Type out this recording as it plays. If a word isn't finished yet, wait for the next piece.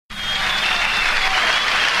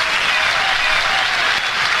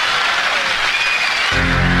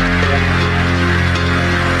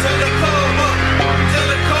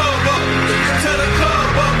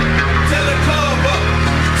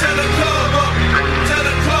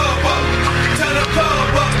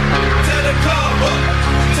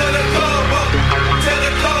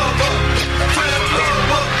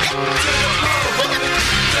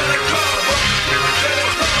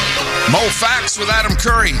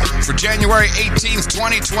Curry for January 18th,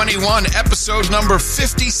 2021, episode number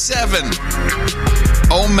 57.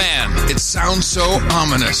 Oh man, it sounds so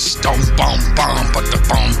ominous. Dum bum bum, but the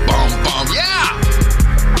bum bum bum. Yeah!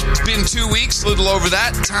 It's been 2 weeks, a little over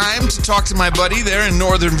that time to talk to my buddy there in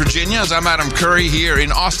Northern Virginia as I'm Adam Curry here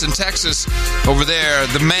in Austin, Texas. Over there,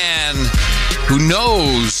 the man who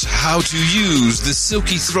knows how to use the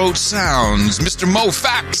silky throat sounds, Mr. Mo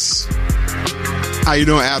Fax. How you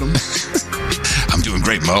doing, Adam? I'm doing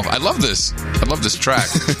great, Mo. I love this. I love this track.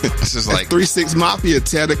 This is like 3-6 Mafia,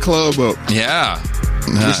 tear the club up. Yeah.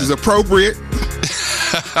 Which is appropriate.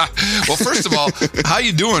 Well, first of all, how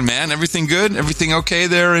you doing, man? Everything good? Everything okay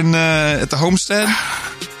there in at the homestead?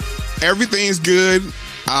 Everything's good.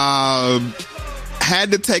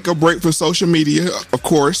 Had to take a break from social media, of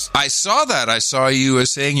course. I saw that. I saw you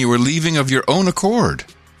saying you were leaving of your own accord.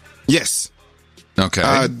 Yes.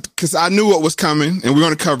 Okay. Because I knew what was coming, and we're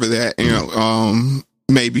going to cover that,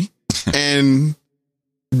 maybe. And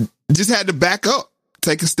just had to back up,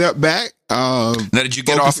 take a step back. Now, did you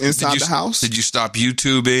get off inside the house? Did you stop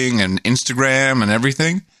YouTubing and Instagram and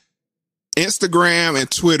everything? Instagram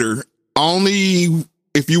and Twitter. Only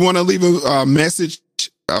if you want to leave a message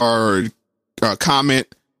or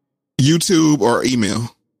comment, YouTube or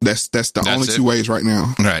email. That's the only two ways right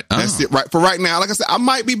now. Right. Oh. That's it. Right for right now. Like I said, I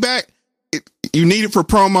might be back. You need it for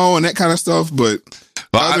promo and that kind of stuff, but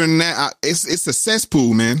other than that, it's a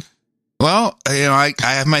cesspool, man. Well, I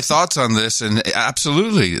have my thoughts on this, and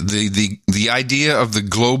absolutely, the idea of the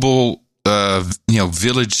global,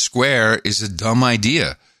 village square is a dumb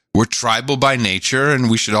idea. We're tribal by nature, and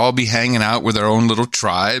we should all be hanging out with our own little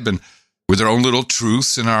tribe and with our own little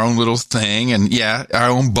truths and our own little thing, and our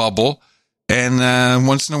own bubble. And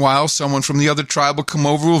once in a while, someone from the other tribe will come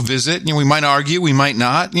over, we'll visit. We might argue, we might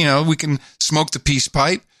not. We can smoke the peace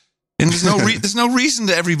pipe. And there's no reason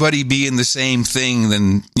to everybody be in the same thing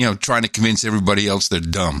than, trying to convince everybody else they're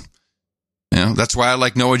dumb. That's why I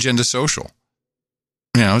like No Agenda Social.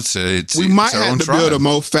 We might have to build a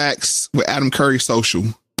Mo Fax with Adam Curry Social.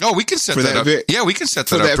 Oh, we can set that up. We can set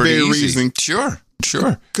that up pretty easy. Reason. Sure.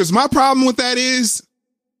 Because my problem with that is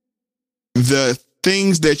the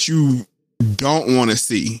things that you don't want to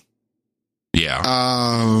see.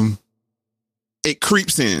 Yeah. It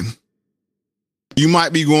creeps in. You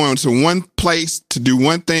might be going to one place to do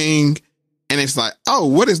one thing, and it's like, oh,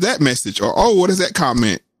 what is that message? Or, oh, what is that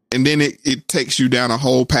comment? And then it takes you down a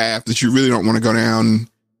whole path that you really don't want to go down.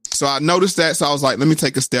 So I noticed that. So I was like, let me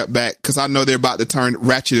take a step back because I know they're about to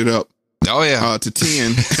ratchet it up. Oh, yeah. To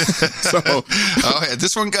 10.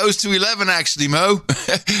 This one goes to 11, actually, Mo.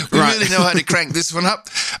 We really know how to crank this one up.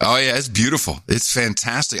 Oh, yeah, it's beautiful. It's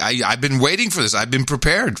fantastic. I've been waiting for this. I've been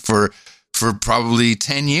prepared for probably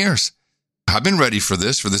 10 years. I've been ready for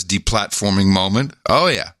this deplatforming moment. Oh,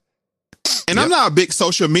 yeah. And I'm not a big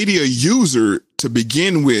social media user to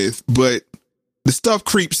begin with, but the stuff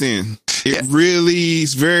creeps in. It really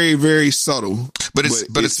is very, very subtle. But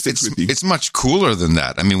it's much cooler than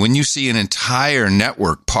that. I mean, when you see an entire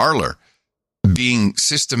network, Parler, being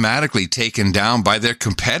systematically taken down by their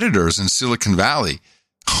competitors in Silicon Valley,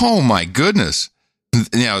 oh my goodness.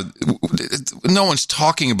 No one's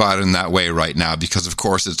talking about it in that way right now because, of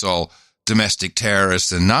course, it's all domestic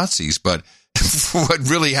terrorists and Nazis. But what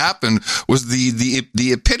really happened was the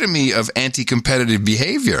epitome of anti-competitive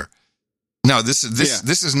behavior. No, this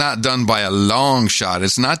is not done by a long shot.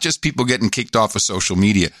 It's not just people getting kicked off of social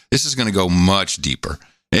media. This is going to go much deeper.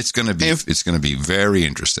 It's going to be very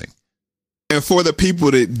interesting. And for the people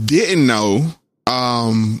that didn't know,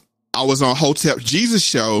 I was on Hotep Jesus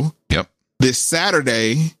show this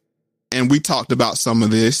Saturday, and we talked about some of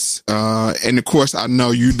this. And of course, I know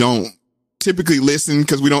you don't typically listen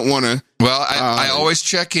because we don't want to. Well, I always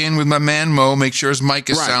check in with my man Mo, make sure his mic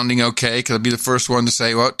is sounding okay, because I'll be the first one to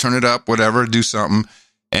say, well, turn it up, whatever, do something.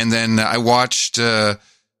 And then I watched for,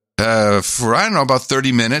 I don't know, about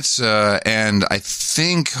 30 minutes, and I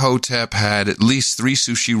think Hotep had at least 3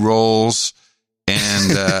 sushi rolls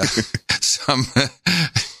and some.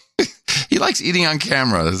 He likes eating on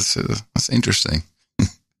camera. That's interesting.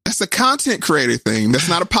 That's a content creator thing. That's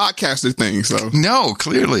not a podcaster thing. So no,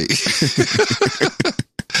 clearly.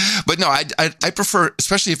 But no, I prefer,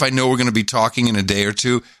 especially if I know we're going to be talking in a day or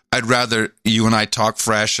two, I'd rather you and I talk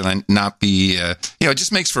fresh and I not be, it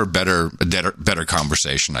just makes for a better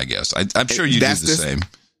conversation, I guess. I'm sure you do the same.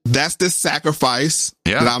 That's the sacrifice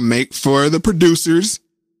that I make for the producers,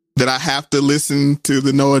 that I have to listen to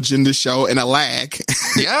the No Agenda show in a lag.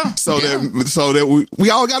 Yeah. so that we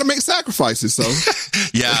all got to make sacrifices. So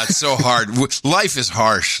yeah, it's so hard. Life is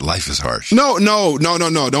harsh. No. Don't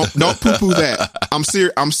poo-poo that.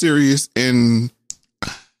 I'm serious. And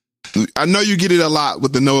I know you get it a lot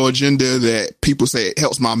with the No Agenda that people say it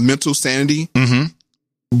helps my mental sanity. Mm-hmm.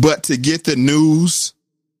 But to get the news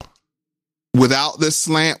without the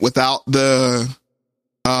slant, without the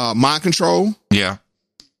mind control, Yeah.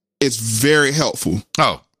 it's very helpful.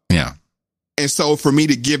 Oh, yeah. And so for me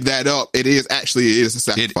to give that up, it is a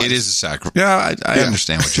sacrifice. It is a sacrifice. Yeah, I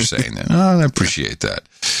understand what you're saying then. I appreciate that.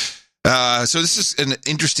 So this is an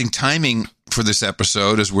interesting timing for this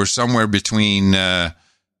episode as we're somewhere between, I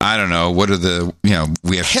don't know, what are the,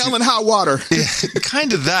 we have hell and hot water.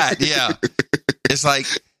 kind of that. Yeah. It's like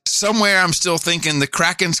somewhere I'm still thinking the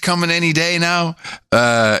Kraken's coming any day now.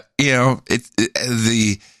 I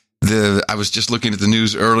was just looking at the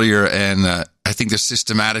news earlier, and I think they're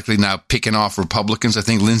systematically now picking off Republicans. I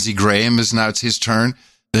think Lindsey Graham it's his turn.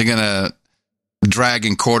 They're going to drag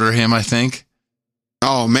and quarter him, I think.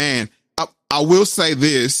 Oh, man. I will say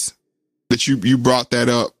this, that you brought that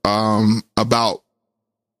up about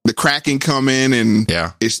the Kraken coming, and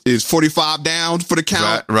it's 45 down for the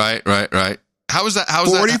count. Right. How is that? How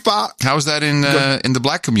is 45? that? How is that in the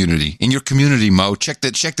black community? In your community, Mo? Check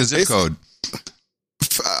the zip code.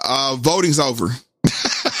 Voting's over.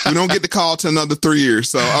 We don't get the call till another 3 years.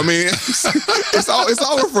 So I mean, it's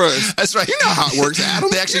over for us. That's right. You know how it works, Adam.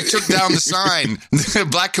 They actually took down the sign, the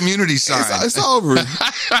black community sign. It's over.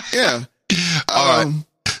 Yeah. All right.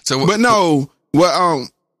 So, but no. Well,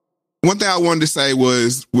 one thing I wanted to say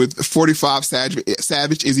was with 45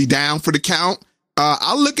 Savage, is he down for the count?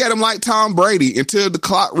 I look at him like Tom Brady until the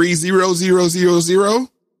clock reads 0, 0, 0, 0.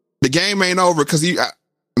 The game ain't over because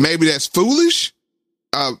maybe that's foolish.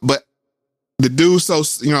 But the dude's so,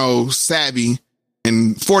 savvy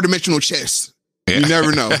and 4-dimensional chess. Yeah. You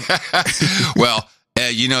never know. Well,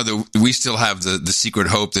 we still have the secret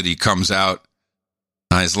hope that he comes out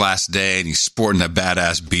on his last day and he's sporting a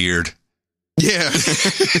badass beard. Yeah.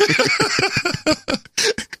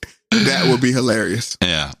 That would be hilarious.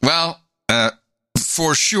 Yeah. Well,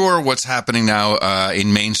 for sure, what's happening now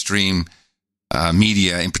in mainstream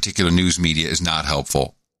media, in particular news media, is not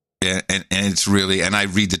helpful. And it's really, and I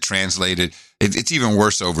read the translated, it's even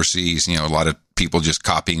worse overseas. A lot of people just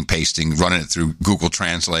copying and pasting, running it through Google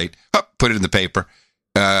Translate, put it in the paper.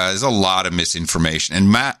 There's a lot of misinformation.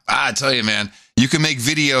 And Matt, I tell you, man, you can make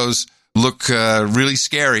videos look really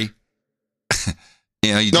scary.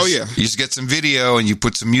 You just get some video and you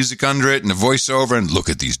put some music under it and a voiceover and look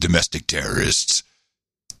at these domestic terrorists.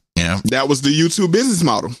 That was the YouTube business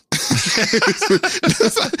model.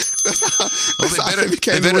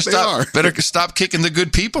 They better stop kicking the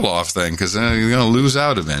good people off then, because you're going to lose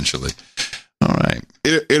out eventually. All right.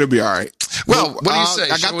 It'll be all right. Well, what do you say?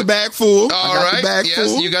 I got the bag full. All right.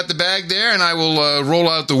 Yes, you got the bag there, and I will roll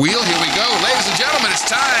out the wheel. Here we go. Ladies and gentlemen, it's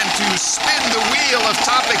time to spin the wheel of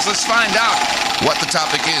topics. Let's find out what the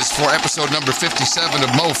topic is for episode number 57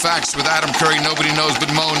 of Mo Facts with Adam Curry. Nobody knows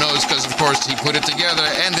but Mo knows because, of course, he put it together.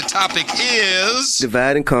 And the topic is...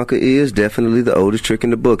 Divide and conquer is definitely the oldest trick in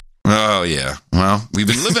the book. Oh, yeah. Well, we've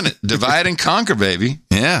been living it. Divide and conquer, baby.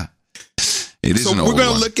 Yeah. It is an old one. We're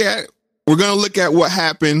going to look at what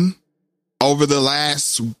happened over the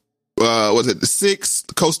last, the 6,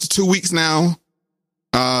 close to 2 weeks now,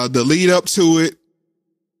 the lead up to it.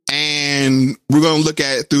 And we're going to look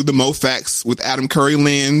at it through the Mo Facts with Adam Curry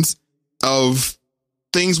lens of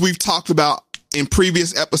things we've talked about in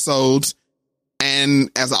previous episodes.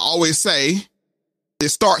 And as I always say, it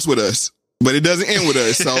starts with us, but it doesn't end with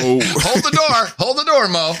us. So hold the door,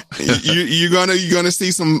 Mo. you're gonna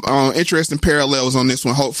see some interesting parallels on this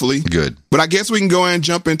one, hopefully. Good. But I guess we can go ahead and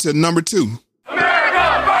jump into number 2.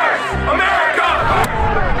 America first! America!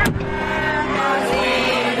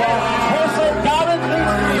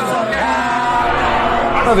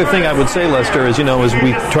 Another thing I would say, Lester, is, as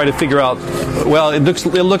we try to figure out, well, it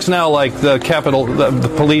looks now like the Capitol, the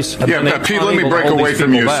police... Yeah, Pete, let me break away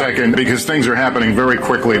from you a second, because things are happening very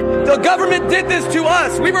quickly. The government did this to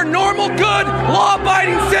us. We were normal, good,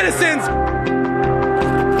 law-abiding citizens.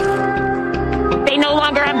 They no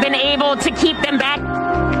longer have been able to keep them back.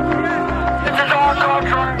 This is our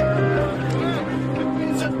country.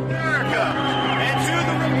 It's America, and to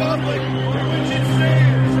the republic for which it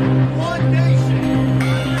stands, one nation.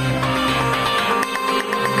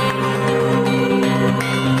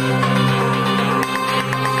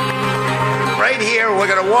 Right here, we're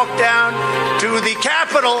going to walk down to the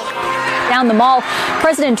Capitol. Down the mall,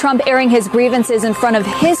 President Trump airing his grievances in front of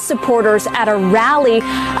his supporters at a rally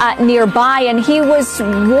nearby, and he was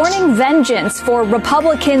warning vengeance for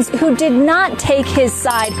Republicans who did not take his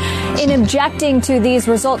side in objecting to these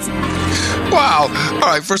results. Wow. All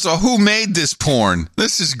right, first of all, who made this porn?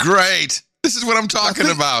 This is great. This is what I'm talking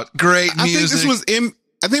about. Great music. I think this was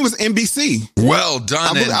I think it was NBC. Well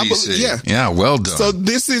done, NBC. Yeah, well done. So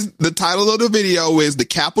this is the title of the video is the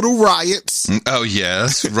Capitol Riots. Oh,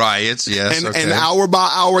 yes. Riots, yes. And an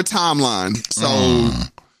hour-by-hour timeline. So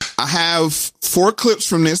I have 4 clips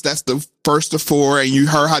from this. That's the first of 4. And you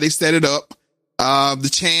heard how they set it up. The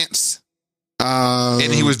chants.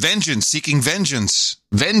 And he was seeking vengeance.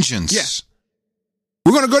 Vengeance. Yeah.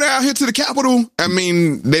 We're going to go down here to the Capitol. I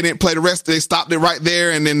mean, they didn't play the rest. They stopped it right there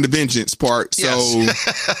and then the vengeance part. So,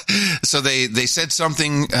 yes. So they said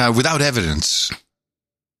something without evidence.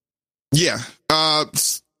 Yeah.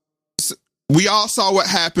 We all saw what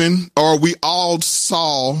happened, or we all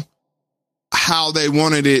saw how they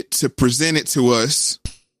wanted it to present it to us.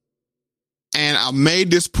 And I made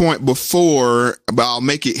this point before, but I'll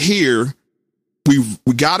make it here. We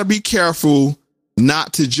got to be careful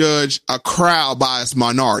not to judge a crowd by its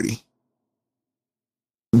minority.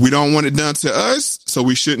 We don't want it done to us, so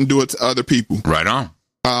we shouldn't do it to other people. Right on.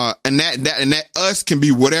 And that us can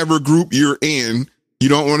be whatever group you're in. You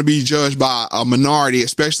don't want to be judged by a minority,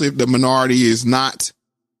 especially if the minority is not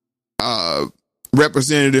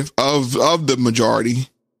representative of the majority.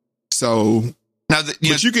 So now, go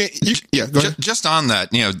ahead. Just on that,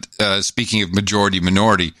 speaking of majority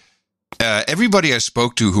minority. Everybody I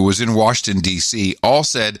spoke to who was in Washington, D.C., all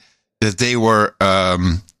said that they were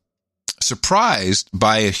surprised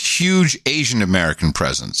by a huge Asian American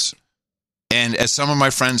presence. And as some of my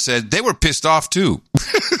friends said, they were pissed off, too.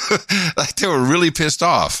 Like, they were really pissed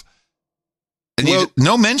off. And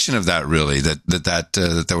no mention of that, really,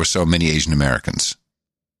 that there were so many Asian Americans.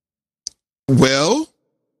 Well,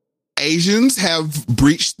 Asians have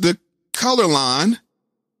breached the color line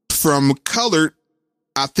from colored,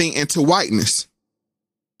 I think, into whiteness.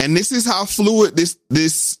 And this is how fluid this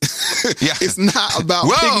yeah. It's not about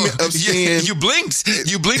pigment of skin. You blinked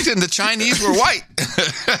and the Chinese were white.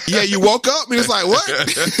 Yeah, you woke up and it's like, what?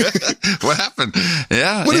 What happened?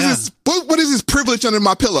 Yeah. What is this privilege under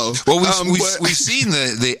my pillow? Well, we've seen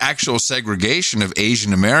the actual segregation of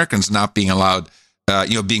Asian Americans not being allowed,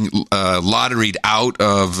 being lotteried out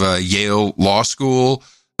of Yale Law School.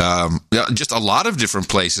 Just a lot of different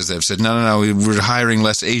places have said, no, we're hiring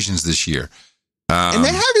less Asians this year. And they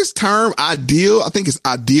have this term, ideal. I think it's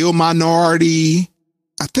ideal minority.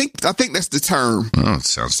 I think that's the term. Oh, it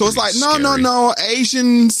sounds so. It's like, scary. No.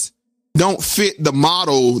 Asians don't fit the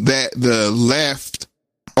model that the left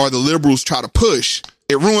or the liberals try to push.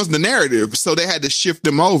 It ruins the narrative. So they had to shift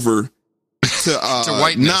them over to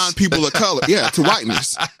whiteness. non-people of color. Yeah, to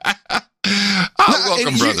whiteness.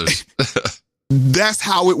 Welcome, brothers. That's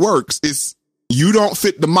how it works. It's you don't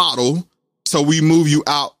fit the model, so we move you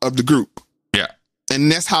out of the group. Yeah. And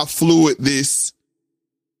that's how fluid this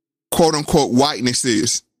quote unquote whiteness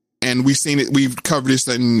is. And we've seen it, we've covered this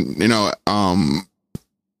in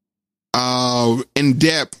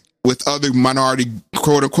depth with other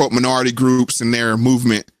quote unquote minority groups and their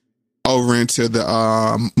movement over into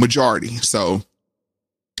the majority. So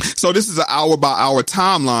this is an hour by hour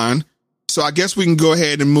timeline. So I guess we can go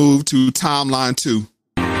ahead and move to timeline 2.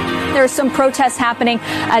 There's some protests happening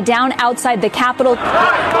down outside the Capitol.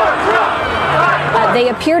 They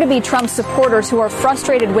appear to be Trump supporters who are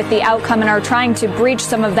frustrated with the outcome and are trying to breach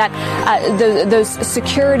some of that those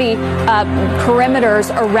security perimeters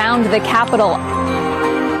around the Capitol.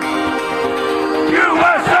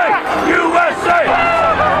 USA! USA!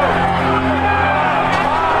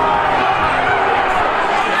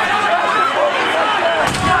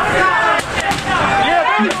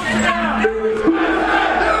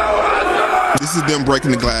 This is them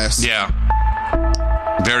breaking the glass. Yeah.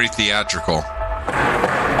 Very theatrical.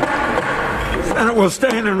 Senate will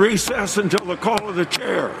stand in recess until the call of the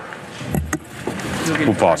chair.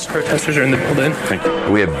 We'll pause. Protesters are in the building. Thank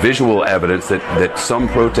you. We have visual evidence that some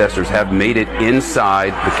protesters have made it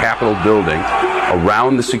inside the Capitol building,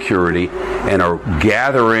 around the security, and are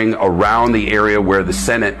gathering around the area where the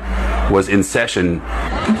Senate was in session.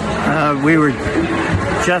 We were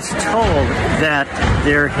just told that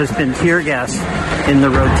there has been tear gas in the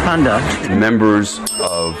rotunda. Members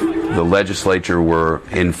of the legislature were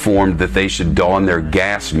informed that they should don their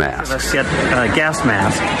gas masks. Let's get gas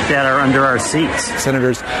masks that are under our seats.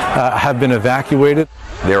 Senators have been evacuated.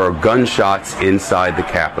 There are gunshots inside the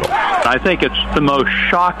Capitol. I think it's the most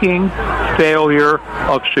shocking failure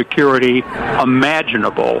of security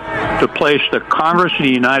imaginable to place the Congress of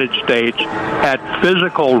the United States at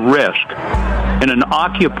physical risk in an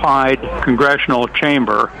occupied congressional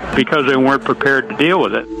chamber because they weren't prepared to deal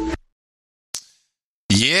with it.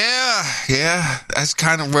 Yeah. That's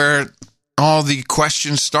kind of where all the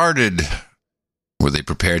questions started. Were they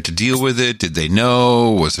prepared to deal with it? Did they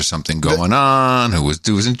know? Was there something going on? Who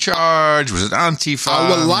was in charge? Was it Antifa?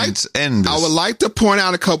 I would like to point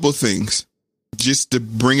out a couple of things just to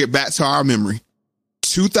bring it back to our memory.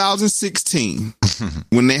 2016,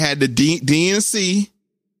 when they had the DNC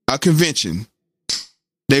convention,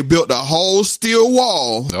 they built a whole steel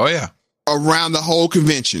wall. Oh, yeah. Around the whole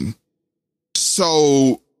convention.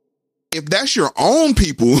 So if that's your own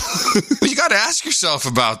people, well, you got to ask yourself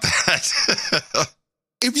about that.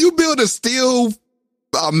 If you build a steel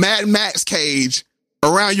Mad Max cage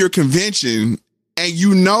around your convention and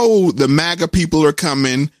you know the MAGA people are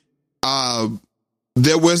coming,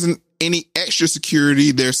 there wasn't any extra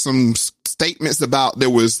security. There's some statements about there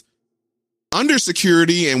was under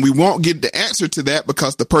security, and we won't get the answer to that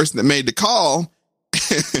because the person that made the call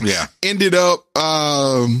ended up,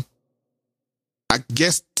 I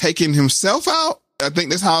guess, taking himself out. I think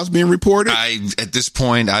that's how it's being reported. At this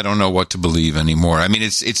point, I don't know what to believe anymore. I mean,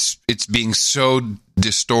 it's being so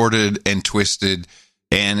distorted and twisted,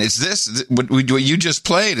 and it's this what you just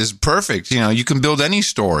played is perfect. You know, you can build any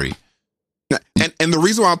story. And the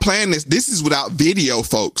reason why I'm playing this is without video,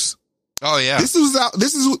 folks. Oh yeah,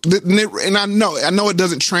 and I know it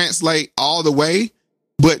doesn't translate all the way,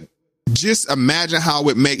 but just imagine how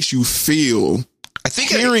it makes you feel. I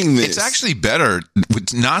think hearing this. It's actually better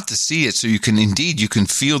not to see it, so you can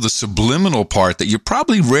feel the subliminal part that you're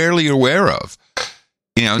probably rarely aware of.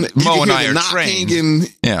 You know, Mo and I are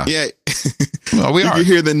trained. Yeah. Well, we are. You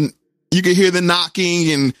can hear the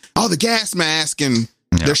knocking and the gas mask and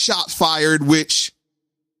the shots fired, which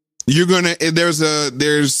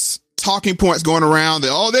there's talking points going around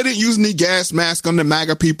that they didn't use any gas mask on the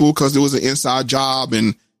MAGA people because it was an inside job,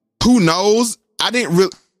 and who knows? I'm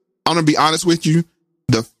gonna be honest with you.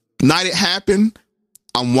 The night it happened,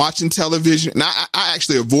 I'm watching television, and I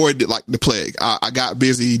actually avoided it like the plague. I got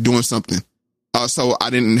busy doing something, so I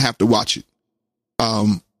didn't have to watch it.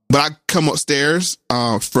 But I come upstairs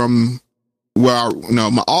from where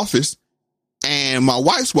my office, and my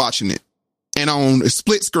wife's watching it, and on a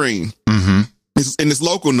split screen. Mm-hmm. And it's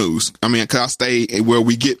local news. I mean, because I stay where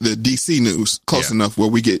we get the DC news, close enough where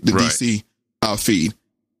we get the DC feed.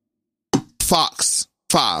 Fox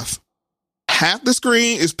 5. Half the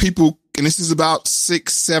screen is people, and this is about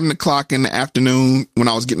 6, 7 o'clock in the afternoon when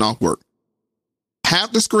I was getting off work.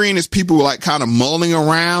 Half the screen is people like kind of mulling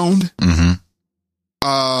around,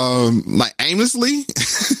 like aimlessly.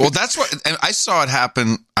 Well, that's what, and I saw it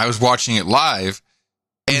happen. I was watching it live,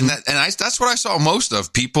 and that's what I saw most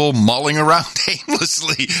of, people mulling around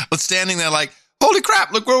aimlessly, standing there like, holy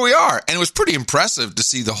crap, look where we are. And it was pretty impressive to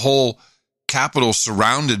see the whole Capitol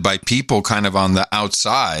surrounded by people kind of on the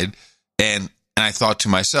outside. And I thought to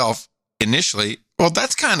myself initially, well,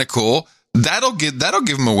 that's kind of cool. That'll give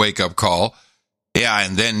them a wake up call. Yeah.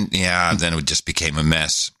 And then it just became a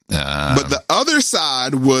mess. But the other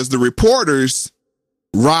side was the reporters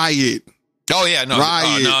riot. Oh yeah. No,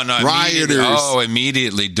 rioters.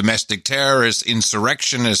 Immediately domestic terrorists,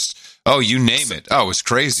 insurrectionists. Oh, you name it. Oh, it's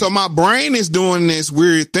crazy. So my brain is doing this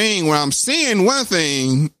weird thing where I'm seeing one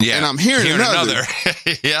thing and I'm hearing another.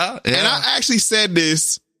 Yeah. And I actually said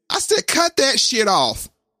this. I said, cut that shit off.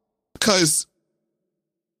 Because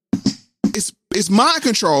it's mind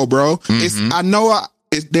control, bro. Mm-hmm. I know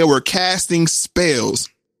they were casting spells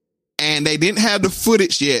and they didn't have the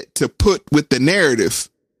footage yet to put with the narrative.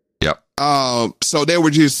 Yep. So they were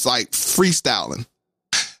just like freestyling.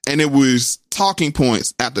 And it was talking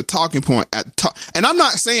points after talking point and I'm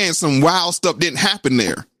not saying some wild stuff didn't happen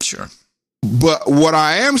there. Sure. But what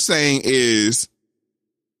I am saying is,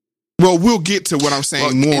 well, we'll get to what I'm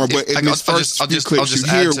saying more. But in this first few clips,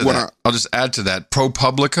 you hear what I'll just add to that.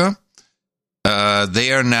 ProPublica,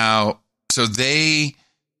 they are now, so they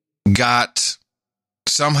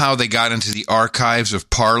somehow they got into the archives of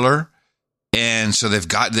Parler. And so they've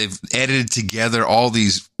edited together all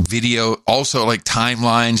these video, also like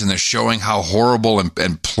timelines, and they're showing how horrible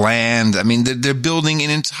and planned. I mean, they're building an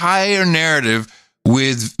entire narrative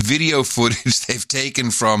with video footage they've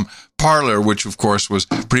taken from Parler, which of course was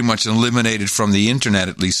pretty much eliminated from the internet,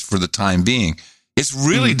 at least for the time being. It's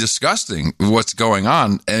really disgusting what's going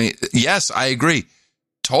on. I mean, yes, I agree.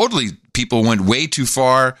 Totally. People went way too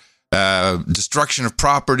far. Destruction of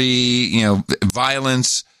property,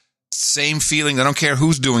 violence. Same feeling. I don't care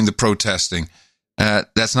who's doing the protesting.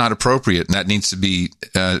 That's not appropriate, and that needs to be,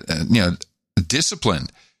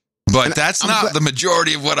 disciplined. But that's not the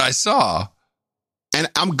majority of what I saw. And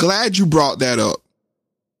I'm glad you brought that up,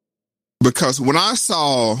 because when I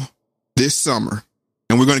saw this summer,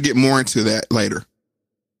 and we're going to get more into that later,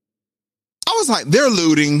 I was like, they're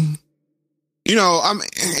looting. Don't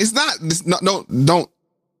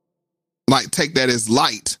like take that as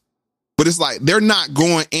light. But it's like they're not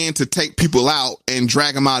going in to take people out and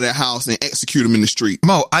drag them out of their house and execute them in the street.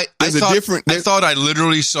 Mo, I thought I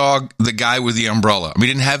literally saw the guy with the umbrella. We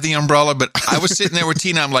didn't have the umbrella, but I was sitting there with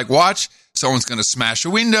Tina. I'm like, watch, someone's going to smash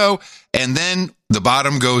a window, and then the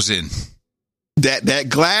bottom goes in. That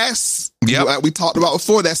glass, like we talked about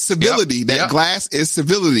before, that's civility. Yep. That glass is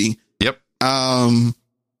civility. Yep. And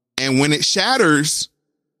when it shatters,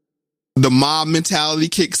 the mob mentality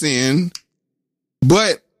kicks in.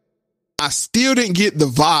 But I still didn't get the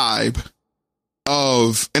vibe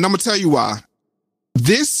of, and I'm going to tell you why.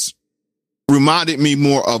 This reminded me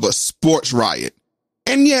more of a sports riot.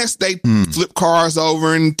 And yes, they flip cars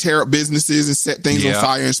over and tear up businesses and set things on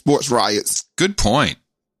fire in sports riots. Good point.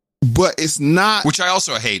 But it's not. Which I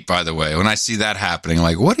also hate, by the way, when I see that happening.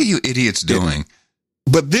 Like, what are you idiots doing?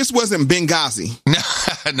 But this wasn't Benghazi.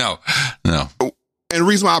 No. And the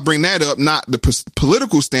reason why I bring that up, not the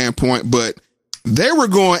political standpoint, but they were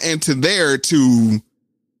going into there to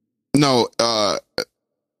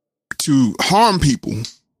harm people.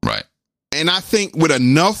 Right. And I think with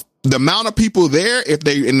the amount of people there, if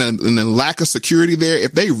they, in the lack of security there,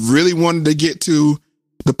 if they really wanted to get to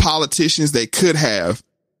the politicians, they could have.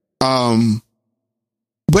 But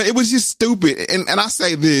it was just stupid. And I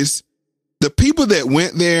say this, the people that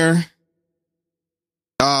went there,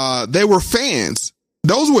 they were fans.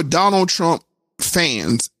 Those were Donald Trump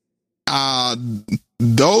fans.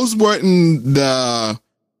 Those weren't the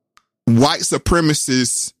white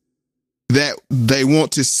supremacists that they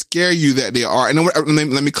want to scare you that they are. And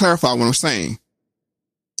let me clarify what I'm saying.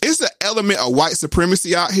 It's an element of white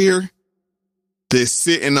supremacy out here that's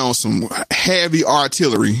sitting on some heavy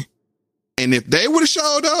artillery. And if they would have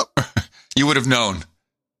showed up, you would have known.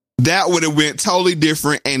 That would have went totally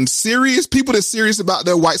different. And people that's serious about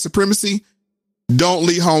their white supremacy don't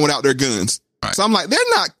leave home without their guns. Right. So I'm like,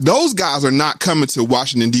 those guys are not coming to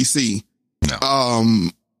Washington, D.C.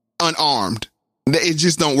 Unarmed. It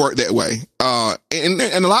just don't work that way. And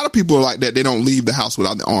a lot of people are like that. They don't leave the house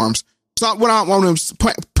without the arms. So what I'm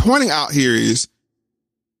pointing out here is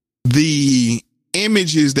the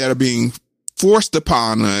images that are being forced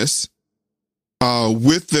upon us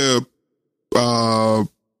with the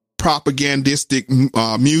propagandistic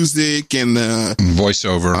music and the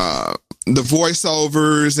voiceover, the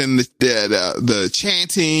voiceovers and the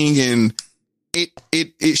chanting, and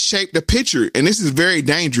it shaped the picture. And this is very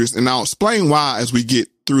dangerous. And I'll explain why as we get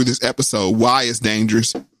through this episode, why it's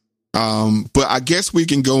dangerous. But I guess we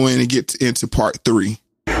can go in and get into part 3.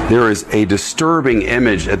 There is a disturbing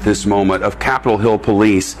image at this moment of Capitol Hill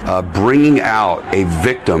police bringing out a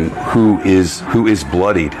victim who is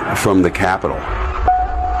bloodied from the Capitol.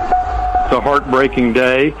 It's a heartbreaking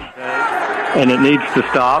day, and it needs to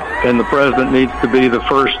stop, and the president needs to be the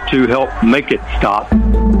first to help make it stop.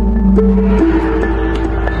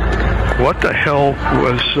 What the hell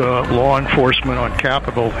was law enforcement on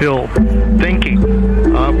Capitol Hill thinking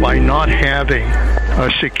by not having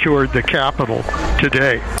secured the Capitol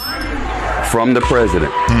today? From the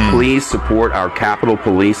president, please support our Capitol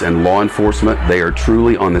Police and law enforcement. They are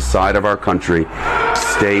truly on the side of our country.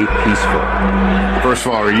 Stay peaceful. First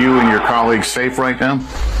of all, are you and your colleagues safe right now?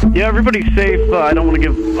 Yeah, everybody's safe. I don't want to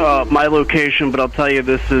give my location, but I'll tell you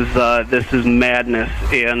this is madness,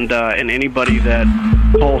 and anybody that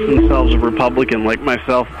calls themselves a Republican like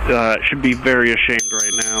myself should be very ashamed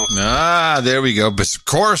right now. There we go. But of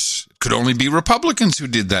course, it could only be Republicans who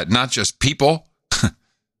did that, not just people.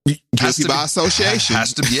 Guilty by association.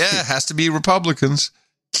 Has to be Republicans.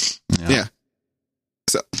 Yeah.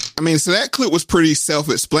 So that clip was pretty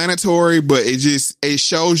self-explanatory, but it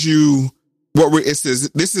shows you what it says.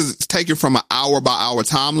 This is taken from an hour-by-hour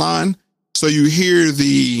timeline, so you hear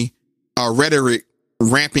the rhetoric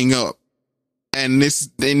ramping up. And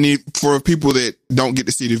for people that don't get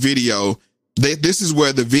to see the video, this is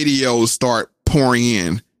where the videos start pouring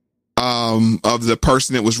in. Of the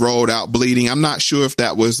person that was rolled out bleeding. I'm not sure if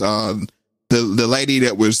that was the lady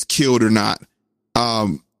that was killed or not.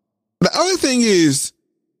 The other thing is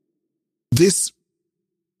this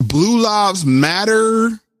Blue Lives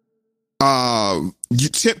Matter.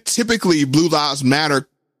 Typically Blue Lives Matter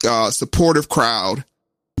supportive crowd.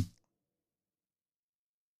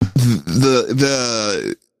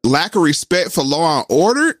 The lack of respect for law and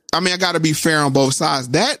order. I mean, I got to be fair on both sides.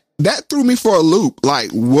 That threw me for a loop. Like,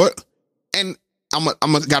 what? And I'm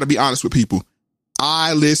got to be honest with people.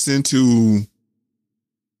 I listen to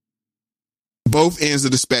both ends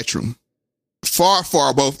of the spectrum, far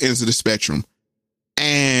both ends of the spectrum.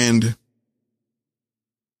 And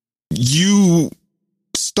I'm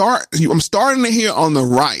starting to hear on the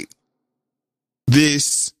right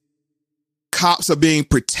this cops are being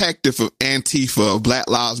protective of Antifa, of Black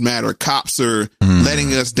Lives Matter. Cops are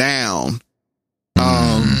letting us down.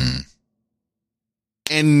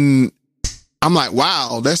 And I'm like,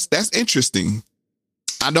 wow, that's interesting.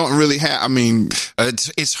 I don't really have,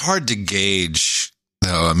 it's hard to gauge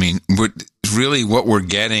though. I mean, what we're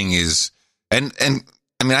getting is, and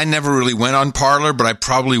I never really went on Parler, but I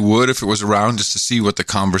probably would if it was around just to see what the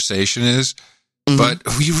conversation is. But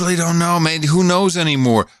we really don't know, man. Who knows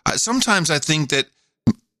anymore? Sometimes I think that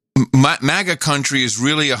MAGA country is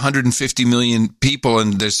really 150 million people,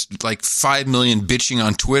 and there's like 5 million bitching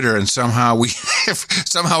on Twitter, and somehow we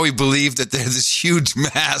believe that they're this huge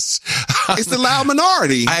mass. It's the loud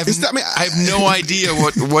minority. I have no idea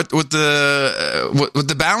what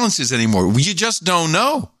the balance is anymore. You just don't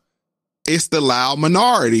know. It's the loud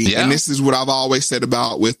minority, and this is what I've always said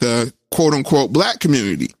about with the quote unquote black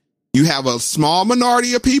community. You have a small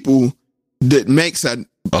minority of people that makes a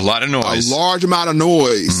lot of noise, a large amount of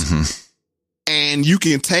noise, and you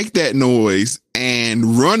can take that noise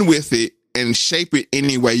and run with it and shape it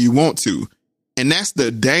any way you want to. And that's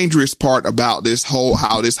the dangerous part about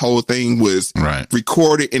how this whole thing was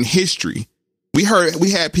recorded in history. We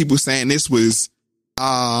had people saying this was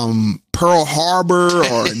Pearl Harbor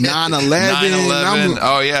or 9/11. 9/11.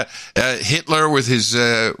 Oh yeah, Hitler with his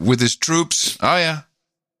troops. Oh yeah.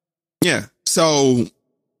 Yeah. So,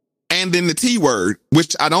 and then the T word,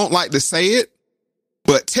 which I don't like to say it,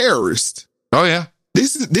 but terrorist. Oh yeah.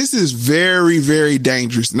 This is very, very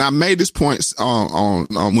dangerous. And I made this point on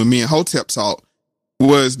when me and Hotep talked,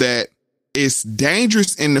 was that it's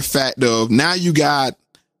dangerous in the fact of now you got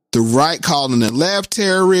the right calling the left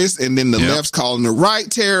terrorist, and then the left's calling the right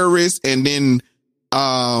terrorist, and then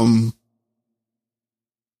the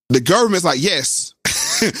government's like, yes,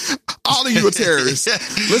 all of you are terrorists.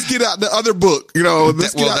 Let's get out the other book,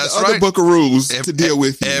 let's get out the other book of rules to deal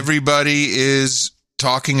with you. Everybody is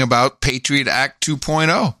talking about Patriot Act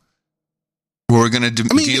 2.0. We're going to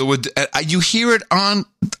deal with, you hear it on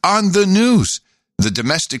the news, the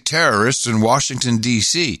domestic terrorists in Washington,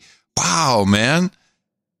 D.C. Wow, man.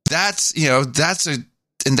 That's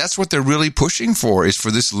what they're really pushing for, is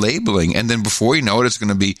for this labeling. And then before you know it, it's going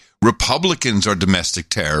to be Republicans are domestic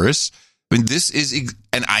terrorists. I mean,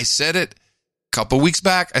 and I said it a couple weeks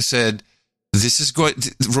back. I said,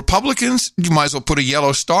 Republicans, you might as well put a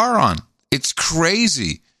yellow star on. It's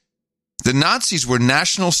crazy. The Nazis were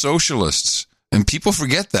National Socialists, and people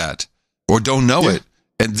forget that or don't know it.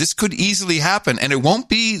 And this could easily happen, and it won't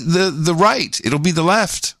be the right. It'll be the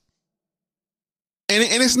left. And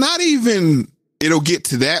it's not even, it'll get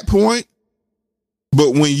to that point,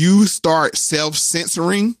 but when you start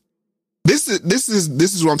self-censoring, this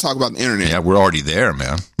is what I'm talking about on the internet. Yeah, we're already there,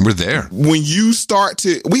 man. We're there. When you start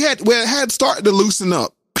to, we had started to loosen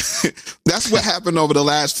up. That's what happened over the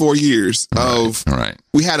last 4 years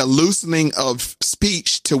we had a loosening of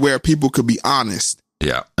speech to where people could be honest.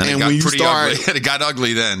 Yeah. And it got pretty ugly. It got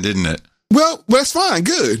ugly then, didn't it? Well, that's fine.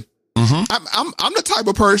 Good. I'm the type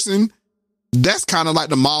of person that's kind of like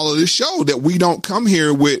the model of this show, that we don't come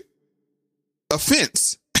here with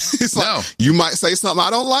offense. It's like, you might say something I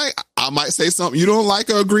don't like. I might say something you don't like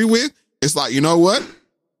or agree with. It's like, you know what?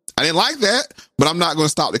 I didn't like that, but I'm not going to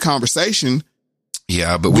stop the conversation.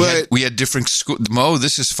 Yeah, but we had different school. Mo,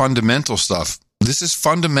 this is fundamental stuff. This is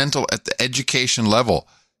fundamental at the education level.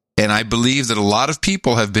 And I believe that a lot of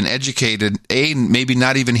people have been educated, maybe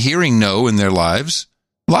not even hearing no in their lives.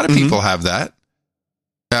 A lot of people have that.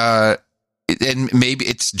 And maybe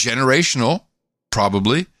it's generational,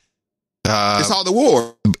 probably. It's all the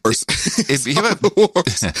war.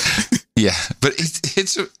 Yeah, but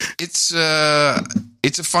it's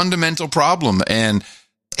a fundamental problem, and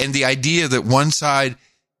the idea that one side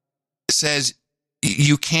says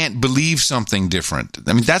you can't believe something different.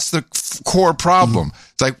 I mean, that's the core problem.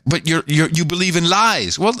 It's like, but you believe in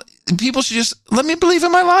lies. Well, people should just let me believe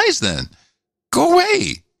in my lies. Then go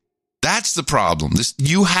away. That's the problem.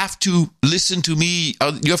 You have to listen to me.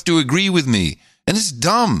 You have to agree with me, and it's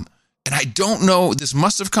dumb. And I don't know. This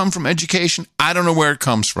must have come from education. I don't know where it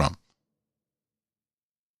comes from.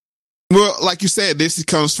 Well, like you said, this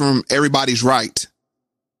comes from everybody's right.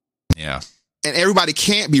 Yeah. And everybody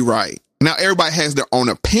can't be right. Now, everybody has their own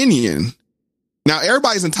opinion. Now,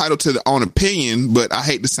 everybody's entitled to their own opinion, but I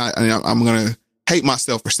hate to say, I'm going to hate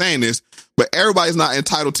myself for saying this, but everybody's not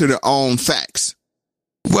entitled to their own facts.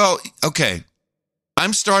 Well, okay.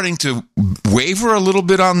 I'm starting to waver a little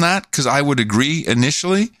bit on that because I would agree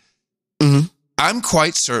initially. I'm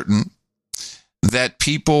quite certain that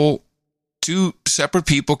two separate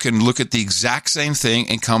people can look at the exact same thing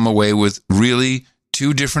and come away with really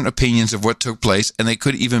two different opinions of what took place, and they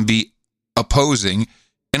could even be opposing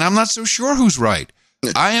And I'm not so sure who's right.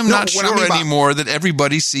 I am not sure anymore that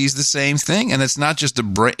everybody sees the same thing, and it's not just a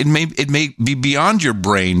brain. It may be beyond your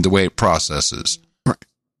brain the way it processes. Right.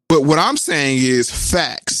 But what I'm saying is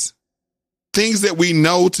facts, things that we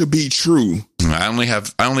know to be true. I only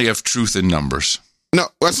have truth in numbers. No,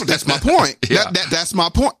 that's my point. Yeah. That's my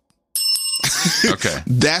point. Okay,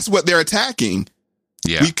 that's what they're attacking.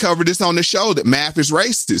 Yeah, we covered this on the show that math is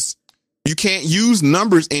racist. You can't use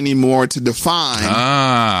numbers anymore to define.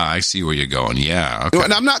 I see where you're going. Yeah. Okay.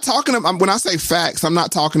 And I'm not talking about, when I say facts, I'm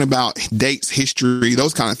not talking about dates, history,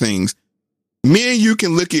 those kind of things. Me and you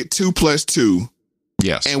can look at 2 + 2.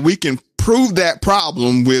 Yes. And we can prove that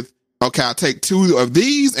problem with, okay, I'll take 2 of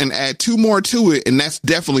these and add 2 more to it. And that's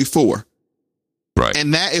definitely 4. Right.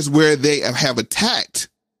 And that is where they have attacked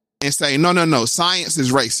and say, no, science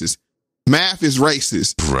is racist. Math is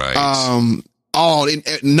racist. Right.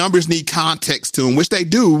 Numbers need context to them, which they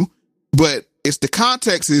do, but it's the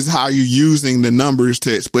context is how you're using the numbers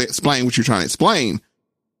to explain what you're trying to explain.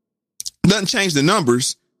 Doesn't change the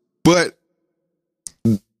numbers, or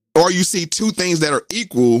you see 2 things that are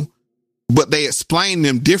equal, but they explain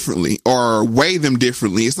them differently or weigh them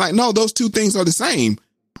differently. It's like, no, those 2 things are the same.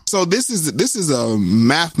 So this is a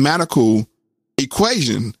mathematical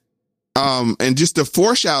equation. And just to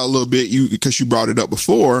foreshadow a little bit, because you brought it up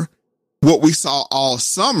before, what we saw all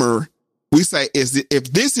summer, we say is that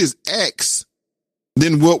if this is X,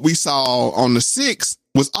 then what we saw on the 6th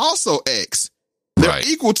was also X. They're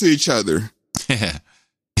equal to each other. Yeah.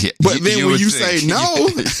 But then when you say no,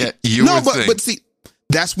 but see,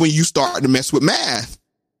 that's when you start to mess with math.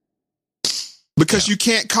 Because you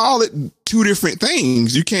can't call it 2 different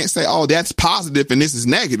things. You can't say, oh, that's positive and this is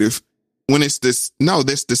negative when it's this. No,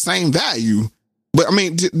 that's the same value. But I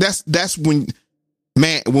mean, that's when,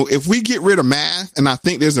 man, well, if we get rid of math, and I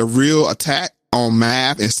think there's a real attack on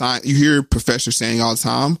math and science, you hear professors saying all the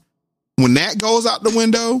time, when that goes out the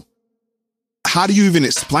window, how do you even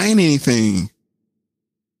explain anything?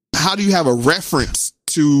 How do you have a reference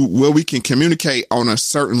to where we can communicate on a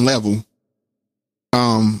certain level?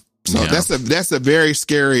 That's a very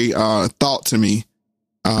scary thought to me.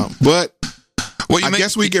 But I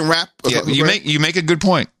guess we can wrap. You make a good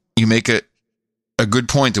point. You make a good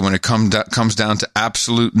point that when it comes down to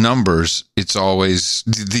absolute numbers, it's always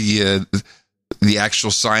the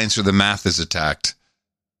actual science or the math is attacked.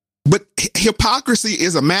 But hypocrisy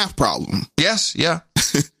is a math problem. Yes, yeah.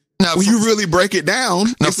 Now, when you really break it down,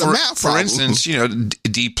 it's a math problem. For instance,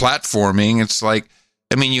 deplatforming, it's like,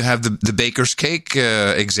 I mean, you have the baker's cake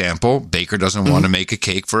example. Baker doesn't want to make a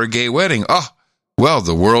cake for a gay wedding. Oh, well,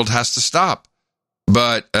 the world has to stop.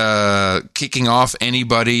 But kicking off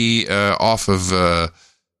anybody off of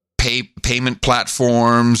payment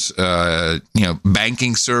platforms,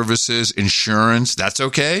 banking services, insurance, that's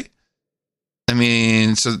okay. I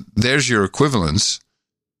mean, so there's your equivalence.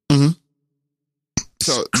 Mm-hmm.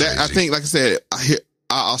 So that, I think, like I said,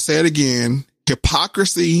 I'll say it again.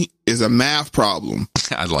 Hypocrisy is a math problem.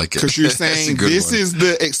 I like it. Because you're saying this is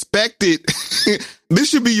the expected, this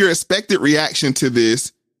should be your expected reaction to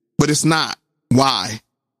this, but it's not. Why?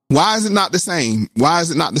 Why is it not the same? Why is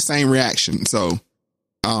it not the same reaction? So,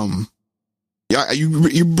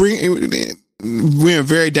 you bring, we're in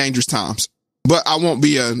very dangerous times, but I won't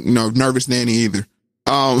be a nervous nanny either.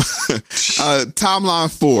 Timeline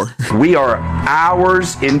 4. We are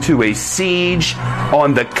hours into a siege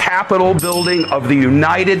on the Capitol building of the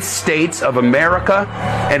United States of America,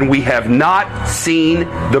 and we have not seen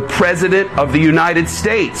the President of the United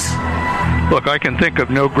States. Look, I can think of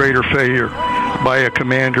no greater failure by a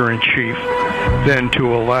commander-in-chief than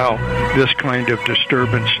to allow this kind of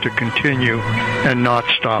disturbance to continue and not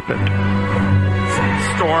stop it.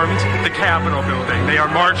 Stormed the Capitol building. They are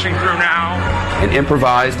marching through now. An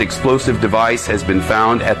improvised explosive device has been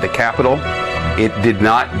found at the Capitol. It did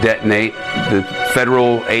not detonate. The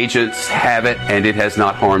federal agents have it, and it has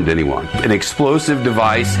not harmed anyone. An explosive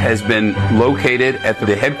device has been located at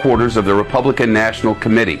the headquarters of the Republican National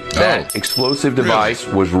Committee. That explosive device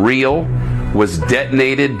was real, was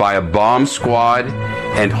detonated by a bomb squad,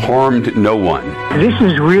 and harmed no one. This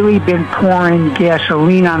has really been pouring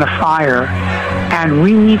gasoline on a fire, and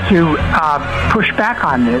we need to push back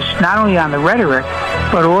on this, not only on the rhetoric,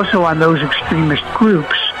 but also on those extremist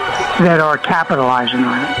groups that are capitalizing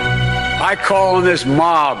on it. I call on this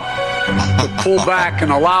mob to pull back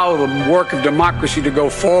and allow the work of democracy to go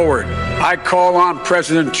forward. I call on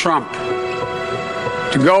President Trump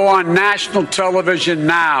to go on national television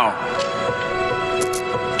now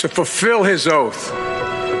to fulfill his oath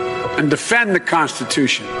and defend the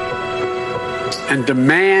Constitution and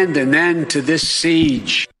demand an end to this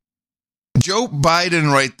siege. Joe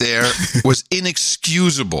Biden right there was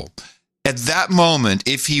inexcusable. At that moment,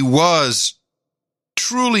 if he was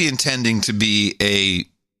truly intending to be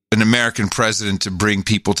an American president to bring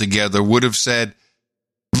people together, would have said,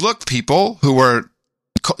 look, people who are,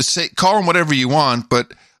 call them whatever you want,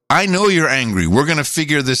 but I know you're angry. We're going to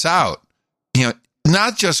figure this out. You know,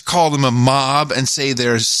 not just call them a mob and say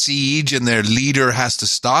they're a siege and their leader has to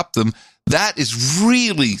stop them. That is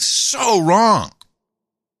really so wrong.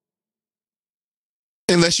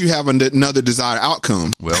 Unless you have another desired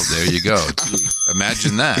outcome. Well, there you go.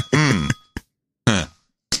 Imagine that. Huh.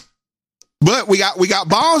 But we got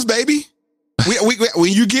bombs, baby.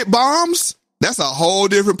 When you get bombs, that's a whole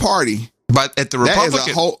different party. But at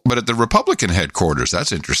the Republican headquarters,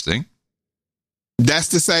 that's interesting. That's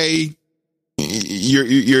to say,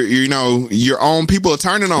 your own people are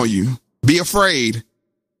turning on you. Be afraid,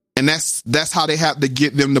 and that's how they have to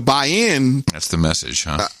get them to buy in. That's the message,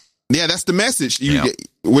 huh? Yeah, that's the message. You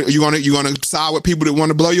gonna side with people that want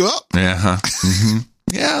to blow you up? Yeah, huh? Mm-hmm.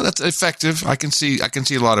 Yeah, that's effective. I can see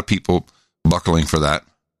a lot of people buckling for that.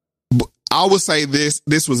 I would say this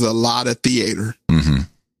was a lot of theater. Mm-hmm.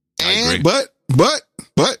 And but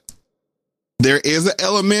there is an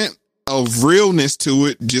element of realness to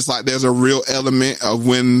it, just like there's a real element of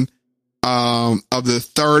when of the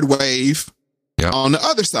third wave on the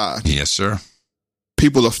other side. Yes, sir.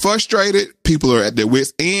 People are frustrated. People are at their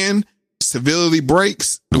wits' end. Civility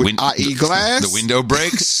breaks, i.e. glass. The window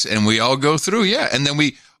breaks, and we all go through, and then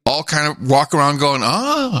we all kind of walk around going,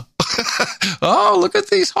 oh, look at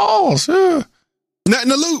these halls. Nothing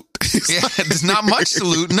to loot. Yeah, there's not much to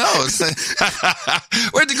loot. No. Where's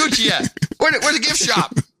the Gucci at? Where's the gift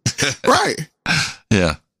shop? Right.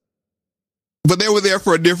 Yeah. But they were there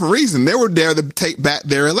for a different reason. They were there to take back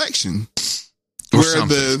their election.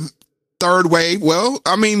 The third wave, we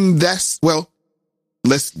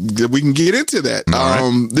can get into that.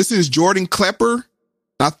 Right. This is Jordan Klepper.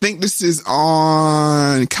 I think this is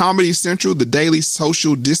on Comedy Central, the daily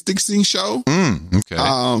social distancing show. Okay.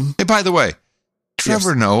 Hey, by the way,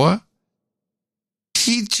 Trevor Noah,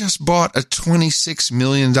 he just bought a $26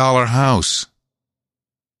 million house.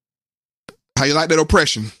 How you like that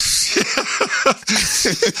oppression?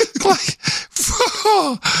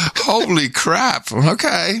 Holy crap.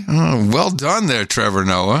 Okay. Well done there, Trevor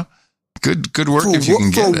Noah. Good work if you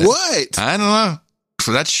can get it. For what? I don't know.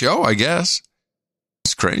 For that show, I guess.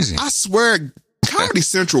 It's crazy. I swear, Comedy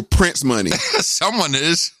Central prints money. Someone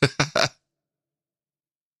is.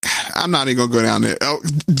 I'm not even going to go down there. Oh,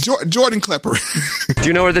 Jordan Klepper. Do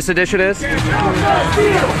you know where this edition is? Stop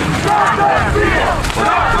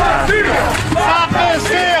this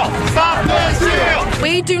deal! Stop this deal!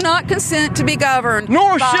 We do not consent to be governed.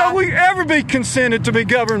 Nor shall we ever be consented to be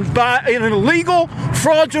governed by an illegal,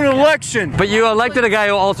 fraudulent election. But you elected a guy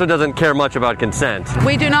who also doesn't care much about consent.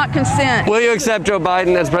 We do not consent. Will you accept Joe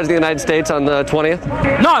Biden as president of the United States on the 20th?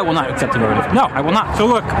 No, I will not accept the narrative. No, I will not. So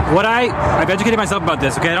look, I've educated myself about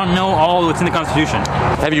this, okay? I don't know all what's in the Constitution.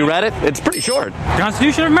 Have you read it? It's pretty short. The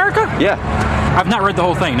Constitution of America? Yeah. I've not read the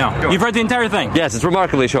whole thing, no. You've read the entire thing? Yes, it's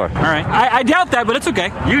remarkably short. All right. I doubt that, but it's okay.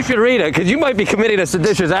 You should read it, because you might be committing a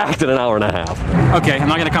seditious act in an hour and a half. Okay, I'm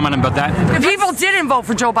not going to comment about that. The people didn't vote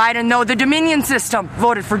for Joe Biden, though. The Dominion system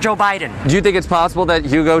voted for Joe Biden. Do you think it's possible that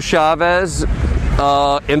Hugo Chavez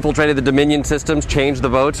infiltrated the Dominion systems, changed the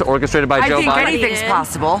votes, orchestrated by Joe Biden? I think anything's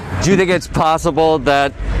possible. Do you think it's possible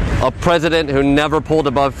that a president who never pulled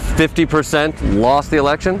above 50% lost the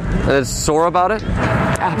election and is sore about it?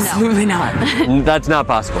 Absolutely not. That's not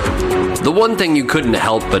possible. The one thing you couldn't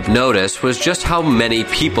help but notice was just how many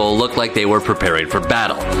people looked like they were preparing for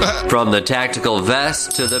battle. From the tactical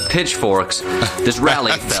vests to the pitchforks, this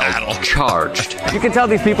rally felt charged. You can tell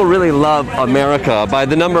these people really love America by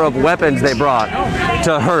the number of weapons they brought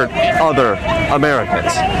to hurt other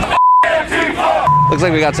Americans. Looks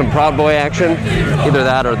like we got some Proud Boy action. Either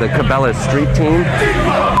that or the Cabela's street team.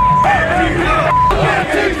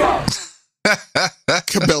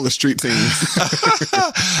 Cabela street team.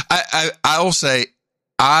 I will say,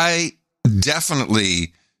 I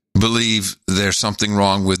definitely believe there's something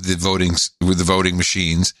wrong with the voting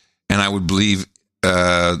machines, and I would believe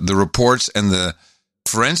the reports and the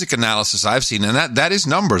forensic analysis I've seen, and that is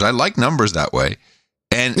numbers. I like numbers that way.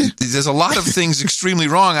 And there's a lot of things extremely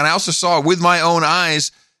wrong. And I also saw with my own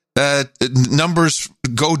eyes numbers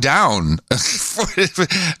go down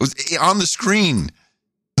on the screen.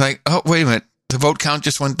 Like, oh, wait a minute. The vote count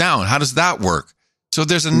just went down. How does that work? So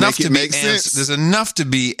there's enough to be there's enough to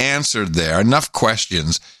be answered there, enough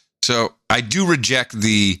questions. So I do reject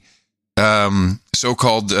the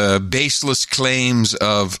so-called baseless claims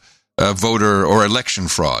of voter or election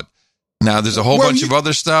fraud. Now, there's a whole bunch of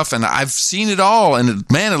other stuff, and I've seen it all, and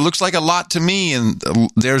man, it looks like a lot to me, and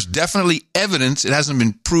there's definitely evidence. It hasn't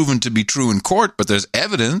been proven to be true in court, but there's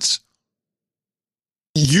evidence.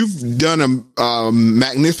 You've done a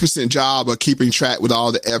magnificent job of keeping track with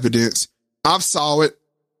all the evidence. I've saw it.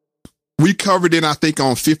 We covered it, I think,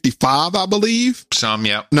 on 55, I believe. Some,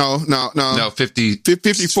 yeah. No,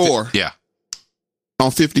 54. Yeah.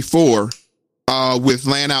 On 54, with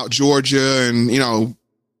laying out Georgia and,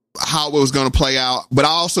 how it was going to play out. But I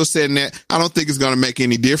also said that I don't think it's going to make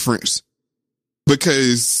any difference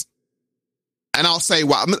because, and I'll say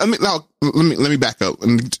why. Let me back up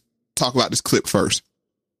and talk about this clip first.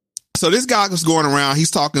 So this guy was going around,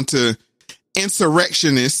 he's talking to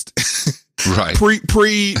insurrectionists, right?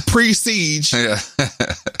 Pre-siege, yeah.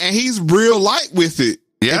 And he's real light with it.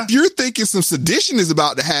 Yeah. If you're thinking some sedition is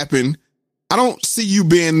about to happen, I don't see you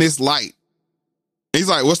being this light. He's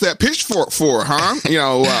like, what's that pitchfork for, huh?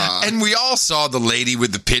 And we all saw the lady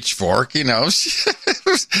with the pitchfork, it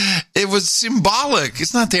was symbolic.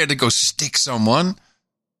 It's not there to go stick someone.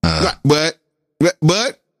 But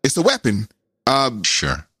it's a weapon.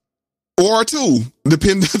 Sure. Or a tool.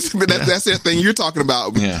 That's the thing you're talking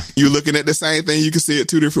about. Yeah. You're looking at the same thing. You can see it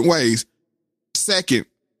two different ways. Second,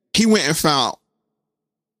 he went and found,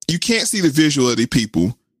 you can't see the visual of the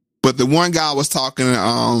people, but the one guy was talking,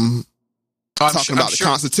 about the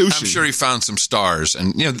Constitution. I'm sure he found some stars.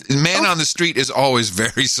 And, the man on the street is always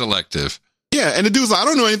very selective. Yeah, and the dude's like, I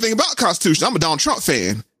don't know anything about the Constitution. I'm a Donald Trump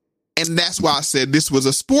fan. And that's why I said this was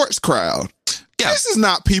a sports crowd. Yeah. This is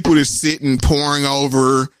not people that's sitting pouring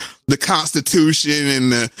over the Constitution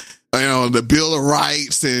and the Bill of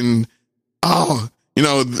Rights and,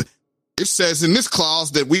 it says in this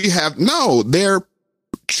clause that we have, no, they're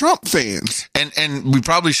Trump fans. And we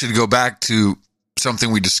probably should go back to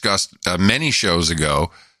something we discussed many shows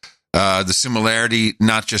ago, the similarity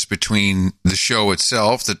not just between the show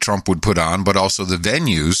itself that Trump would put on, but also the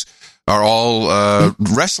venues are all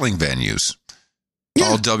wrestling venues,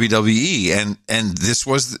 all WWE, and this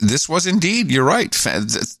was indeed. You're right.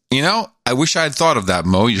 I wish I had thought of that,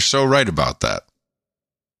 Mo. You're so right about that.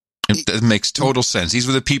 It makes total sense. These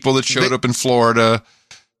were the people that showed up in Florida.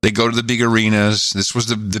 They go to the big arenas. This was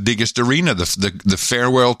the biggest arena, the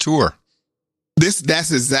farewell tour.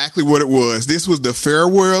 That's exactly what it was. This was the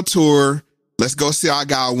farewell tour. Let's go see our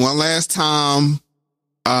guy one last time.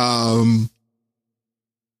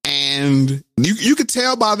 And you could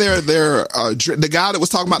tell by the guy that was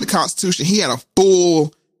talking about the Constitution, he had a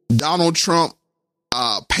full Donald Trump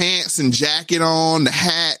pants and jacket on, the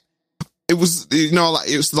hat. It was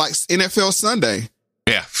it was like NFL Sunday.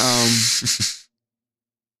 Yeah.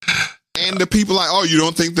 And the people like, oh, you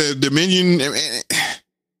don't think the Dominion?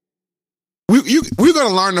 We're going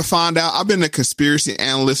to learn to find out. I've been a conspiracy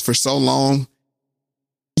analyst for so long.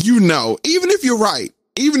 Even if you're right,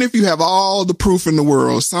 even if you have all the proof in the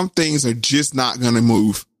world, some things are just not going to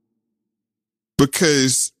move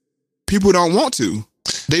because people don't want to.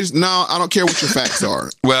 I don't care what your facts are.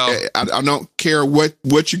 Well, I don't care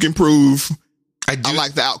what you can prove. I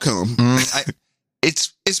like the outcome.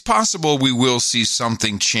 It's possible we will see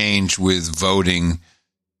something change with voting,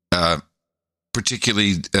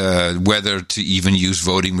 particularly whether to even use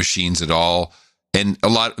voting machines at all. And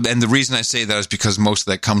the reason I say that is because most of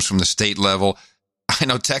that comes from the state level. I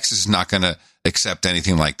know Texas is not going to accept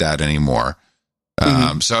anything like that anymore.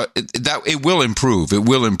 So it will improve. It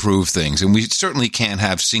will improve things, and we certainly can't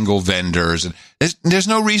have single vendors. And there's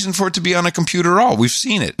no reason for it to be on a computer at all. We've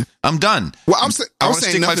seen it. I'm done. Well, I want to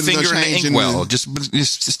stick my finger in the ink.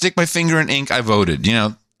 Just stick my finger in ink. I voted.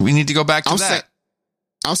 We need to go back to that.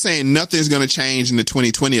 I'm saying nothing's going to change in the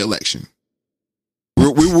 2020 election.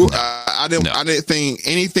 I didn't think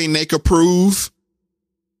anything they could prove.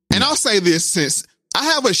 And I'll say this, since I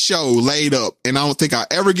have a show laid up, and I don't think I'll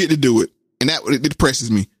ever get to do it. And it depresses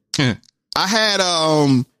me. I had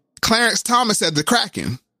Clarence Thomas at the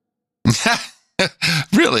Kraken.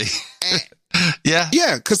 Really? Yeah.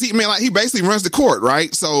 Yeah, because he basically runs the court,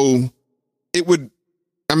 right? So it would.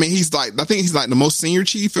 I think he's like the most senior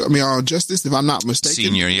chief. Justice, if I'm not mistaken.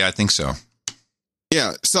 Senior, yeah, I think so.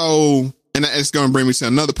 Yeah. So, and it's going to bring me to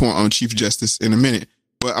another point on Chief Justice in a minute.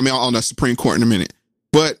 But on the Supreme Court in a minute.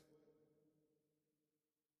 But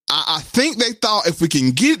I think they thought if we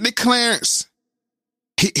can get the Clarence,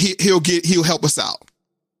 he'll help us out.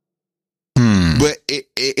 But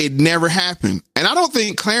it never happened, and I don't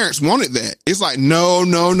think Clarence wanted that. It's like no. You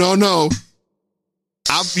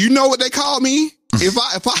know what they called me? If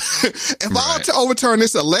I were to overturn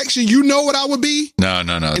this election, you know what I would be? No.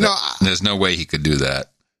 There's no way he could do that.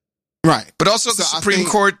 Right. But also the Supreme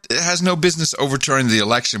Court has no business overturning the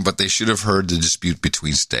election, but they should have heard the dispute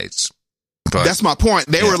between states. But, that's my point.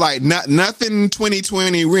 They were like, nothing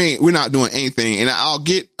 2020. We're not doing anything. And I'll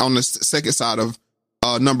get on the second side of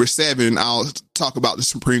number 7. I'll talk about the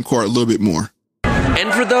Supreme Court a little bit more.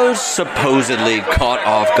 And for those supposedly caught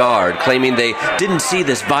off guard, claiming they didn't see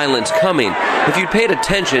this violence coming, if you'd paid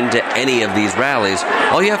attention to any of these rallies,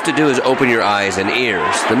 all you have to do is open your eyes and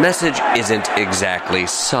ears. The message isn't exactly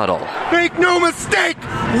subtle. Make no mistake,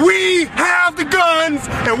 we have the guns,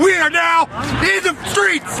 and we are now in the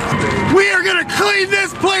streets. We are going to clean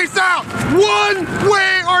this place out one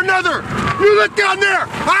way or another. You look down there.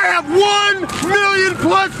 I have 1 million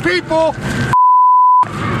plus people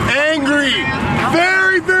angry.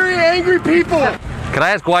 Very, very angry people. Can I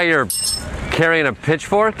ask why you're carrying a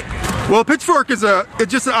pitchfork? Well, a pitchfork is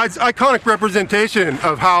it's just an iconic representation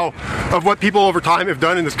of what people over time have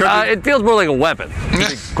done in this country. It feels more like a weapon. To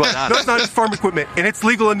be quite honest. No, it's not. It's farm equipment, and it's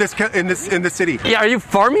legal in this city. Yeah, are you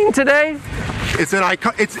farming today? It's an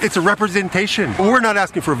icon. It's a representation. We're not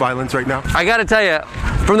asking for violence right now. I got to tell you,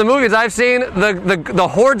 from the movies I've seen, the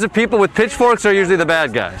hordes of people with pitchforks are usually the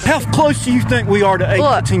bad guys. How close do you think we are to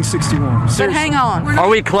 1861? But hang on. Are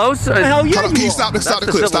we close? Hell yeah, Can you stop the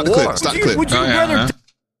clip? Stop the clip. Stop the clip. Would you rather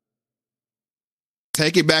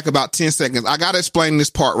take it back about 10 seconds? I got to explain this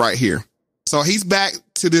part right here. So he's back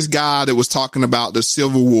to this guy that was talking about the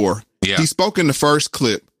Civil War. Yeah. He spoke in the first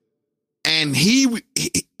clip. And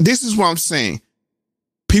this is what I'm saying.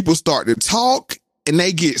 People start to talk and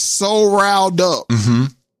they get so riled up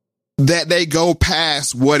that they go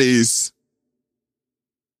past what is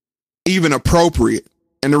even appropriate.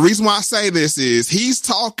 And the reason why I say this is he's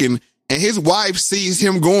talking and his wife sees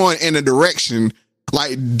him going in a direction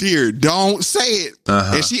like, dear, don't say it.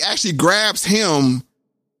 And she actually grabs him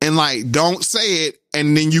and like, don't say it.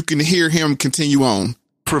 And then you can hear him continue on.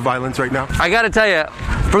 For violence right now. I got to tell you,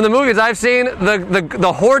 from the movies I've seen,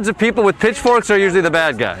 the hordes of people with pitchforks are usually the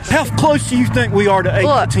bad guys. How close do you think we are to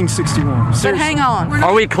 1861? But hang on.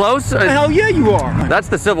 Are we close? Hell yeah, you are. That's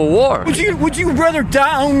the Civil War. Would you rather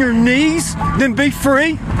die on your knees than be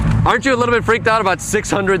free? Aren't you a little bit freaked out about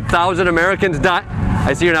 600,000 Americans die?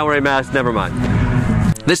 I see you're not wearing masks. Never mind.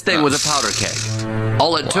 This thing was a powder keg.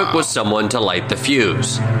 All it took was someone to light the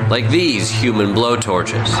fuse, like these human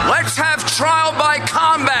blowtorches. Let's have trial by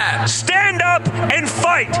combat. Stand up and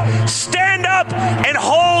fight. Stand up and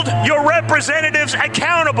hold your representatives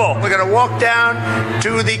accountable. We're going to walk down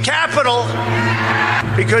to the Capitol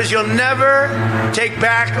because you'll never take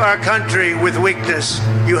back our country with weakness.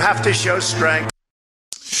 You have to show strength.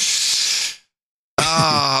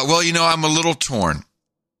 Well, I'm a little torn.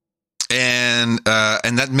 And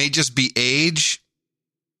that may just be age.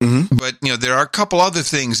 But, there are a couple other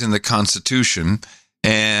things in the Constitution,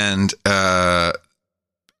 and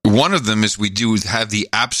one of them is we do have the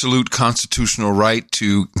absolute constitutional right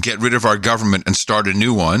to get rid of our government and start a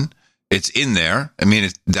new one. It's in there. I mean,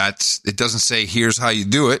 it doesn't say here's how you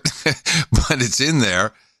do it, but it's in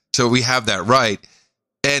there. So we have that right.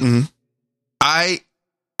 And I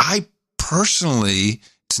personally,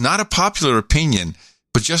 it's not a popular opinion,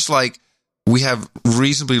 but just like we have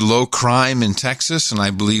reasonably low crime in Texas, and I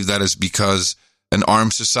believe that is because an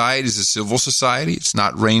armed society is a civil society. It's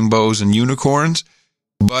not rainbows and unicorns.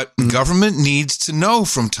 But government needs to know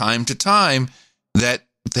from time to time that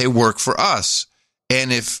they work for us.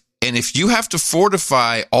 And if you have to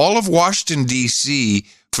fortify all of Washington, D.C.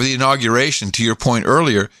 for the inauguration, to your point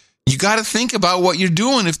earlier, you got to think about what you're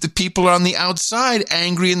doing if the people are on the outside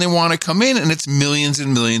angry and they want to come in, and it's millions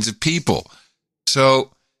and millions of people.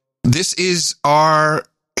 So this is our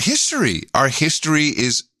history. Our history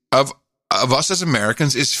is of us as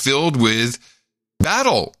Americans is filled with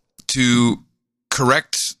battle to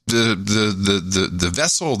correct the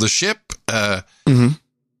vessel, the ship. And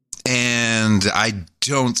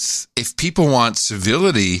if people want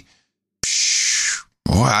civility,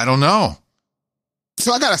 I don't know.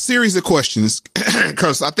 So I got a series of questions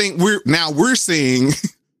because I think we're seeing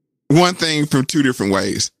one thing from two different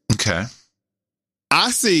ways. Okay.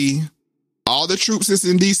 I see all the troops that's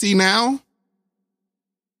in DC now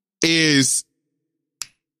is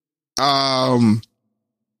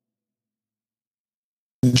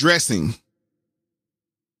dressing.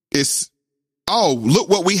 It's, look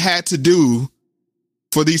what we had to do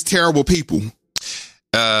for these terrible people.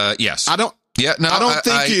 Yes. I don't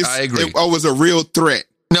think I agree. It was a real threat.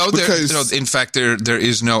 No, in fact, there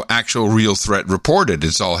is no actual real threat reported.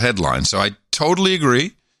 It's all headlines. So I totally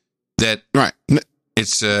agree that right.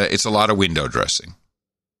 It's a lot of window dressing.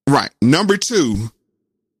 Right. Number two,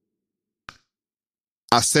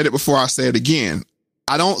 I said it before, I say it again.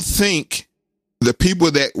 I don't think the people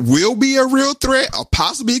that will be a real threat or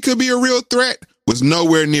possibly could be a real threat was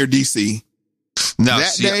nowhere near DC. No,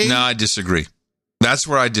 that day. No, I disagree. That's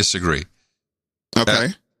where I disagree. Okay.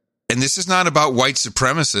 And this is not about white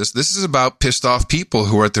supremacists. This is about pissed off people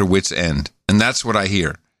who are at their wits' end. And that's what I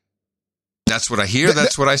hear. That's what I hear.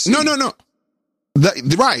 That's what I see. No.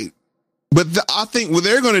 Right. But I think what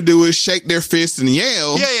they're going to do is shake their fists and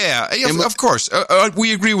yell. Yeah. Of course.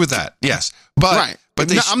 We agree with that. Yes. But, right.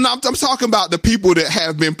 But I'm talking about the people that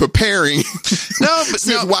have been preparing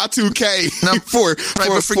since Y2K for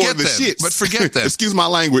the shits. But forget them. Excuse my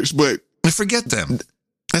language, but forget them.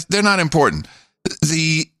 They're not important.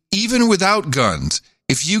 Even without guns,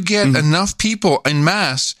 if you get enough people en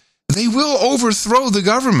masse, they will overthrow the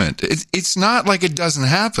government. It's not like it doesn't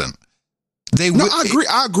happen.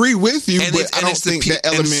 I agree with you, but I don't think that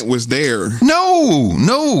element was there.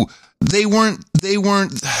 No, they weren't.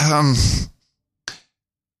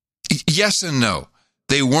 Yes and no.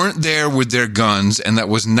 They weren't there with their guns, and that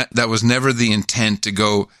was never the intent to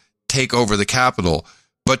go take over the Capitol.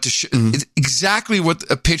 But exactly what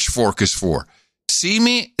a pitchfork is for. See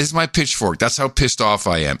me is my pitchfork. That's how pissed off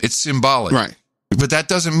I am. It's symbolic, right? But that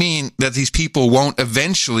doesn't mean that these people won't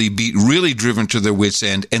eventually be really driven to their wits'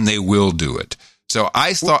 end, and they will do it. So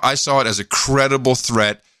I saw it as a credible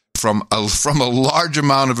threat from a large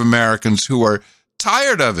amount of Americans who are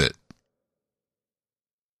tired of it.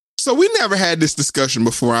 So we never had this discussion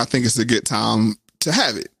before. I think it's a good time to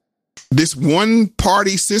have it. This one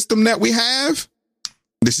party system that we have,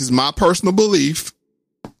 this is my personal belief.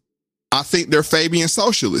 I think they're Fabian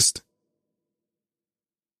socialist.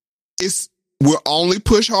 We'll only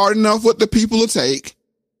push hard enough what the people will take.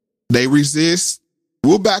 They resist.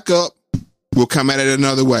 We'll back up. We'll come at it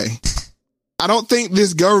another way. I don't think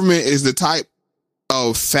this government is the type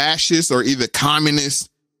of fascist or either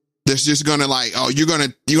communist that's just gonna you're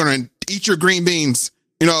gonna eat your green beans,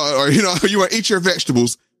 or you want to eat your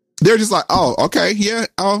vegetables. They're just like, oh, okay, yeah,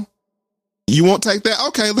 oh, you won't take that?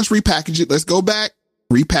 Okay, let's repackage it. Let's go back,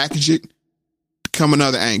 repackage it, come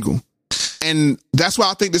another angle. And that's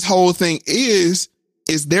why I think this whole thing is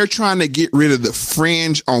they're trying to get rid of the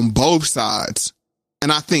fringe on both sides.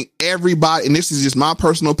 And I think everybody, and this is just my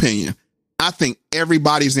personal opinion, I think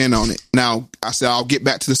everybody's in on it. Now, I said I'll get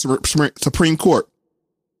back to the Supreme Court.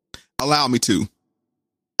 Allow me to.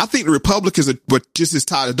 I think the Republicans are just as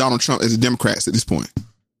tied to Donald Trump as the Democrats at this point.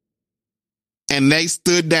 And they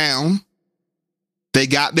stood down. They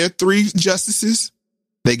got their 3 justices.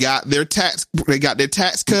 They got their tax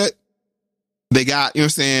cut. They got, their,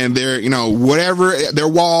 whatever, their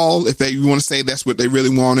wall, if you want to say that's what they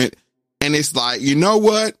really wanted. And it's like, you know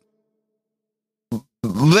what?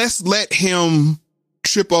 Let's let him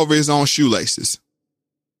trip over his own shoelaces.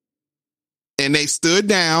 And they stood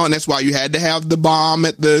down, and that's why you had to have the bomb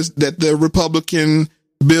at the Republican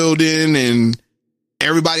building, and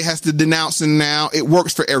everybody has to denounce him now. It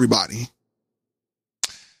works for everybody.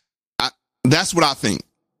 That's what I think.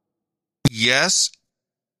 Yes.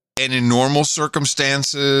 And in normal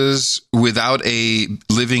circumstances, without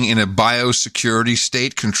living in a biosecurity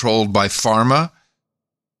state controlled by pharma,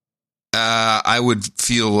 I would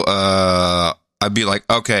feel, I'd be like,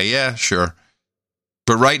 okay, yeah, sure.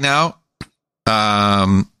 But right now,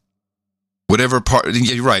 whatever party,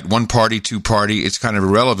 you're right, one party, two party, it's kind of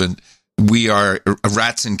irrelevant. We are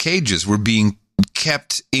rats in cages. We're being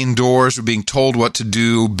kept indoors. We're being told what to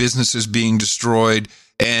do. Businesses being destroyed.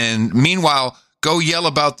 And meanwhile, go yell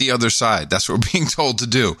about the other side. That's what we're being told to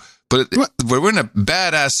do. But we're in a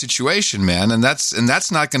badass situation, man. And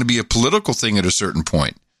that's not going to be a political thing at a certain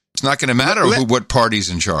point. It's not going to matter what party's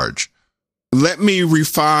in charge. Let me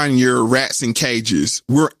refine your rats in cages.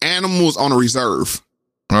 We're animals on a reserve.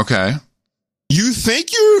 Okay. You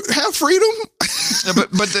think you have freedom?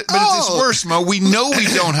 But it's worse, Mo. We know we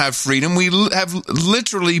don't have freedom. We have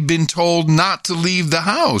literally been told not to leave the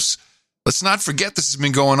house. Let's not forget this has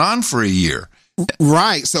been going on for a year.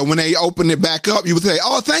 Right. So when they open it back up, you would say,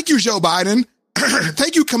 oh, thank you, Joe Biden.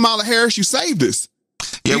 Thank you, Kamala Harris. You saved us.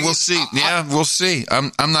 Yeah, we'll see. We'll see.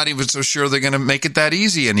 I'm not even so sure they're going to make it that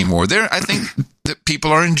easy anymore. I think that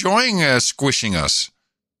people are enjoying squishing us.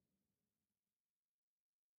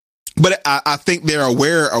 But I think they're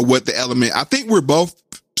aware of what the element. I think we're both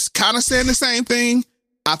kind of saying the same thing.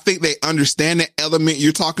 I think they understand the element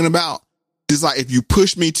you're talking about. It's like, if you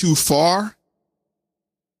push me too far,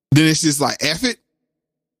 then it's just like, F it.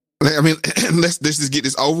 I mean, let's just get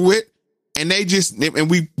this over with. And they just, and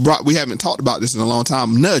we haven't talked about this in a long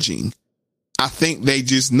time, nudging. I think they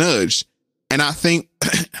just nudged. And I think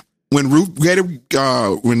when RBG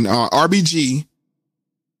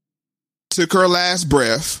took her last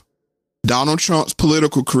breath, Donald Trump's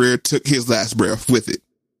political career took his last breath with it.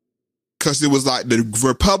 Because it was like the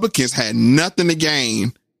Republicans had nothing to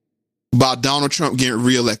gain about Donald Trump getting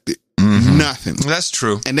reelected. Mm-hmm. Nothing. That's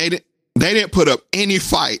true. And they didn't put up any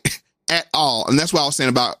fight at all. And that's what I was saying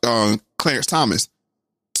about Clarence Thomas.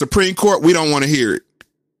 Supreme Court, we don't want to hear it.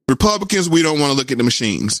 Republicans, we don't want to look at the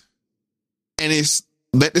machines. And it's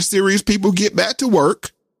let the serious people get back to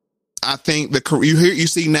work. I think you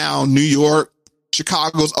see now New York,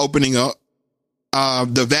 Chicago's opening up.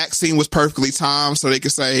 The vaccine was perfectly timed, so they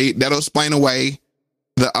could say that'll explain away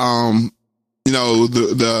the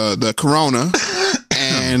corona,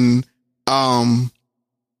 and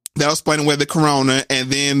that'll explain away the corona,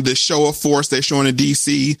 and then the show of force they're showing in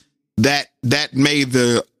DC that made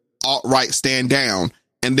the alt-right stand down,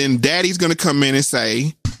 and then Daddy's going to come in and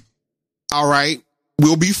say, "All right,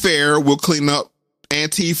 we'll be fair, we'll clean up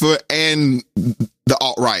Antifa and the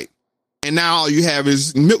alt-right," and now all you have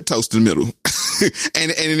is milquetoast in the middle.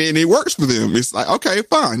 and it works for them. It's like, okay,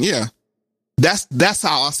 fine. Yeah. That's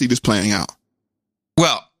how I see this playing out.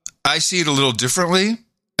 Well, I see it a little differently.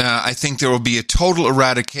 I think there will be a total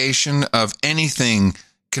eradication of anything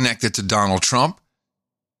connected to Donald Trump.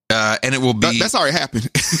 And it will be, that's already happened.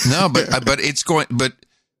 No, but it's going, but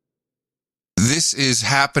this is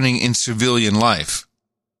happening in civilian life.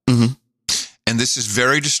 Mm-hmm. And this is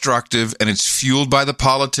very destructive, and it's fueled by the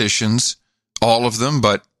politicians, all of them,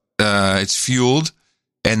 but it's fueled,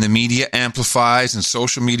 and the media amplifies, and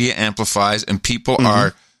social media amplifies, and people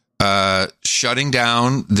are shutting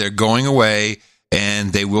down. They're going away,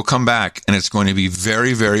 and they will come back, and it's going to be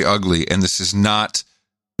very, very ugly. And this is not,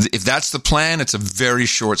 if that's the plan, it's a very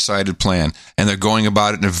short-sighted plan, and they're going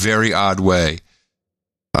about it in a very odd way.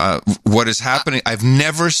 What is happening, I've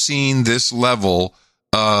never seen this level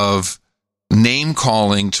of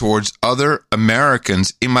name-calling towards other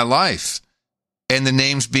Americans in my life. And the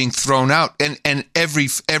names being thrown out, and every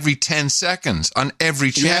 10 seconds on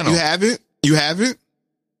every channel. You have it.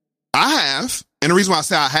 I have, and the reason why I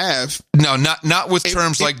say I have, no, not with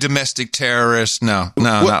terms like domestic terrorists. No,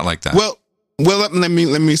 not like that. Well, let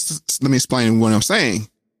me explain what I'm saying.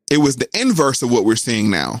 It was the inverse of what we're seeing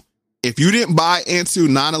now. If you didn't buy into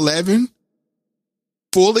 9/11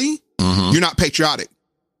 fully, you're not patriotic.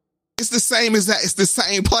 It's the same as that. It's the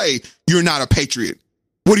same play. You're not a patriot.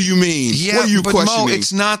 What do you mean? Yeah, what are you questioning? Mo,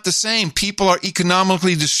 it's not the same. People are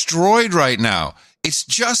economically destroyed right now. It's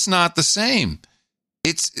just not the same.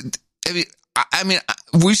 We're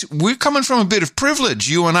coming from a bit of privilege.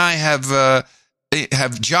 You and I have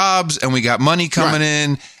jobs, and we got money coming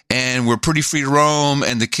in, and we're pretty free to roam,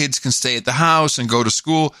 and the kids can stay at the house and go to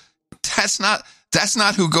school. That's not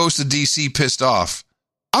who goes to DC pissed off.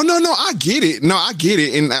 Oh, no, I get it. No, I get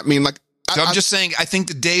it. And I mean, like, I'm just saying, I think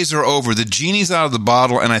the days are over. The genie's out of the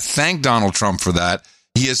bottle, and I thank Donald Trump for that.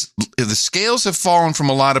 The scales have fallen from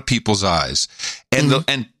a lot of people's eyes, and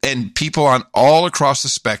and people on all across the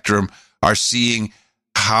spectrum are seeing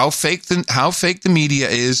how fake the media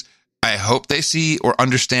is. I hope they see or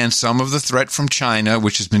understand some of the threat from China,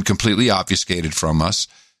 which has been completely obfuscated from us.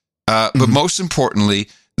 But most importantly,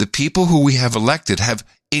 the people who we have elected have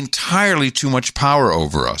entirely too much power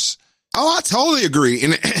over us. Oh, I totally agree.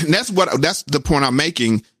 And that's the point I'm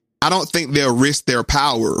making. I don't think they'll risk their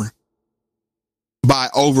power by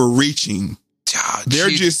overreaching. They're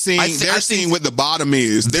just seeing what the bottom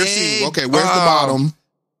is. They're seeing, okay, where's the bottom?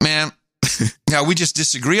 Man, now we just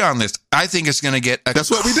disagree on this. I think it's going to get a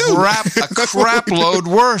crap load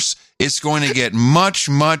worse. It's going to get much,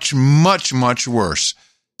 much, much, much worse.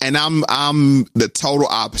 And I'm the total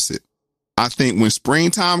opposite. I think when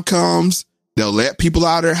springtime comes, they'll let people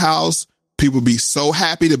out of their house. People be so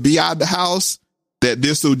happy to be out of the house that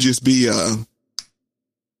this will just be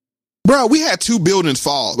bro, we had 2 buildings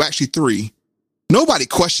fall. Well, actually 3. Nobody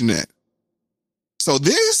questioned that. So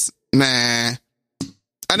this, nah.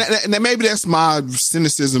 And maybe that's my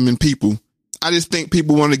cynicism in people. I just think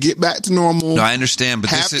people want to get back to normal. No, I understand, but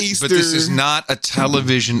this is not a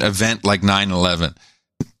television event like 9/11.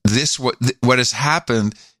 What has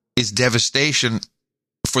happened is devastation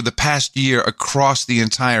for the past year across the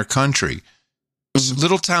entire country.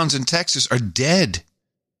 Little towns in Texas are dead.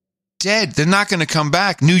 They're not going to come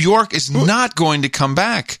back. New York is not going to come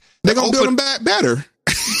back. They're going to build them back better.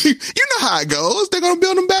 You know how it goes. They're going to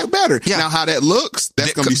build them back better. Yeah. Now, how that looks,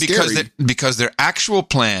 that's going to be scary. Because their actual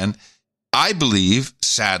plan, I believe,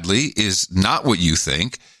 sadly, is not what you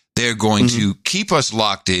think. They're going to keep us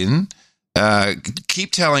locked in,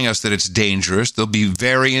 keep telling us that it's dangerous. There'll be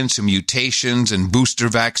variants and mutations and booster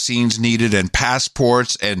vaccines needed and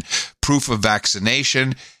passports and proof of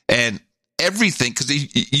vaccination and everything.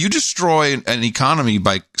 Because you destroy an economy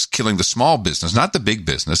by killing the small business, not the big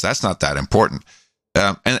business. That's not that important.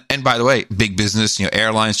 And by the way, big business,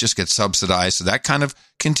 airlines just get subsidized. So that kind of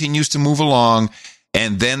continues to move along.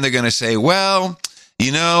 And then they're going to say, well,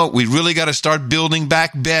 you know, we really got to start building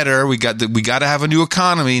back better. We got to have a new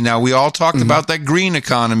economy. Now, we all talked about that green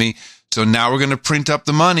economy. So now we're going to print up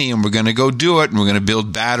the money and we're going to go do it. And we're going to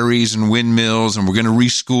build batteries and windmills and we're going to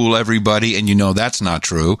reschool everybody. And you know, that's not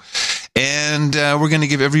true. And we're going to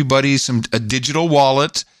give everybody a digital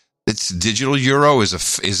wallet. It's digital euro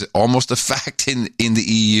is almost a fact in the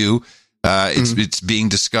EU. It's being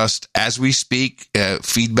discussed as we speak,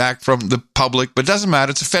 feedback from the public, but it doesn't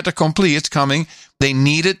matter. It's a fait accompli. It's coming. They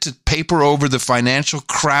needed to paper over the financial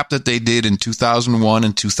crap that they did in 2001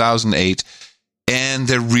 and 2008. And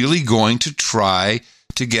they're really going to try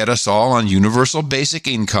to get us all on universal basic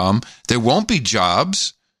income. There won't be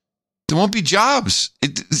jobs.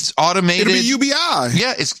 It's automated. It'll be UBI.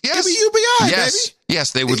 Yeah, it'll be UBI, baby.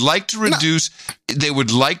 Yes, they would like to reduce. They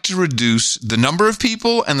would like to reduce the number of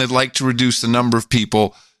people, and they'd like to reduce the number of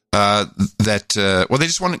people that. Well, they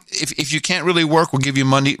just want to. If you can't really work, we'll give you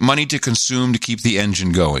money to consume to keep the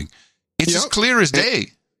engine going. It's as clear as day.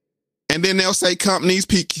 And then they'll say, companies,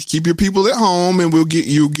 keep your people at home, and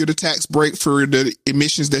you'll get a tax break for the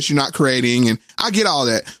emissions that you're not creating. And I get all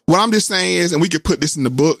that. What I'm just saying is, and we could put this in the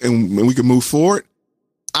book and we can move forward.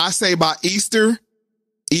 I say by Easter,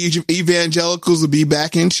 evangelicals will be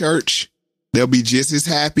back in church. They'll be just as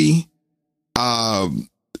happy.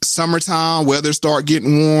 Summertime, weather start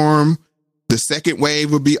getting warm. The second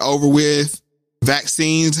wave will be over with.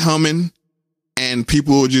 Vaccines humming, and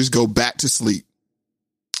people will just go back to sleep.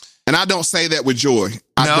 And I don't say that with joy.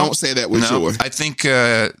 I don't say that with joy. I think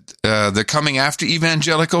they're coming after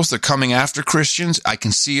evangelicals. They're coming after Christians. I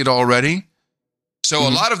can see it already. So a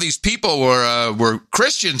lot of these people were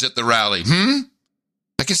Christians at the rally.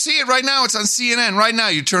 I can see it right now. It's on CNN right now.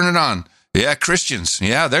 You turn it on. Yeah, Christians.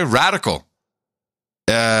 Yeah, they're radical.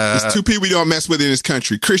 There's two people you don't mess with in this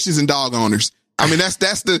country: Christians and dog owners. I mean, that's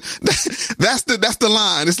the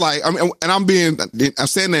line. It's like, I'm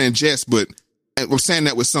saying that in jest, but I'm saying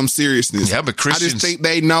that with some seriousness. Yeah, but Christians, I just think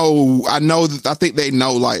they know. I think they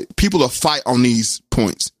know. Like, people will fight on these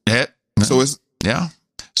points. Yeah. So it's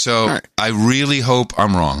So right. I really hope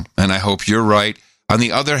I'm wrong, and I hope you're right. On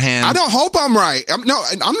the other hand, I don't hope I'm right. I'm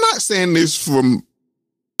not saying this from.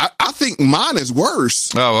 I think mine is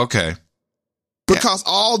worse. Oh, okay. Because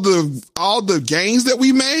all the gains that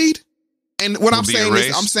we made, and what I'm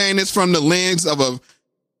saying is from the lens of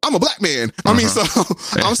I'm a black man. I mean, so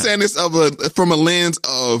I'm saying this from a lens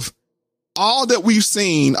of all that we've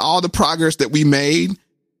seen, all the progress that we made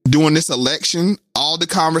during this election, all the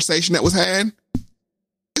conversation that was had.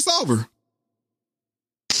 It's over.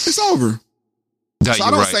 It's over. No, so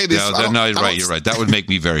I don't say this. No, you're right. You're right. That would make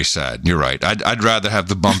me very sad. You're right. I'd rather have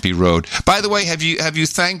the bumpy road. By the way, have you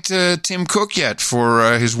thanked Tim Cook yet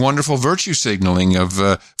for his wonderful virtue signaling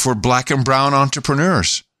for black and brown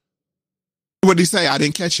entrepreneurs? What did he say? I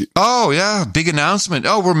didn't catch it. Oh yeah, big announcement.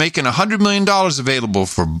 Oh, we're making $100 million available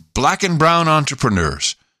for black and brown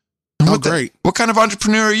entrepreneurs. Oh, great! What kind of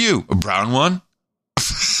entrepreneur are you? A brown one?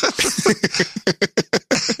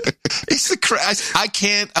 I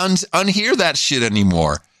can't unhear that shit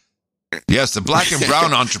anymore. Yes, the black and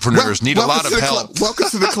brown entrepreneurs need a lot of help. Welcome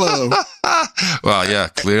to the club. Well, yeah,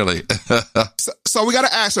 clearly. So we got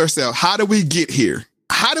to ask ourselves, how do we get here?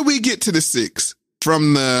 How do we get to the 6th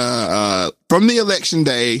from the election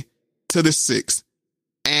day to the 6th?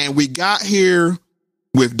 And we got here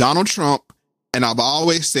with Donald Trump, and I've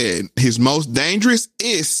always said his most dangerous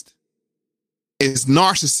is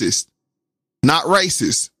narcissist, not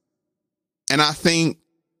racist. And I think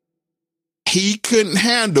he couldn't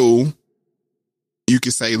handle, you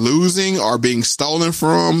could say, losing or being stolen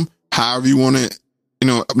from, however you want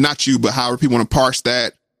to, not you, but however people want to parse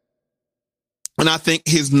that. And I think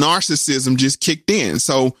his narcissism just kicked in.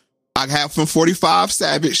 So I have from 45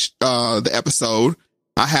 Savage, the episode,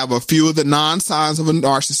 I have a few of the 9 signs of a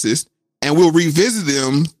narcissist, and we'll revisit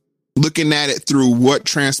them looking at it through what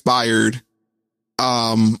transpired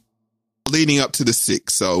leading up to the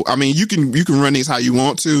 6th. So, I mean, you can run these how you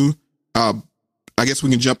want to. I guess we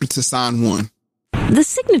can jump into sign 1. The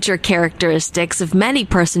signature characteristics of many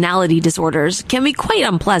personality disorders can be quite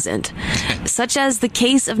unpleasant, such as the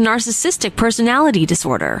case of narcissistic personality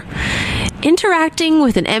disorder. Interacting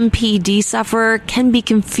with an NPD sufferer can be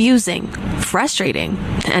confusing, frustrating,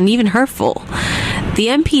 and even hurtful. The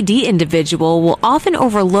NPD individual will often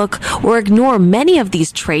overlook or ignore many of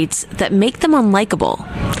these traits that make them unlikable.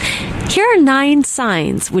 Here are 9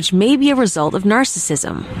 signs which may be a result of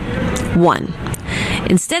narcissism. 1.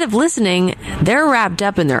 Instead of listening, they're wrapped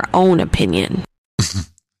up in their own opinion.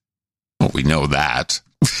 Well, we know that.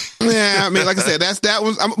 Yeah, I mean, like I said, that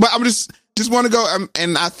one. But I'm just want to go,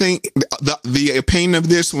 and I think the opinion of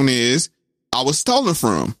this one is I was stolen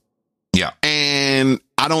from. Yeah. And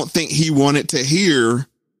I don't think he wanted to hear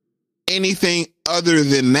anything other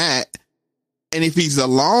than that. And if he's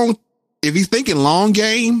thinking long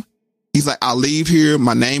game, he's like, I'll leave here,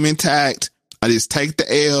 my name intact. I just take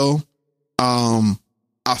the L.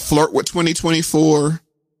 I flirt with 2024.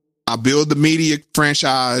 I build the media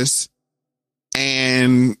franchise,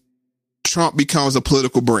 and Trump becomes a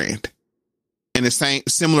political brand in the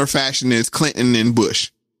similar fashion as Clinton and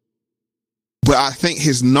Bush. But I think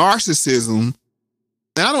his narcissism,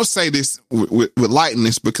 and I don't say this with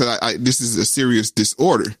lightness because this is a serious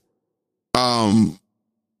disorder.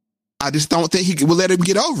 I just don't think he will let him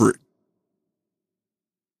get over it.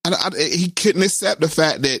 He couldn't accept the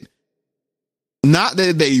fact that not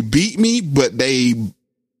that they beat me, but they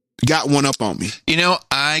got one up on me. You know,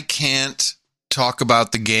 I can't talk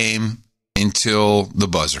about the game until the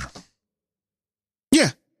buzzer. Yeah.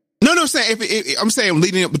 No, I'm saying I'm saying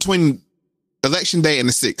leading up between Election Day and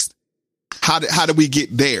the 6th. How do we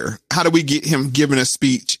get there? How do we get him giving a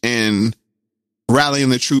speech and rallying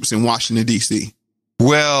the troops in Washington, D.C.?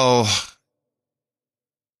 Well,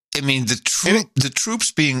 I mean, the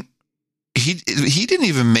troops being, he didn't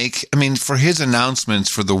even make, I mean, for his announcements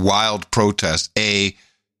for the wild protest, I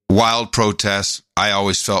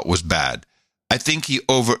always felt was bad. I think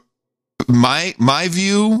my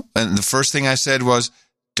view, and the first thing I said was,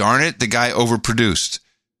 darn it, the guy overproduced.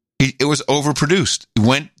 It was overproduced. It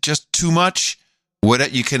went just too much.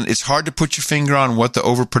 It's hard to put your finger on what the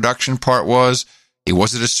overproduction part was.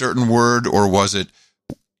 Was it a certain word, or was it,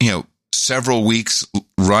 several weeks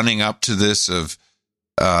running up to this of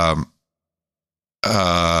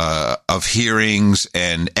hearings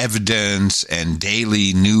and evidence and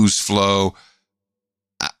daily news flow?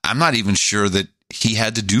 I'm not even sure that he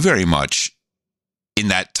had to do very much in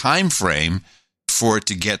that time frame for it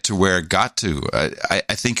to get to where it got to. I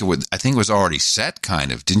think it was already set,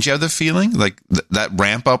 kind of. Didn't you have the feeling like that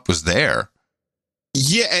ramp up was there?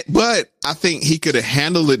 Yeah, but I think he could have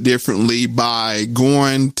handled it differently by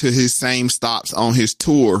going to his same stops on his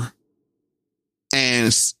tour and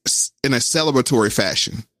in a celebratory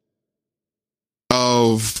fashion.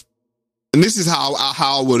 And this is how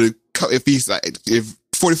I would have, if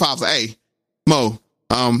 45's like, hey, Mo,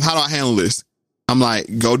 how do I handle this? I'm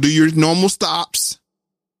like, go do your normal stops,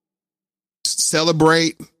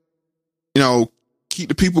 celebrate, keep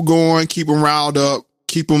the people going, keep them riled up,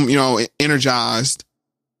 keep them, energized.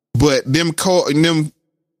 But them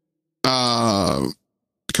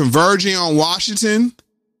converging on Washington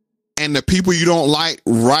and the people you don't like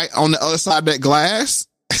right on the other side of that glass,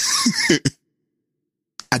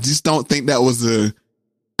 I just don't think I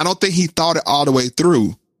don't think he thought it all the way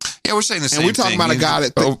through. Yeah, we're saying the same thing. And we're talking about a guy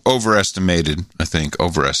that overestimated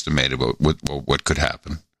what could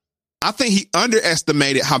happen. I think he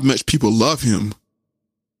underestimated how much people love him.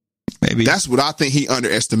 Maybe. That's what I think he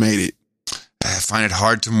underestimated. I find it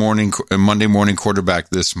hard to Monday morning quarterback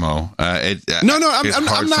this, Mo. I'm not, like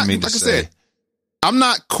I said, I'm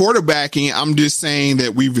not quarterbacking. I'm just saying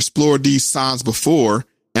that we've explored these signs before,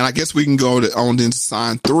 and I guess we can go on into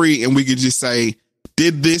sign 3, and we could just say,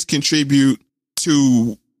 did this contribute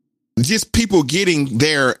to just people getting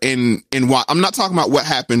there and what? I'm not talking about what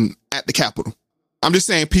happened at the Capitol. I'm just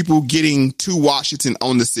saying people getting to Washington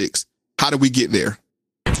on the 6th. How do we get there?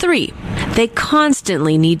 3, they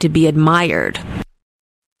constantly need to be admired.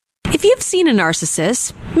 If you've seen a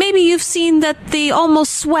narcissist, maybe you've seen that they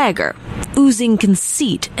almost swagger, oozing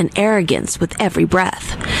conceit and arrogance with every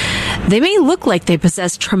breath. They may look like they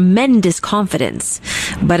possess tremendous confidence,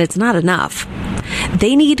 but it's not enough.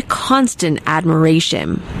 They need constant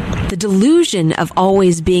admiration. The delusion of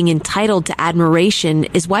always being entitled to admiration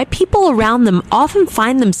is why people around them often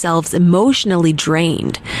find themselves emotionally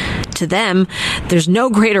drained. To them, there's no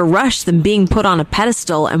greater rush than being put on a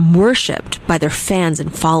pedestal and worshipped by their fans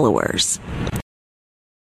and followers.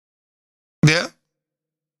 Yeah.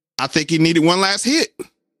 I think he needed one last hit.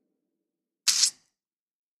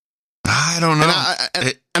 I don't know.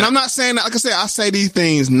 And I'm not saying that, like I said, I say these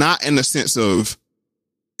things not in the sense of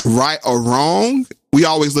right or wrong. We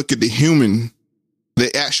always look at the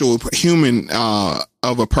actual human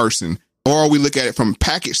of a person, or we look at it from a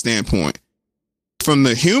package standpoint. From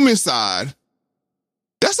the human side,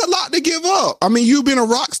 that's a lot to give up. I mean, you've been a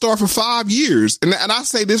rock star for 5 years, and I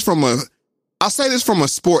say this from a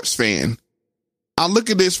sports fan. I look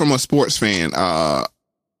at this from a sports fan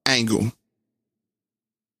angle.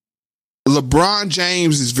 LeBron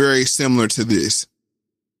James is very similar to this,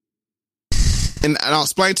 and I'll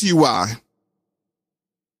explain to you why.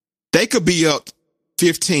 They could be up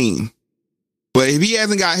 15, but if he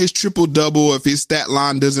hasn't got his triple double, if his stat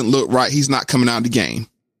line doesn't look right, he's not coming out of the game.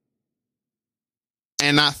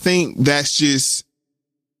 And I think that's just,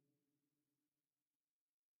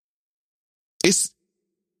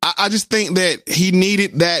 I just think that he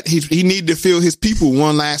needed that. He needed to feel his people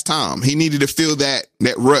one last time. He needed to feel that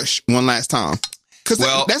rush one last time. Because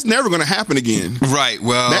that's never going to happen again. Right.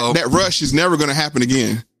 Well, that rush is never going to happen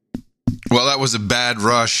again. Well, that was a bad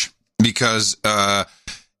rush because the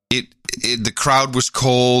crowd was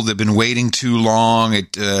cold. They'd been waiting too long.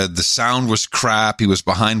 The sound was crap. He was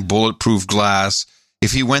behind bulletproof glass.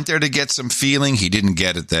 If he went there to get some feeling, he didn't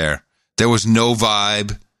get it there. There was no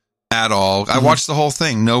vibe at all. I watched the whole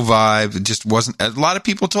thing. No vibe. It just wasn't. A lot of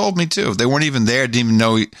people told me too. They weren't even there. Didn't even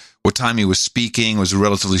know what time he was speaking. It was a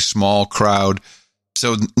relatively small crowd.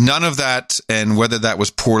 So none of that, and whether that was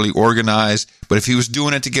poorly organized, but if he was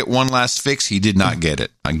doing it to get one last fix, he did not get it.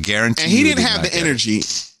 I guarantee. And he didn't have the energy,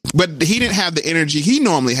 but he didn't have the energy he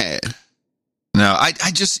normally had. No, I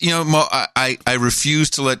just, Mo, I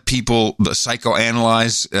refuse to let people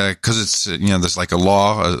psychoanalyze because it's, there's like a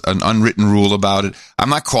law, an unwritten rule about it. I'm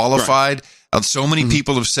not qualified. Right. So many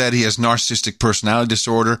people have said he has narcissistic personality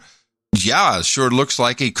disorder. Yeah, it sure looks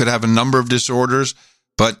like he could have a number of disorders,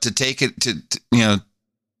 but to take it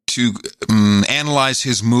to analyze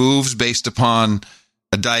his moves based upon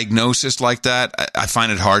a diagnosis like that, I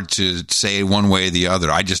find it hard to say one way or the other.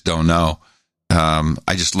 I just don't know. I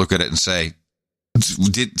just look at it and say,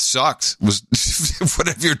 it sucked. Was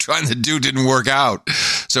whatever you're trying to do didn't work out.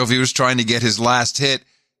 So if he was trying to get his last hit,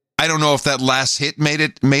 I don't know if that last hit made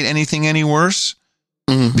anything any worse,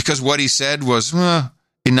 because what he said was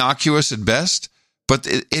innocuous at best. But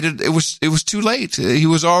it was too late. It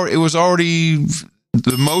was already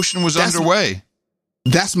the motion was underway.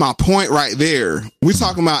 That's my point right there. We're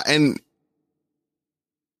talking about, and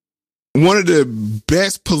one of the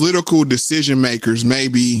best political decision makers,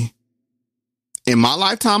 maybe in my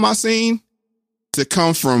lifetime, I've seen, to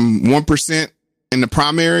come from 1% in the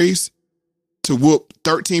primaries to whoop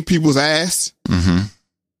 13 people's ass,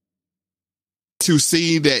 to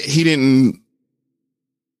see that he didn't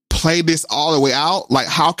play this all the way out. Like,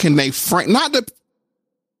 how can they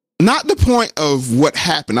not the point of what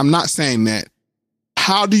happened. I'm not saying that.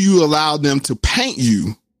 How do you allow them to paint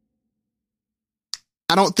you?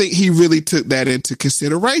 I don't think he really took that into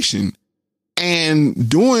consideration. And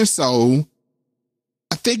doing so,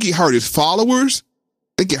 I think he hurt his followers.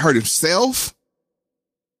 I think it hurt himself.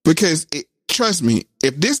 Because trust me,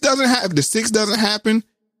 if this doesn't happen, if the 6 doesn't happen,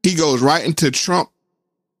 he goes right into Trump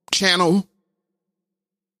channel,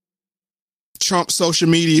 Trump social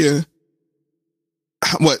media.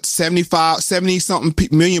 What, 70 something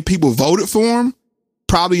million people voted for him?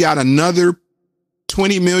 Probably got another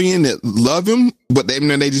 20 million that love him, but they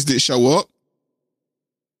just didn't show up.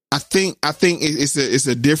 I think it's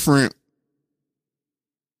a different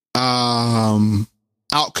outcome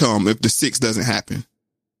if the 6 doesn't happen,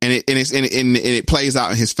 and it plays out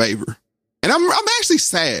in his favor. And I'm actually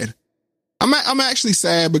sad. I'm actually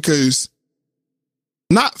sad because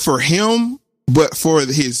not for him, but for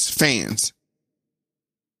his fans.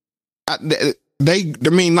 You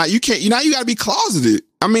gotta be closeted.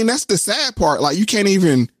 I mean, that's the sad part. Like, you can't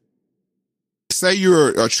even say you're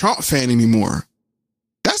a Trump fan anymore.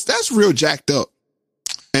 That's real jacked up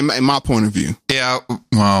in my point of view. Yeah.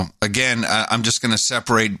 Well, again, I'm just going to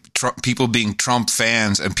separate people being Trump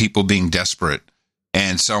fans and people being desperate,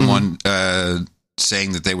 and someone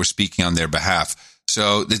saying that they were speaking on their behalf.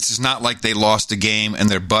 So it's not like they lost a game and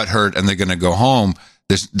they're butthurt and they're going to go home.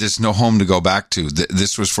 There's no home to go back to.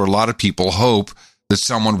 This was, for a lot of people, hope that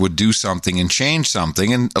someone would do something and change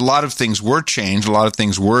something. And a lot of things were changed. A lot of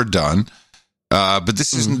things were done. But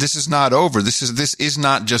this is not over. This is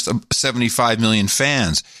not just 75 million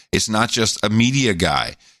fans. It's not just a media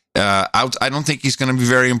guy. I don't think he's going to be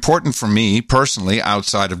very important for me personally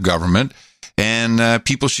outside of government. And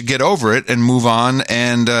people should get over it and move on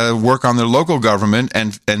and work on their local government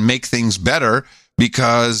and make things better,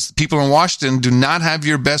 because people in Washington do not have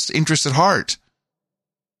your best interest at heart.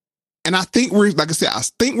 And I think we're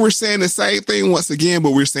saying the same thing once again,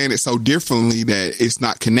 but we're saying it so differently that it's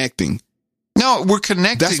not connecting. No, we're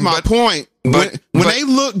connecting. That's my point. When they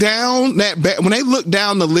look down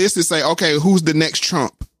the list and say, okay, who's the next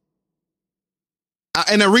Trump?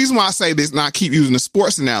 And the reason why I say this, and I keep using the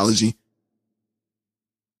sports analogy,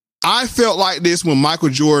 I felt like this when Michael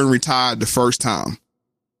Jordan retired the first time.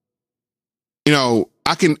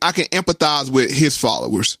 I can empathize with his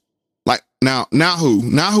followers. Like, now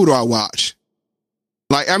who do I watch?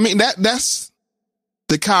 Like, I mean, that's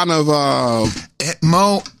the kind of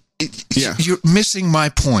Mo. You're missing my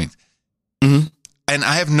point. Mm-hmm. And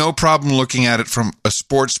I have no problem looking at it from a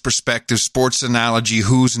sports perspective, sports analogy,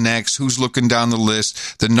 who's next, who's looking down the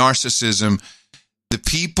list, the narcissism. The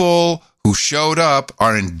people who showed up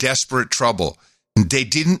are in desperate trouble. Their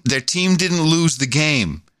team didn't lose the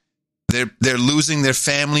game. They're losing their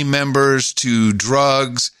family members to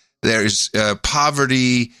drugs. There's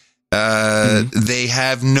poverty. They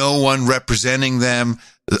have no one representing them.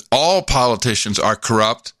 All politicians are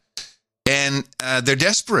corrupt, and they're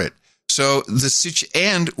desperate. So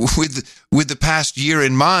and with the past year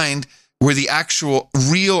in mind, where the actual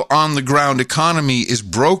real on the ground economy is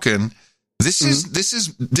broken, this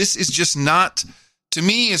is just not. To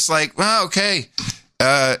me, it's like, well, okay,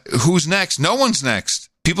 who's next? No one's next.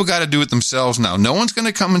 People got to do it themselves now. No one's going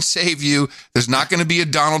to come and save you. There's not going to be a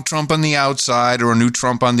Donald Trump on the outside or a new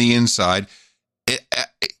Trump on the inside.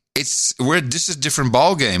 This is a different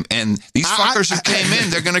ball game, and these fuckers who came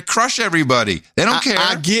in, they're going to crush everybody. They don't care.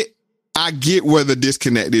 I get where the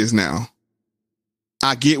disconnect is now.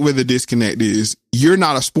 I get where the disconnect is. You're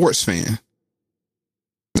not a sports fan.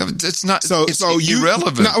 It's not. It's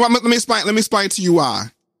irrelevant. No, let me explain to you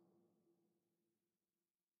why.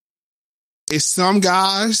 It's some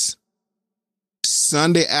guys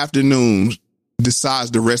Sunday afternoons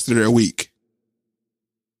decides the rest of their week.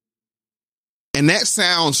 And that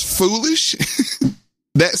sounds foolish.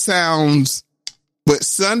 But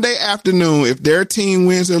Sunday afternoon, if their team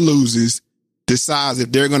wins or loses, decides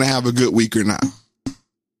if they're going to have a good week or not.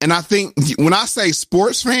 And I think when I say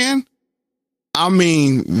sports fan, I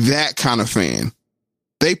mean that kind of fan.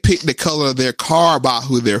 They pick the color of their car by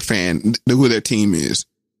who their team is.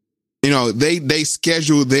 You know, they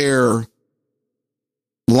schedule their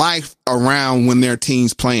life around when their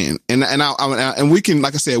team's playing. And we can,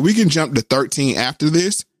 like I said, we can jump to 13 after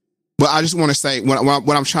this. But I just want to say,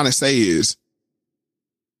 what I'm trying to say is,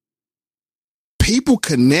 people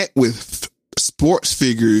connect with sports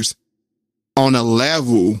figures on a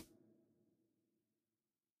level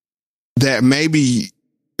that maybe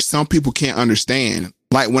some people can't understand.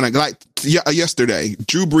 Like yesterday,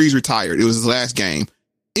 Drew Brees retired. It was his last game.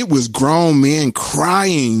 It was grown men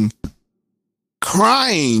crying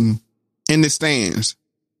in the stands.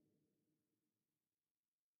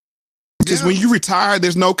 Because when you retire,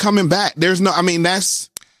 there's no coming back.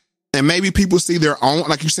 And maybe people see their own,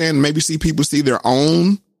 like you're saying, people see their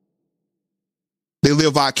own. They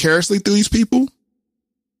live vicariously through these people.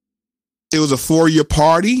 It was a 4-year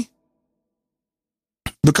party.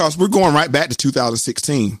 Because we're going right back to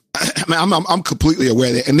 2016. I mean, I'm completely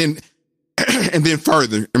aware of that. And then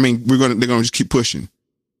further, I mean, they're going to just keep pushing.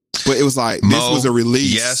 But it was like, this was a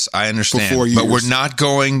release. Yes, I understand. But we're not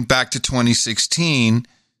going back to 2016.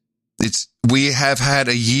 We have had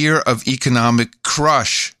a year of economic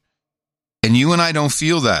crush. And you and I don't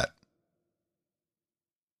feel that.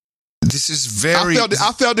 This is very...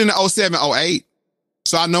 I felt in the 07, 08.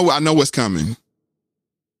 So I know what's coming.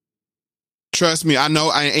 Trust me, I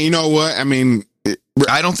know. And you know what? I mean...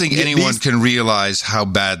 I don't think anyone can realize how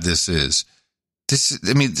bad this is.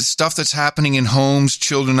 The stuff that's happening in homes,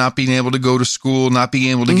 children not being able to go to school, not being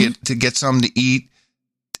able to get something to eat.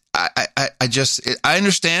 I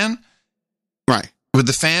understand. Right. With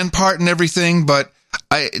the fan part and everything, but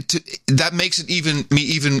that makes it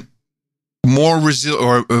even more resilient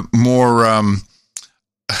or more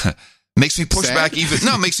makes me push back even.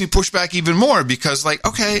 No, makes me push back even more because, like,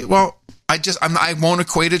 okay, well, I won't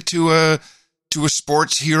equate it to a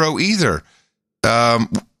sports hero either.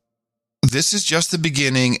 This is just the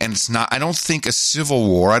beginning, and it's not. I don't think a civil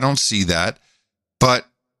war. I don't see that, but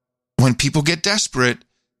when people get desperate,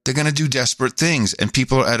 they're going to do desperate things, and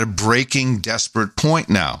people are at a breaking, desperate point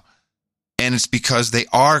now. And it's because they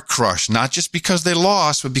are crushed, not just because they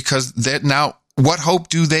lost, but because now, what hope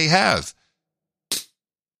do they have?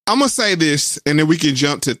 I'm going to say this, and then we can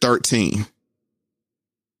jump to 13.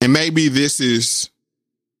 And maybe I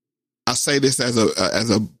say this as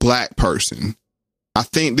a black person. I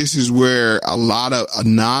think this is where a lot of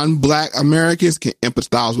non-black Americans can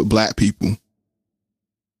empathize with black people.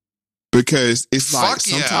 Because it's like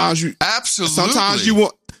sometimes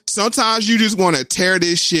sometimes you just want to tear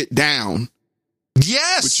this shit down.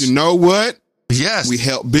 Yes. But you know what? Yes. We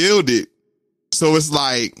helped build it. So it's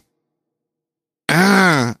like,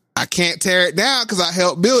 I can't tear it down because I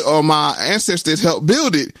helped build it, or my ancestors helped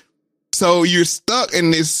build it. So you're stuck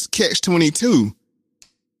in this catch-22.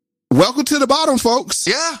 Welcome to the bottom, folks.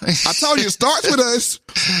 Yeah. I told you, it starts with us.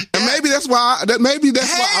 And maybe that's why. Hey,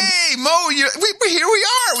 Mo, here we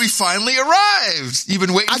are. We finally arrived. You've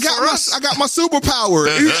been waiting for us. I got my superpower.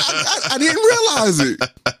 I didn't realize it.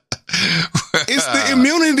 It's the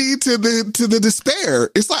immunity to the despair.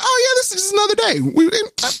 It's like, oh yeah, this is another day.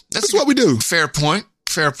 That's what we do. Fair point.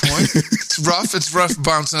 It's rough. It's rough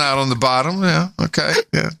bouncing out on the bottom. Yeah. Okay.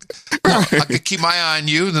 Yeah. Well, I could keep my eye on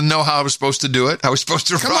you and know how I was supposed to do it. How I was supposed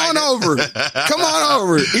to Come ride on over. Come on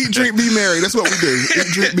over. Eat, drink, be merry. That's what we do. Eat,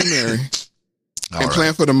 drink, be merry. And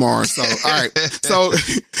plan for tomorrow. So, all right. So,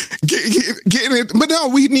 getting it. But no,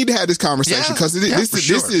 we need to have this conversation because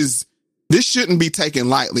this shouldn't be taken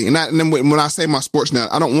lightly. And then when I say my sports now,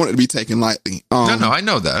 I don't want it to be taken lightly. No, I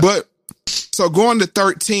know that. But so going to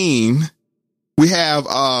 13, we have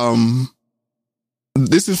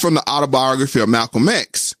this is from the autobiography of Malcolm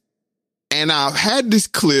X. And I've had this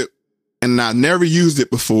clip and I've never used it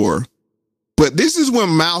before. But this is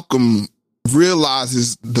when Malcolm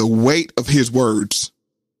realizes the weight of his words.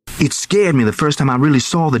 It scared me the first time I really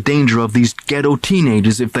saw the danger of these ghetto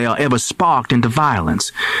teenagers if they are ever sparked into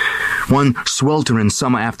violence. One sweltering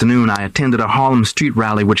summer afternoon, I attended a Harlem street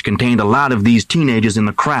rally which contained a lot of these teenagers in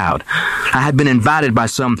the crowd. I had been invited by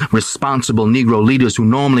some responsible Negro leaders who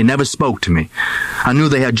normally never spoke to me. I knew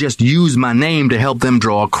they had just used my name to help them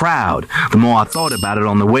draw a crowd. The more I thought about it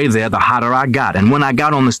on the way there, the hotter I got. And when I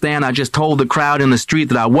got on the stand, I just told the crowd in the street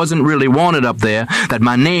that I wasn't really wanted up there, that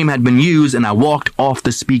my name had been used, and I walked off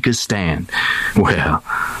the speaker's stand. Well,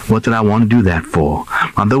 what did I want to do that for?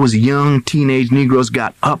 While those young teenage Negroes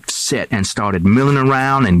got upset and started milling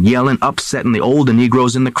around and yelling, upsetting the older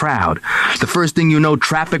Negroes in the crowd. The first thing you know,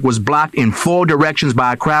 traffic was blocked in 4 directions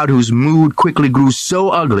by a crowd whose mood quickly grew so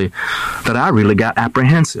ugly that I really got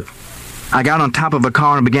apprehensive. I got on top of a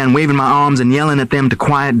car and began waving my arms and yelling at them to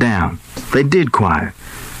quiet down. They did quiet.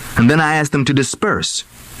 And then I asked them to disperse.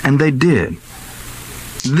 And they did.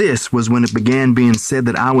 This was when it began being said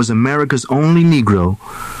that I was America's only Negro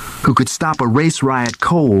who could stop a race riot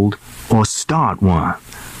cold or start one.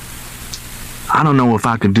 I don't know if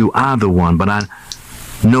I could do either one, but I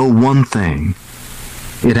know one thing.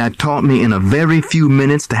 It had taught me in a very few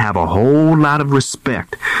minutes to have a whole lot of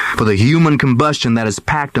respect for the human combustion that is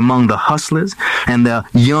packed among the hustlers and the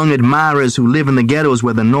young admirers who live in the ghettos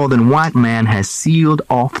where the northern white man has sealed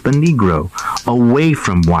off the Negro away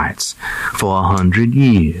from whites for 100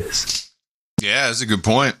 years. Yeah, that's a good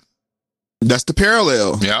point. That's the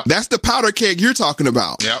parallel. Yeah. That's the powder keg you're talking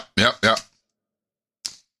about. Yep.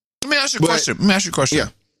 Let me ask you a question. Yeah.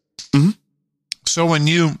 Mm-hmm. So when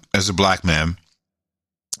you, as a black man,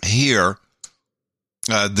 hear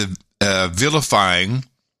the vilifying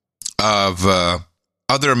of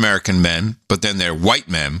other American men, but then they're white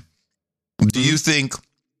men, what do you think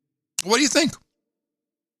when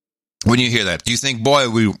you hear that? Do you think, boy,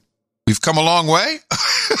 we've come a long way?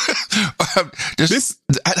 How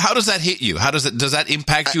does that hit you? Does that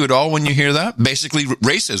impact you at all when you hear that? Basically,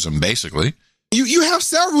 racism, basically. You have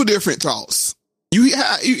several different thoughts.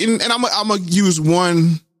 And I'm gonna use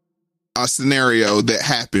one scenario that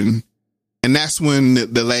happened, and that's when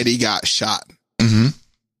the lady got shot. Mm-hmm.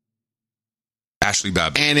 Ashley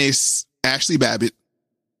Babbitt. And it's Ashley Babbitt.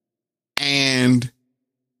 And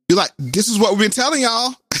you're like, this is what we've been telling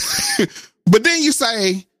y'all. But then you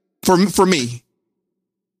say, for me,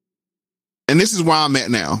 and this is where I'm at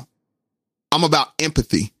now, I'm about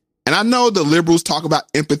empathy. And I know the liberals talk about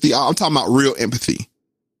empathy. I'm talking about real empathy.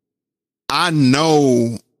 I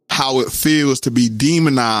know how it feels to be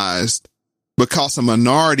demonized because a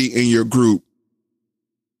minority in your group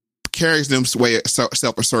carries themselves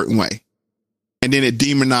a certain way. And then it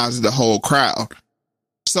demonizes the whole crowd.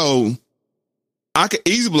 So I could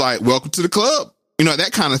easily be like, welcome to the club. You know,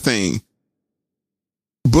 that kind of thing.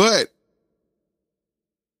 But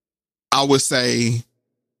I would say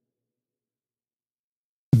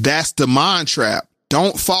that's the mind trap.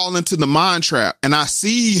 Don't fall into the mind trap. And I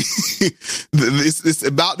see it's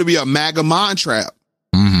about to be a MAGA mind trap.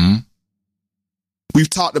 Mm-hmm. We've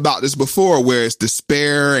talked about this before, where it's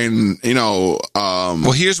despair and,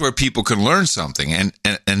 well, here's where people can learn something. And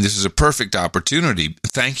this is a perfect opportunity.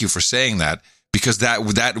 Thank you for saying that, because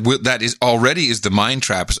that is already is the mind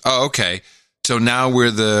trap. Oh, okay. So now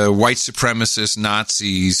we're the white supremacist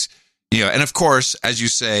Nazis, and of course, as you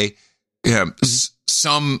say,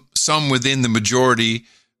 some within the majority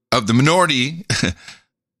of the minority,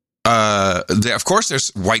 of course, there's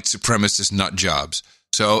white supremacist nut jobs.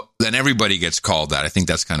 So then everybody gets called that. I think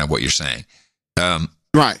that's kind of what you're saying.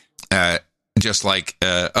 Right. Just like,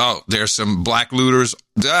 there's some black looters,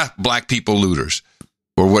 black people looters,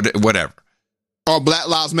 or whatever. Or Black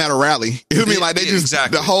Lives Matter rally. You know what I mean? Like they just,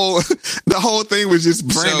 exactly. The whole thing was just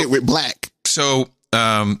branded with black. So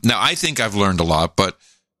now I think I've learned a lot, but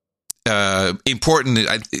important,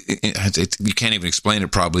 you can't even explain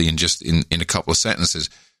it probably in a couple of sentences.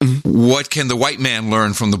 Mm-hmm. What can the white man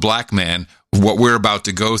learn from the black man? What we're about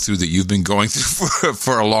to go through that you've been going through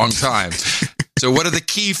for a long time. So what are the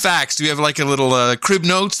key facts? Do we have like a little crib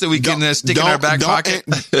notes that we can stick in our back pocket?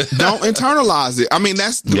 Don't internalize it. I mean,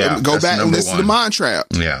 go back and listen to Mind Trap.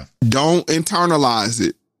 Yeah. Don't internalize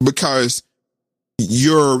it, because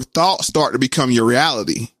your thoughts start to become your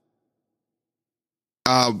reality.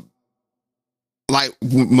 Like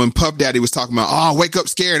when Puff Daddy was talking about, I wake up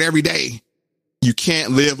scared every day. You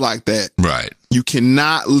can't live like that. Right. You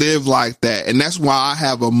cannot live like that. And that's why I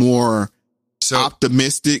have a more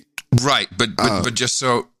optimistic. Right. But just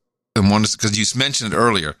so, because you mentioned it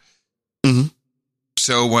earlier. Mm-hmm.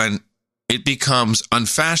 So when it becomes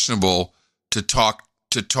unfashionable to talk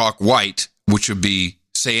white, which would be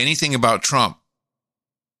say anything about Trump,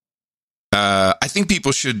 I think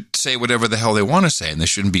people should say whatever the hell they want to say, and they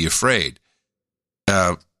shouldn't be afraid.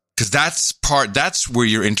 Because that's where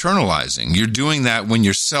you're internalizing. You're doing that when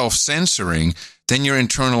you're self-censoring, then you're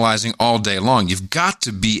internalizing all day long. You've got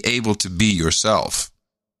to be able to be yourself.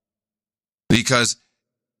 Because,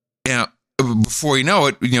 before you know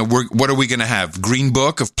it, what are we going to have? Green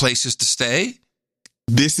Book of places to stay?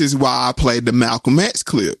 This is why I played the Malcolm X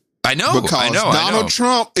clip. I know. Because Donald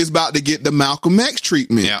Trump is about to get the Malcolm X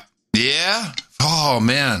treatment. Yeah. Yeah. Oh,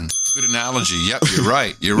 man. Good analogy. Yep, you're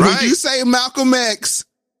right. You're right. When you say Malcolm X,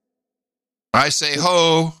 I say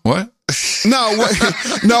ho. What? No.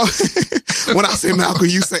 When I say Malcolm,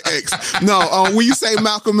 you say X. No. When you say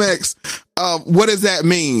Malcolm X, what does that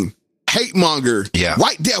mean? Hate monger. Yeah.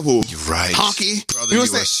 White devil. You're right. Honky. Brother, you are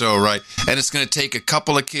so right. And it's going to take a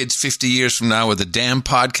couple of kids 50 years from now with a damn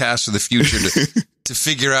podcast of the future to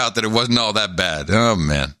figure out that it wasn't all that bad. Oh,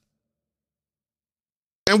 man.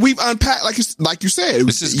 And we've unpacked, like you said.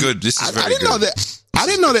 This is good. This is very good. I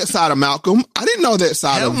didn't know that side of Malcolm. I didn't know that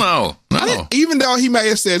side of... No. Even though he may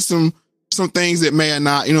have said some things that may have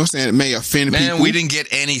not, it may offend people. Man, we didn't get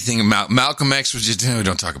anything about... Malcolm X was just...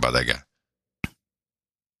 don't talk about that guy.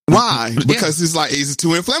 Why? Because it's like, he's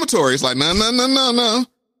too inflammatory. It's like, no. Oh, and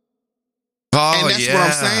that's what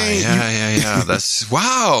I'm saying. Yeah. That's...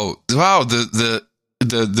 Wow.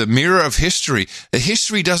 The mirror of history. The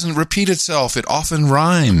history doesn't repeat itself. It often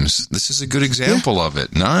rhymes. This is a good example of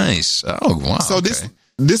it. Nice. Oh, wow. So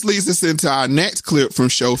this leads us into our next clip from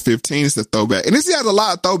show 15. It's a throwback. And this has a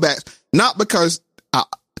lot of throwbacks, not because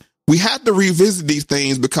we have to revisit these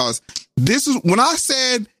things, because this is when I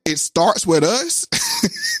said it starts with us.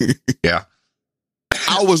 Yeah.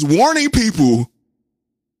 I was warning people.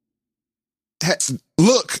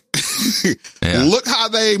 Look how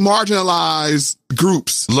they marginalize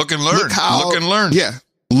groups. Look and learn. Look and learn. Yeah.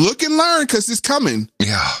 Look and learn, because it's coming.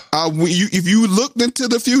 Yeah. If you looked into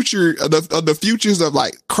the future of the futures of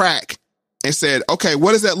like crack and said, okay,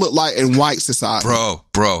 what does that look like in white society?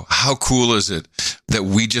 Bro, how cool is it that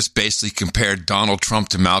we just basically compared Donald Trump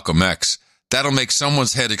to Malcolm X? That'll make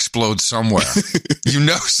someone's head explode somewhere.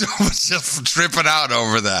 Someone's just tripping out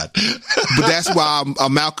over that. But that's why a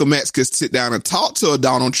Malcolm X could sit down and talk to a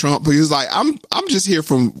Donald Trump. But he's like, I'm just here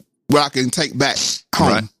from what I can take back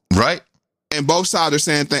home. Right. And both sides are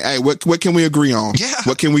saying, hey, what can we agree on? Yeah.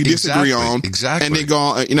 What can we disagree on? Exactly. And they go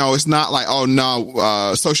on, it's not like, oh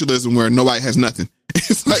no, socialism where nobody has nothing.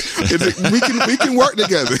 It's like, we can work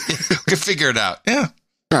together. We can figure it out. Yeah.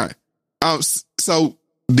 All right. So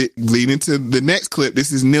leading to the next clip,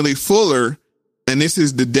 this is Neely Fuller, and this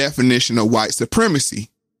is the definition of white supremacy.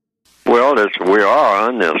 Well, we are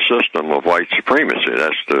in a system of white supremacy.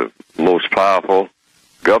 That's the most powerful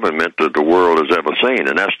government that the world has ever seen,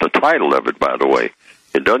 and that's the title of it, by the way.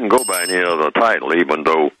 It doesn't go by any other title, even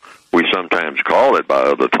though we sometimes call it by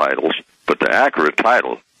other titles, but the accurate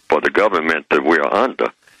title for the government that we are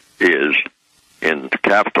under is, in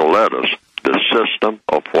capital letters, the system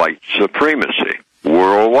of white supremacy.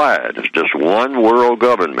 Worldwide. It's just one world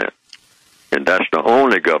government. And that's the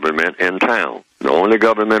only government in town, the only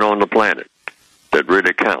government on the planet that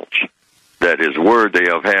really counts, that is worthy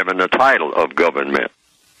of having the title of government.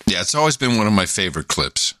 Yeah, it's always been one of my favorite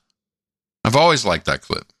clips. I've always liked that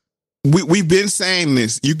clip. We've been saying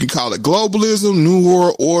this. You can call it globalism, New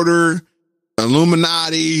World Order,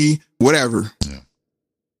 Illuminati, whatever. Yeah.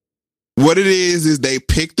 What it is they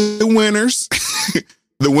pick the winners.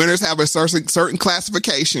 The winners have a certain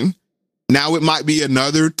classification. Now it might be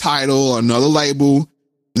another title, another label.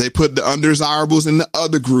 They put the undesirables in the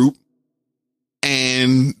other group,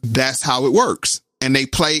 and that's how it works. And they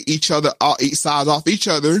play each sides off each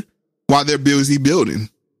other while they're busy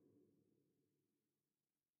building.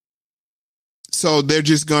 So they're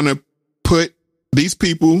just going to put these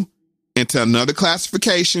people into another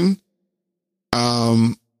classification.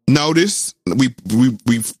 Notice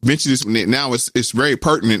we've mentioned this now. It's very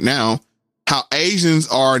pertinent now. How Asians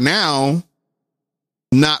are now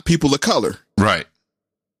not people of color. Right.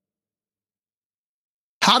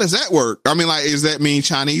 how does that work? I mean, like, does that mean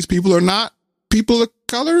Chinese people are not people of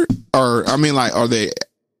color? Or, I mean, like, are they?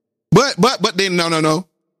 But then, no.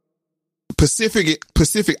 Pacific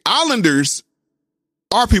Islanders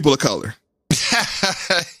are people of color.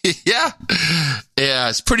 Yeah,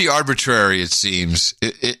 it's pretty arbitrary. It seems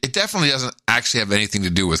it definitely doesn't actually have anything to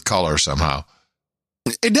do with color somehow.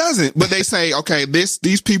 It doesn't, but they say, okay,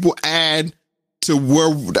 these people add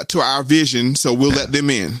to our vision, so we'll let them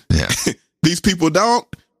in. Yeah, these people don't.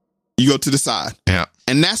 You go to the side. Yeah,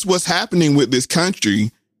 and that's what's happening with this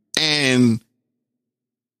country. And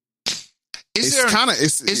is there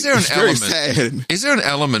an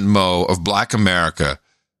element, Mo, of Black America?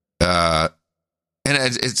 And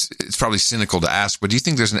it's probably cynical to ask, but do you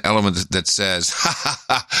think there's an element that says,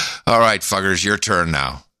 all right, fuckers, your turn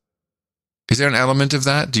now? Is there an element of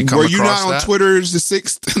that? Do you come across that? Were you not on Twitter the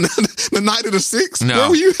 6th, the night of the 6th? No, where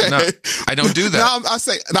were you at? No, I don't do that. No, I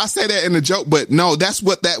say that in a joke, but no, that's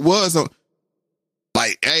what that was.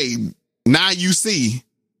 Like, hey, now you see.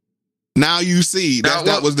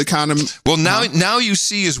 That was the kind of. Well, now you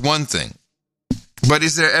see is one thing. But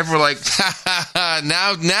is there ever like,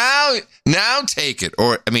 now take it?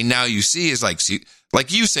 Or, I mean, now you see is like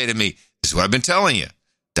you say to me, this is what I've been telling you.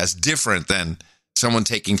 That's different than someone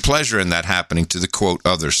taking pleasure in that happening to the quote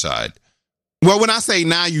other side. Well, when I say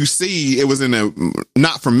now you see, it was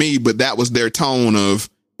not for me, but that was their tone of,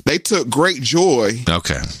 they took great joy.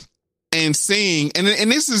 Okay. And seeing, and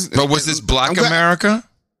this is. But was this Black America?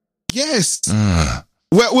 Yes.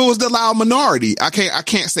 Well, it was the loud minority. I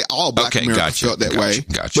can't say all Black Americans felt that way.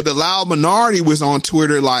 But the loud minority was on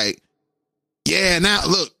Twitter like, yeah, now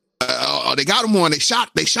look, they got him one. They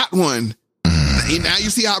shot one. Now you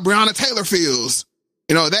see how Breonna Taylor feels.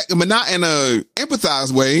 You know, that, but not in a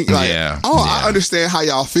empathize way. Like, I understand how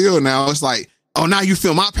y'all feel now. It's like, oh, now you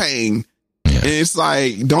feel my pain. Yeah. And it's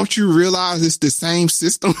like, don't you realize it's the same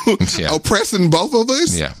system oppressing both of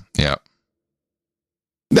us? Yeah.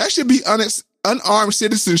 That should be unarmed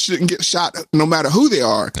citizens shouldn't get shot no matter who they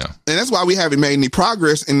are. Yeah. And that's why we haven't made any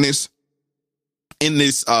progress in this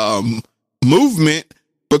movement,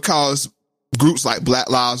 because groups like Black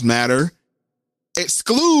Lives Matter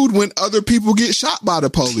exclude when other people get shot by the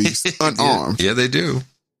police unarmed. Yeah, they do.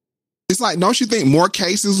 It's like, don't you think more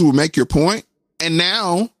cases will make your point? And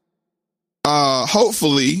now,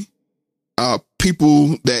 hopefully,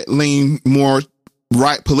 people that lean more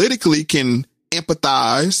right politically can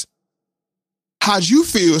empathize. How'd you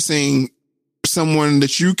feel seeing someone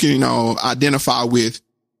that you can, identify with,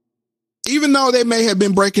 even though they may have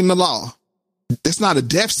been breaking the law? That's not a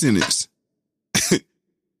death sentence.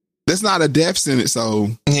 That's not a death sentence. So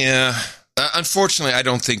yeah, unfortunately, I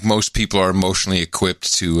don't think most people are emotionally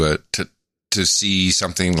equipped to see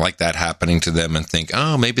something like that happening to them and think,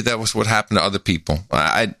 oh, maybe that was what happened to other people.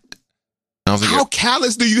 I don't think. How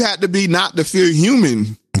callous do you have to be not to feel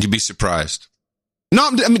human? You'd be surprised. No,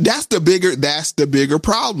 I mean, that's the bigger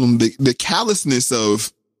problem. The callousness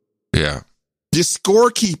of just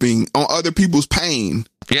scorekeeping on other people's pain.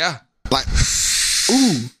 Yeah. Like,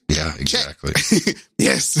 ooh. Yeah, exactly.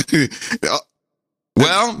 Yes.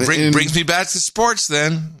 Well, brings me back to sports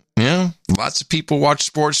then. Yeah. Lots of people watch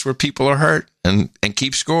sports where people are hurt and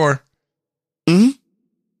keep score. Mm-hmm.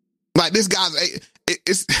 Like this guy,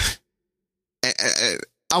 I'm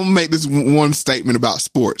going to make this one statement about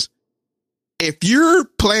sports. If you're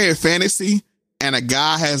playing fantasy and a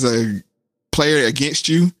guy has a player against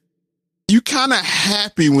you, you kind of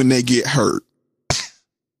happy when they get hurt.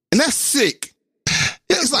 And that's sick.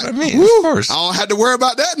 It's like, I mean, of course. I don't have to worry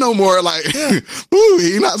about that no more. Like,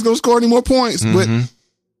 he's not going to score any more points. Mm-hmm. But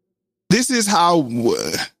this is how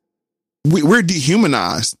we're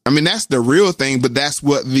dehumanized. I mean, that's the real thing, but that's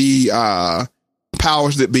what the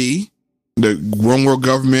powers that be, the one world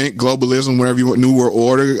government, globalism, whatever you want, new world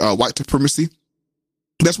order, white supremacy,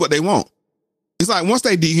 that's what they want. It's like once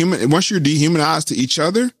you're dehumanized to each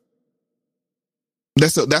other,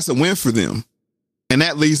 that's a win for them. And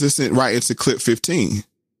that leads us right into clip 15.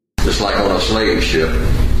 It's like on a slave ship,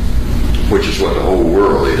 which is what the whole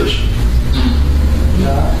world is.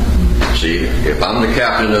 See, if I'm the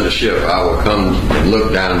captain of the ship, I will come and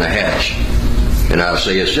look down the hatch. And I'll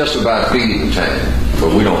say, it's just about feeding time,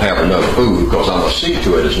 but we don't have enough food, because I'm going to see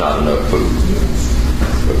to it it's not enough food.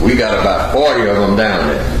 But we got about 40 of them down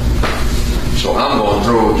there. So I'm going to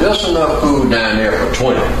throw just enough food down there for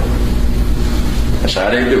 20. That's how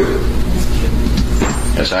they do it.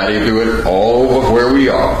 That's how they do it all over where we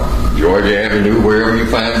are. Georgia Avenue, wherever you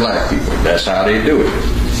find black people. That's how they do it.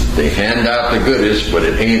 They hand out the goodies, but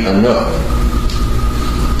it ain't enough.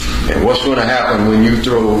 And what's going to happen when you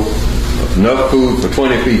throw enough food for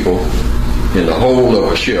 20 people in the whole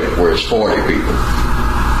of a ship where it's 40 people?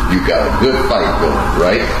 you got a good fight going,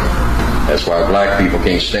 right? That's why black people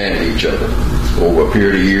can't stand each other. Over a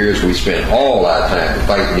period of years, we spent all our time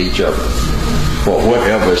fighting each other for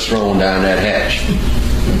whatever is thrown down that hatch.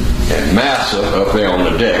 And Massa up there on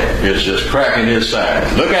the deck is just cracking his side.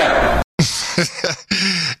 Look out!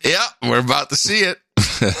 Yeah, we're about to see it.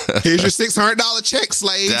 Here's your $600 check,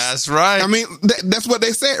 slaves. That's right. I mean, that's what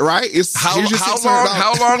they said, right? It's how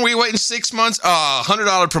long are we waiting? 6 months?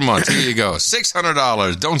 $100 per month. Here you go.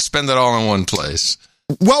 $600. Don't spend it all in one place.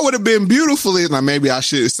 What would have been beautiful is, now maybe I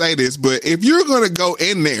should say this, but if you're going to go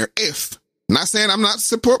in there, not saying I'm not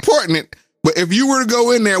supporting it, but if you were to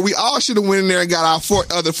go in there, we all should have went in there and got our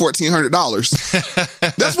other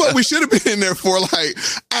 $1,400. That's what we should have been in there for. Like,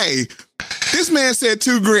 hey, this man said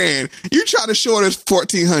 $2,000. You try to short us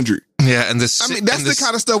 $1,400. Yeah, and that's the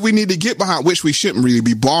kind of stuff we need to get behind, which we shouldn't really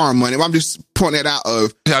be borrowing money. I'm just pointing that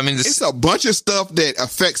out. It's a bunch of stuff that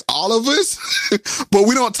affects all of us, but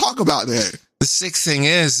we don't talk about that. The sick thing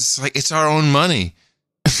is, it's like, it's our own money.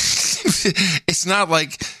 It's not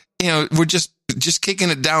like, we're just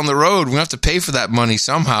kicking it down the road. We have to pay for that money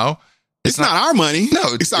somehow. It's not our money.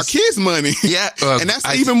 No, it's our kids' money. Yeah. And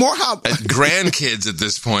that's even more grandkids at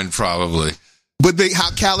this point, probably. But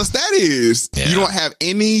how callous that is. Yeah. You don't have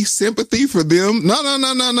any sympathy for them. No.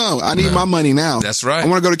 I need my money now. That's right. I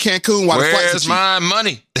want to go to Cancun while the flights are cheap. Where's my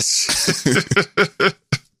money?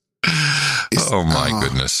 Oh, my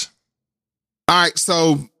goodness. All right.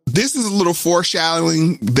 So this is a little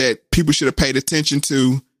foreshadowing that people should have paid attention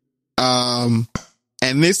to. And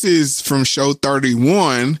this is from show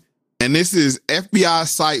 31. And this is FBI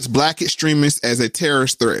cites black extremists as a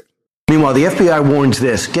terrorist threat. Meanwhile, the FBI warns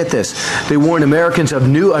this. Get this. They warn Americans of a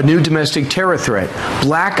new domestic terror threat.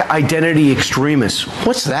 Black identity extremists.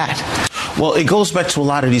 What's that? Well, it goes back to a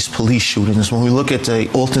lot of these police shootings. When we look at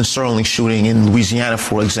the Alton Sterling shooting in Louisiana,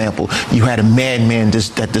 for example, you had a madman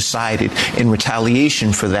that decided in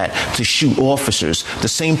retaliation for that to shoot officers. The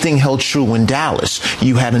same thing held true in Dallas.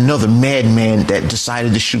 You had another madman that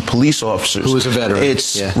decided to shoot police officers. Who was a veteran.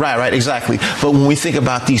 Right, exactly. But when we think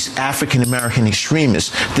about these African-American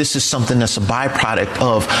extremists, this is something that's a byproduct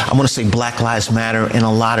of, I want to say, Black Lives Matter and a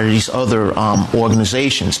lot of these other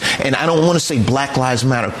organizations. And I don't want to say Black Lives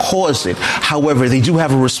Matter caused it. However, they do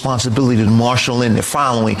have a responsibility to marshal in their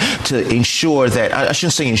following to ensure that, I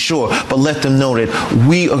shouldn't say ensure, but let them know that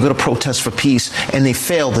we are going to protest for peace, and they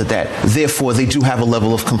failed at that. Therefore, they do have a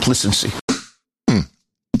level of complicity.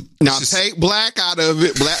 Now, take black out of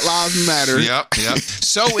it. Black Lives Matter. Yep.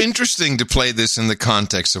 So interesting to play this in the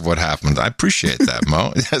context of what happened. I appreciate that,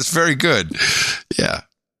 Mo. That's very good. Yeah.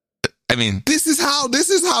 I mean, this is how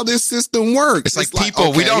this system works. It's like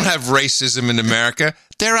people, we don't have racism in America.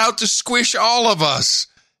 They're out to squish all of us.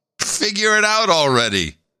 Figure it out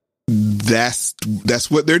already. That's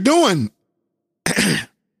what they're doing.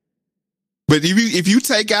 But if you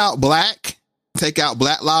take out Black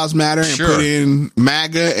Lives Matter and put in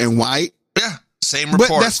MAGA and white. Yeah, same report.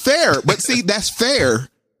 But that's fair. But see, that's fair.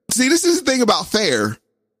 See, this is the thing about fair.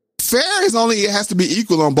 Fair is only, it has to be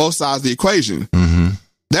equal on both sides of the equation. Mm-hmm.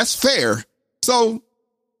 That's fair. So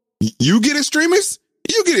you get extremists,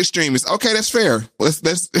 you get extremists. Okay, that's fair. Let's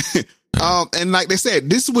and like they said,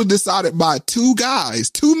 this was decided by two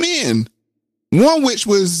men. One which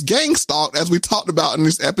was gang stalked, as we talked about in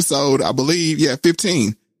this episode, I believe. Yeah,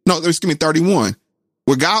 15. No, excuse me, 31.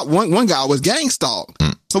 Where one guy was gang stalked.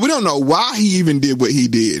 So we don't know why he even did what he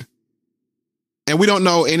did. And we don't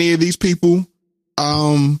know any of these people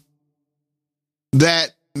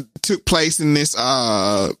that took place in this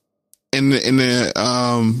in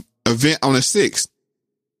the event on the 6th.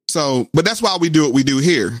 So, but that's why we do what we do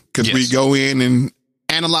here, because we go in and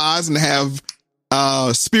analyze and have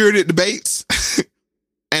spirited debates.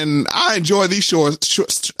 And I enjoy these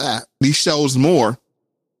shows more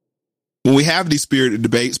when we have these spirited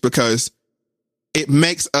debates, because it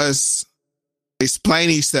makes us explain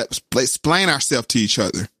ourselves to each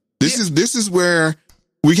other. This is where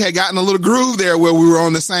we had gotten a little groove there where we were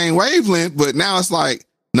on the same wavelength, but now it's like,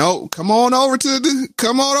 no, come on over to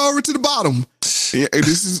the bottom. Yeah,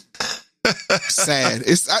 this is sad.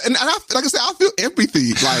 Like I said, I feel empathy.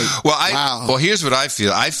 Like, wow. Well, here's what I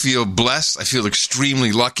feel. I feel blessed. I feel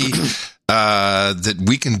extremely lucky that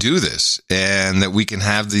we can do this and that we can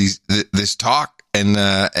have this talk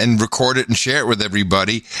and record it and share it with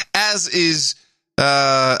everybody, as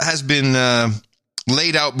has been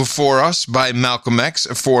laid out before us by Malcolm X,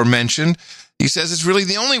 aforementioned. He says it's really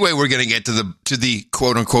the only way we're going to get to the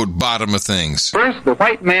quote unquote bottom of things. First, the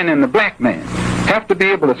white man and the black man have to be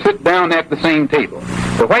able to sit down at the same table.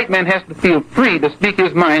 The white man has to feel free to speak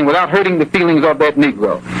his mind without hurting the feelings of that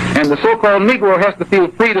Negro. And the so-called Negro has to feel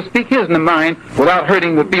free to speak his mind without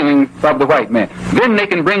hurting the feelings of the white man. Then they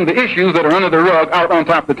can bring the issues that are under the rug out on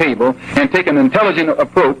top of the table and take an intelligent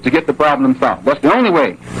approach to get the problem solved. That's the only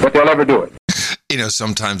way that they'll ever do it. You know,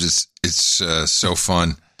 sometimes it's so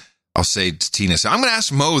fun. I'll say to Tina, I'm going to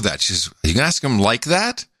ask Mo that. She says, are you going to ask him like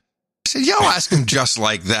that? I said, yeah, I'll ask him just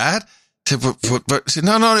like that. I said, but I said,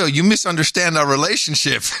 no, you misunderstand our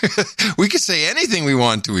relationship. We can say anything we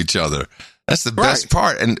want to each other. That's the best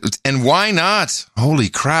part. And why not? Holy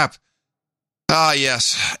crap. Ah,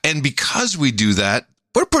 yes. And because we do that,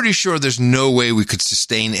 we're pretty sure there's no way we could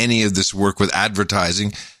sustain any of this work with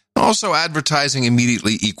advertising. Also, advertising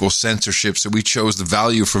immediately equals censorship, so we chose the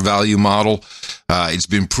value for value model. It's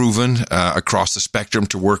been proven across the spectrum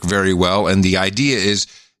to work very well, and the idea is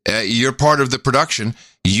you're part of the production.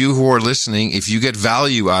 You who are listening, if you get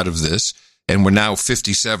value out of this, and we're now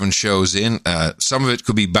 57 shows in, some of it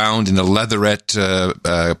could be bound in a leatherette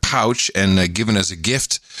pouch and given as a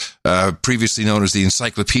gift, previously known as the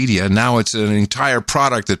encyclopedia. Now it's an entire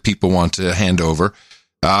product that people want to hand over.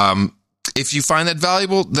 If you find that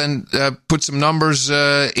valuable, then put some numbers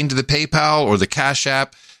into the PayPal or the Cash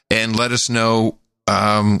App and let us know.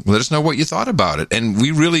 Let us know what you thought about it. And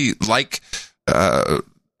we really like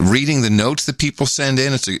reading the notes that people send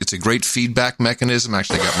in. It's a great feedback mechanism.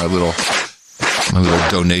 Actually, I got my little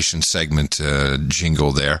donation segment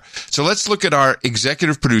jingle there. So let's look at our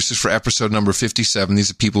executive producers for episode number 57.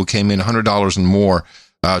 These are people who came in $100 and more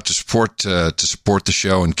to support the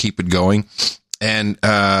show and keep it going. And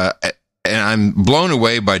I'm blown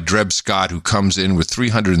away by Dreb Scott, who comes in with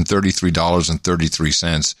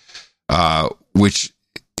 $333.33, which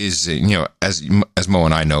is, as Mo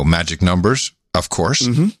and I know, magic numbers, of course.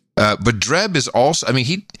 Mm-hmm. But Dreb is also,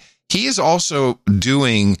 he is also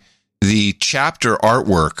doing the chapter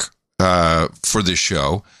artwork for this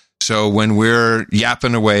show. So when we're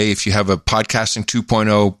yapping away, if you have a Podcasting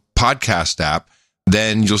 2.0 podcast app,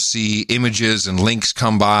 then you'll see images and links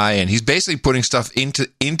come by, and he's basically putting stuff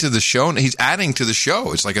into the show, and he's adding to the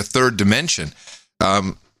show. It's like a third dimension.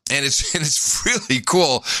 And it's really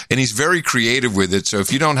cool, and he's very creative with it. So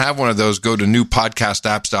if you don't have one of those, go to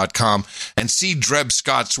newpodcastapps.com and see Dreb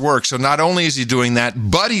Scott's work. So not only is he doing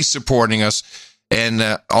that, but he's supporting us.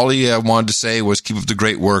 And all he wanted to say was keep up the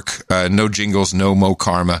great work. No jingles, no Mo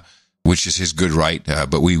Karma, which is his good right.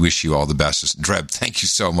 But we wish you all the best. Dreb, thank you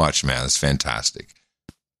so much, man. It's fantastic.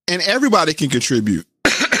 And everybody can contribute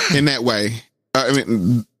in that way.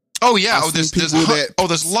 Oh, yeah.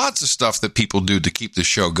 There's lots of stuff that people do to keep the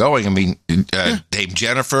show going. Dame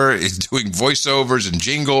Jennifer is doing voiceovers and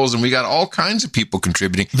jingles, and we got all kinds of people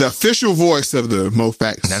contributing. The official voice of the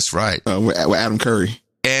MoFax. That's right. With Adam Curry.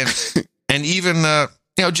 And even,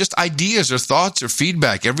 just ideas or thoughts or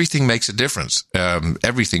feedback, everything makes a difference.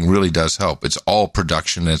 Everything really does help. It's all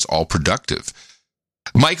production and it's all productive.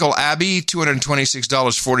 Michael Abbey,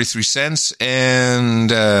 $226.43. And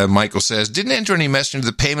Michael says, didn't enter any message into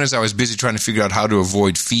the payment as I was busy trying to figure out how to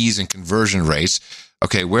avoid fees and conversion rates.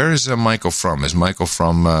 Okay, where is Michael from? Is Michael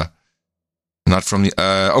from, not from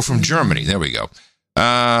from Germany. There we go.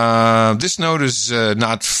 This note is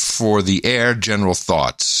not for the air. General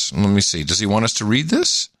thoughts. Let me see. Does he want us to read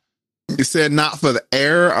this? He said not for the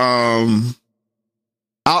air.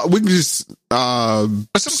 We can just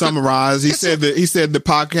summarize. He said the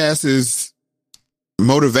podcast is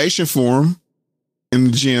motivation for him in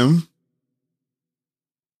the gym.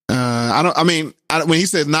 When he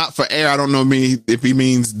said not for air, I don't know if he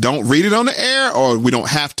means don't read it on the air or we don't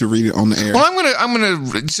have to read it on the air. Well,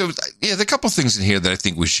 there are a couple things in here that I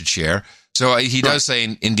think we should share. So he does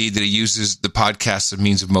say indeed that he uses the podcast as a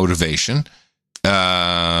means of motivation.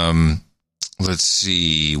 Let's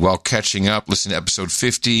see. While catching up, listen to episode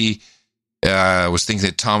 50. I was thinking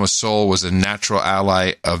that Thomas Sowell was a natural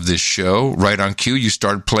ally of this show. Right on cue, you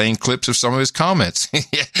started playing clips of some of his comments.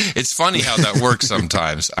 It's funny how that works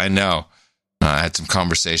sometimes. I know. I had some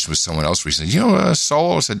conversation with someone else recently.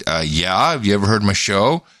 Sowell? I said, yeah. Have you ever heard my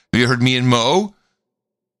show? Have you heard me and Mo?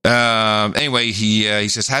 Anyway, he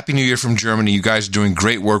says, Happy New Year from Germany. You guys are doing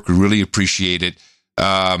great work. We really appreciate it.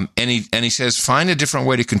 And he says, find a different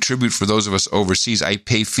way to contribute for those of us overseas. I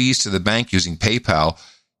pay fees to the bank using PayPal,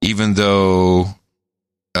 even though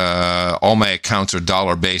all my accounts are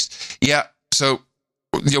dollar-based. Yeah, so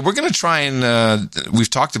we're going to try and we've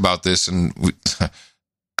talked about this, and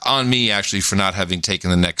on me, actually, for not having taken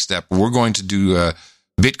the next step. We're going to do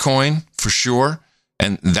Bitcoin for sure,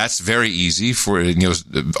 and that's very easy for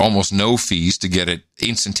almost no fees to get it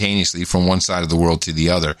instantaneously from one side of the world to the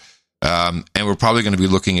other. And we're probably going to be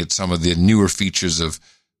looking at some of the newer features of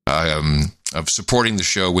supporting the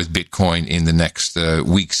show with Bitcoin in the next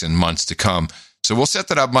weeks and months to come. So we'll set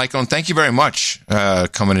that up, Michael, and thank you very much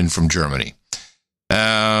coming in from Germany.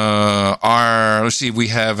 Let's see, we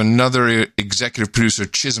have another executive producer,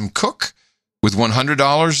 Chisholm Cook, with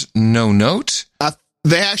 $100, no note.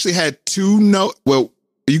 They actually had two note. Well,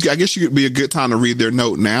 I guess you could be a good time to read their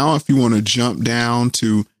note now if you want to jump down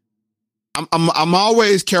to. I'm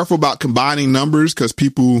always careful about combining numbers because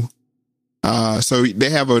people. So they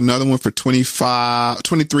have another one for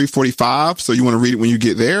 2345. So you want to read it when you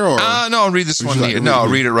get there, or no? I'll read this one here. No, I'll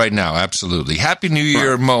read it right now. Absolutely. Happy New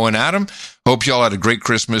Year, Mo and Adam. Hope y'all had a great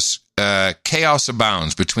Christmas. Chaos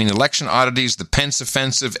abounds between election oddities, the Pence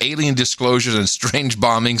offensive, alien disclosures, and strange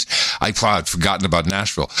bombings. I'd forgotten about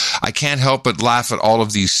Nashville. I can't help but laugh at all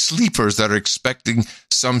of these sleepers that are expecting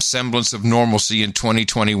some semblance of normalcy in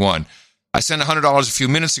 2021. I sent $100 a few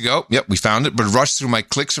minutes ago. Yep, we found it, but rushed through my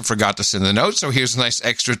clicks and forgot to send the note. So here's a nice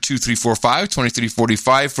extra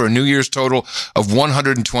 2345 for a New Year's total of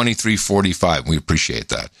 $123.45. We appreciate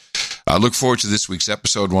that. I look forward to this week's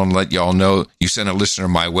episode. Want to let y'all know you sent a listener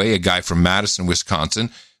my way, a guy from Madison, Wisconsin,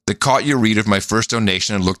 that caught your read of my first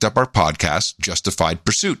donation and looked up our podcast, Justified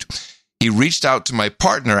Pursuit. He reached out to my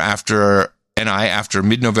partner after a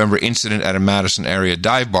mid-November incident at a Madison area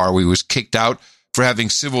dive bar. We was kicked out for having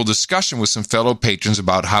civil discussion with some fellow patrons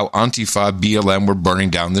about how Antifa, BLM were burning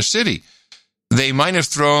down their city. They might have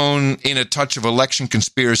thrown in a touch of election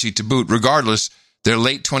conspiracy to boot. Regardless, their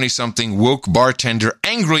late 20-something woke bartender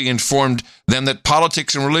angrily informed them that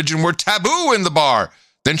politics and religion were taboo in the bar.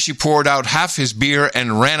 Then she poured out half his beer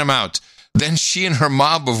and ran him out. Then she and her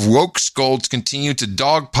mob of woke scolds continued to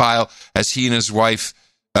dogpile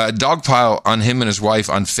on him and his wife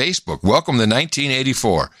on Facebook. Welcome to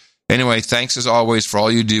 1984. Anyway, thanks as always for all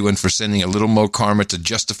you do and for sending a little Mo Karma to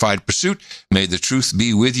Justified Pursuit. May the truth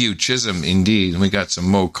be with you, Chisholm, indeed. We got some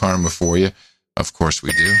Mo Karma for you. Of course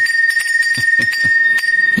we do.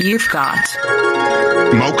 You've got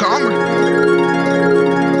Mo Karma.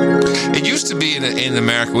 It used to be in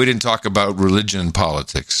America, we didn't talk about religion and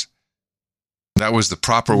politics. That was the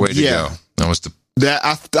proper way to go. That was the.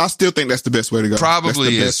 I still think that's the best way to go.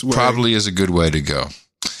 Probably is a good way to go.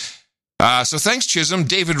 So thanks, Chisholm.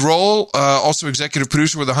 David Roll, also executive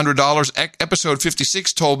producer with $100. Episode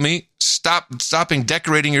 56 told me, stopping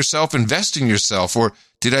decorating yourself, investing yourself. Or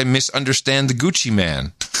did I misunderstand the Gucci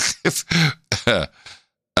man?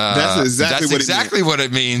 That's exactly what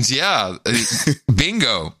it means. Yeah.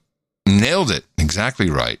 Bingo. Nailed it.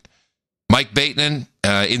 Exactly right. Mike Bateman,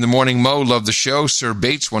 in the morning, Mo, love the show. Sir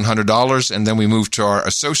Bates, $100. And then we move to our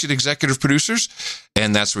associate executive producers.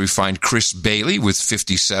 And that's where we find Chris Bailey with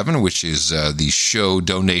 57, which is the show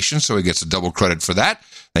donation. So he gets a double credit for that.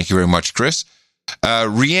 Thank you very much, Chris.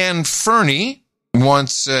 Rianne Fernie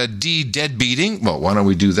wants D deadbeating. Well, why don't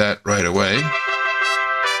we do that right away?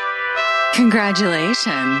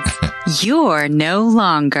 Congratulations. You're no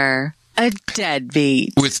longer a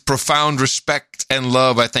deadbeat. With profound respect and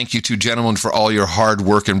love, I thank you two gentlemen for all your hard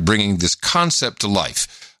work in bringing this concept to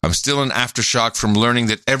life. I'm still in aftershock from learning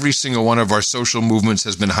that every single one of our social movements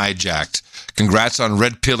has been hijacked. Congrats on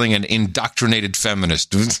red pilling and indoctrinated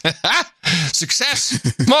feminists.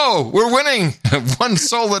 Success! Mo, we're winning! One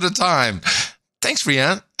soul at a time. Thanks,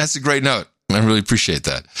 Rianne. That's a great note. I really appreciate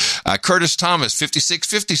that. Curtis Thomas,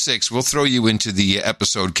 5656. We'll throw you into the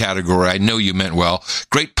episode category. I know you meant well.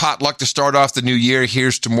 Great potluck to start off the new year.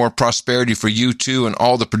 Here's to more prosperity for you two and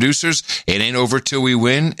all the producers. It ain't over till we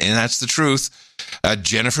win, and that's the truth.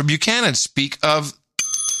 Jennifer Buchanan, speak of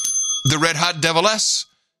the Red Hot Deviless.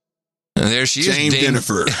 And there she is. James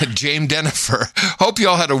Jennifer. James Jennifer. Hope you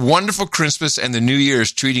all had a wonderful Christmas and the New Year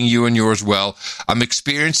is treating you and yours well. I'm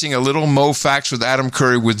experiencing a little Mo Facts with Adam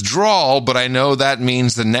Curry withdrawal, but I know that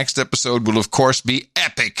means the next episode will, of course, be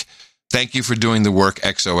epic. Thank you for doing the work,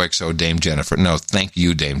 XOXO, Dame Jennifer. No, thank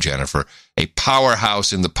you, Dame Jennifer. A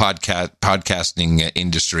powerhouse in the podcasting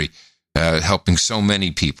industry, helping so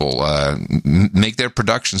many people make their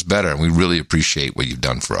productions better. And we really appreciate what you've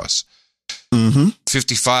done for us.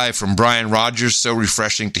 55 from Brian Rogers. So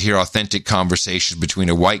refreshing to hear authentic conversations between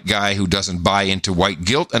a white guy who doesn't buy into white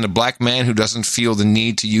guilt and a black man who doesn't feel the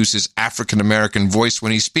need to use his African-American voice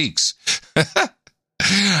when he speaks.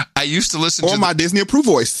 I used to listen to my Disney approved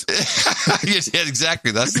voice. Yeah,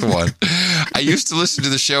 exactly. That's the one. I used to listen to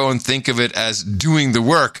the show and think of it as doing the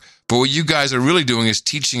work. But what you guys are really doing is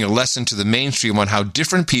teaching a lesson to the mainstream on how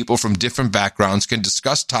different people from different backgrounds can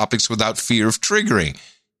discuss topics without fear of triggering.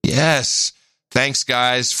 Yes. Thanks,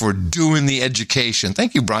 guys, for doing the education.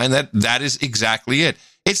 Thank you, Brian. That is exactly it.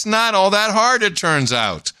 It's not all that hard, it turns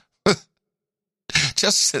out.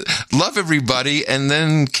 Just love everybody and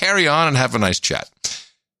then carry on and have a nice chat.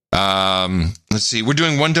 Let's see. We're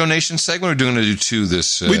doing one donation segment. We're going to do two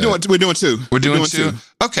this. We're doing two. We're doing two.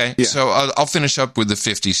 Okay. Yeah. So I'll finish up with the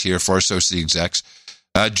 50s here for our associate execs.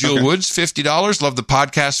 Jill Woods, $50. Love the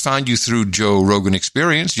podcast. Found you through Joe Rogan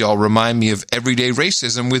Experience. Y'all remind me of everyday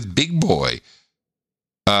racism with Big Boy.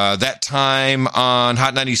 That time on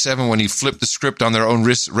Hot 97 when he flipped the script on their own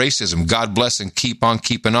racism. God bless and keep on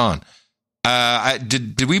keeping on.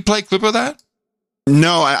 Did we play a clip of that?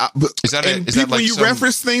 No, when you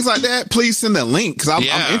reference things like that, please send a link because I'm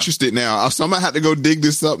interested now. So I'm gonna have to go dig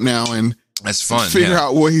this up now and that's fun. Figure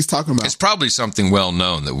out what he's talking about. It's probably something well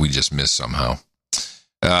known that we just missed somehow.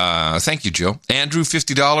 Thank you, Jill. Andrew,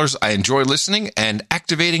 $50. I enjoy listening and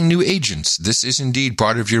activating new agents. This is indeed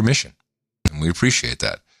part of your mission, and we appreciate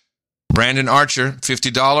that. Brandon Archer,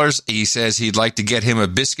 $50. He says he'd like to get him a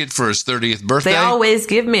biscuit for his 30th birthday. They always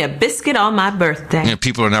give me a biscuit on my birthday. You know,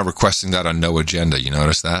 people are now requesting that on No Agenda. You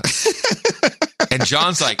notice that? And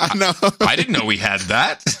John's like, I didn't know we had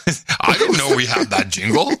that. I didn't know we had that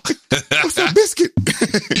jingle. What's that biscuit?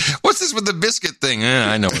 What's this with the biscuit thing?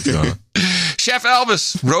 I know what's going on. Chef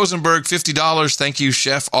Elvis Rosenberg, $50. Thank you,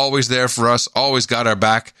 Chef. Always there for us. Always got our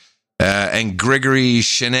back. And Gregory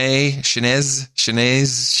Chenez, Chenez,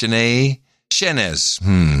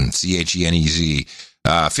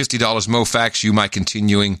 $50, Mofax, you, my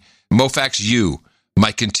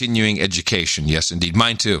continuing education. Yes, indeed.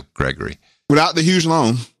 Mine too, Gregory. Without the huge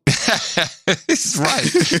loan. It's right.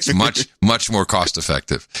 It's much more cost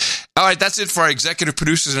effective. All right, that's it for our executive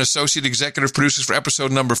producers and associate executive producers for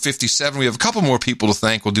episode number 57. We have a couple more people to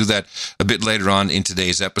thank. We'll do that a bit later on in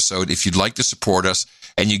today's episode. If you'd like to support us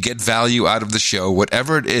and you get value out of the show,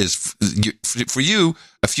 whatever it is, for you,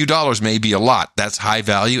 a few dollars may be a lot. That's high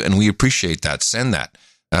value, and we appreciate that. Send that.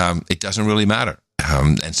 It doesn't really matter.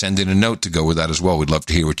 And send in a note to go with that as well. We'd love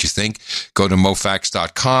to hear what you think. Go to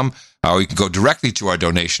mofax.com. Or you can go directly to our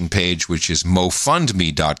donation page, which is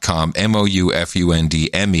mofundme.com,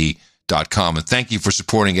 MOUFUNDME.com. And thank you for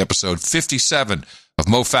supporting episode 57 of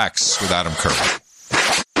Mofax with Adam Curry.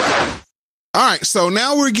 All right, so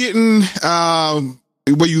now we're getting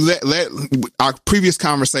where you let our previous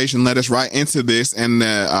conversation led us right into this and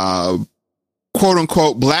the quote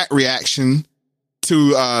unquote black reaction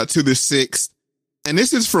to the 6th. And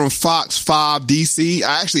this is from Fox 5 DC.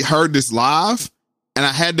 I actually heard this live. And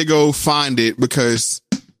I had to go find it because,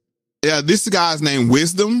 this guy's named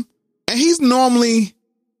Wisdom. And he's that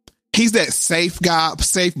safe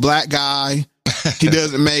black guy. He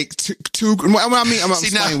doesn't make too I'm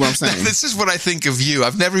explaining what I'm saying. This is what I think of you.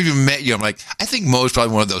 I've never even met you. I'm like, I think Mo's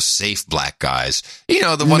probably one of those safe black guys. You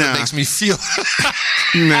know, the one that makes me feel.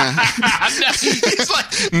 Nah. He's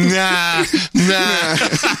like, nah.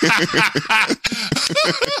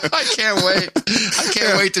 I can't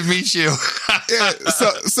wait to meet you.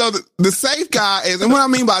 So the safe guy is, and what I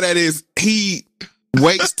mean by that is he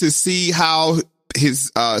waits to see how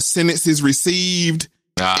his sentence is received.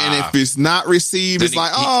 And if it's not received, it's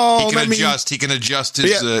like, he can adjust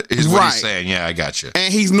his what he's saying. Yeah, I got you.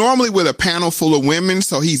 And he's normally with a panel full of women,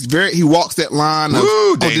 so he walks that line of,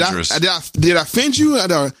 dangerous. Did I offend you?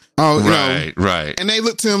 Right. And they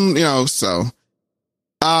look to him, so,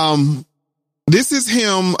 this is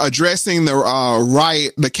him addressing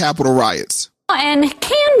the Capitol riots. And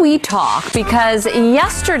can we talk? Because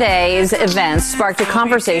yesterday's events sparked a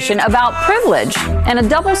conversation about privilege and a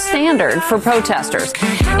double standard for protesters.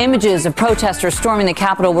 Images of protesters storming the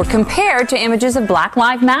Capitol were compared to images of Black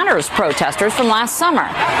Lives Matter protesters from last summer.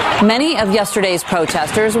 Many of yesterday's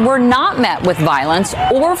protesters were not met with violence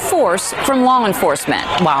or force from law enforcement,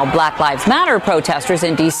 while Black Lives Matter protesters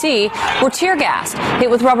in D.C. were tear gassed, hit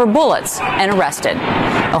with rubber bullets, and arrested.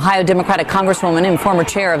 Ohio Democratic Congresswoman and former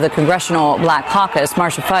chair of the Congressional Black Caucus,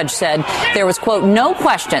 Marcia Fudge, said there was, quote, no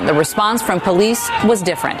question the response from police was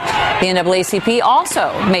different. The NAACP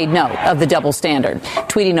also made note of the double standard,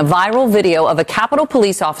 tweeting a viral video of a Capitol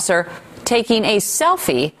police officer taking a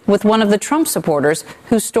selfie with one of the Trump supporters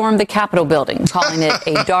who stormed the Capitol building, calling it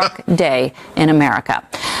a dark day in America.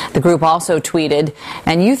 The group also tweeted,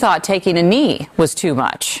 and you thought taking a knee was too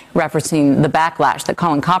much, referencing the backlash that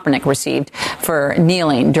Colin Kaepernick received for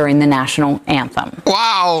kneeling during the national anthem.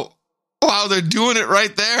 Wow, they're doing it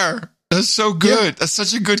right there. That's so good. Yeah. That's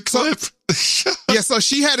such a good clip. So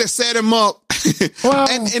she had to set him up. Wow.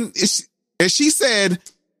 And she said,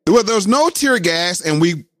 well, there was no tear gas, and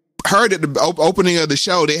we heard at the opening of the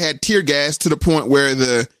show, they had tear gas to the point where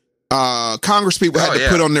the Congress people had to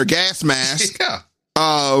put on their gas masks. Yeah.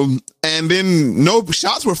 And then no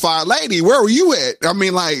shots were fired. Lady, where were you at? I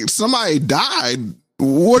mean, like, somebody died.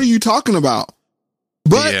 What are you talking about?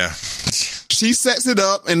 But she sets it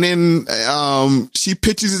up, and then she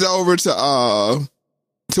pitches it over to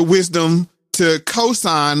to wisdom to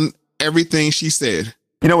co-sign everything she said.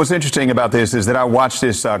 You know, what's interesting about this is that I watched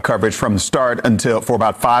this coverage from the start for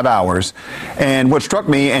about 5 hours. And what struck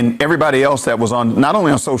me and everybody else that was on, not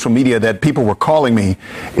only on social media, that people were calling me,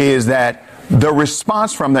 is that the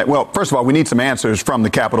response from that, well, first of all, we need some answers from the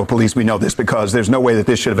Capitol Police. We know this because there's no way that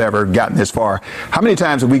this should have ever gotten this far. How many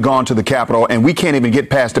times have we gone to the Capitol and we can't even get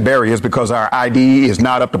past the barriers because our ID is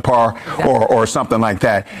not up to par or something like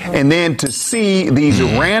that? And then to see these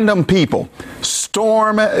random people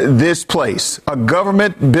storm this place, a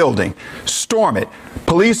government building, storm it.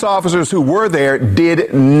 Police officers who were there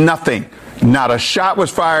did nothing. Not a shot was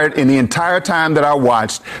fired in the entire time that I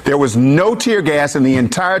watched. There was no tear gas in the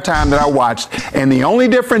entire time that I watched. And the only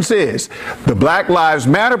difference is the Black Lives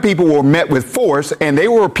Matter people were met with force, and they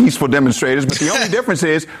were peaceful demonstrators. But the only difference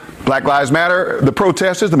is Black Lives Matter, the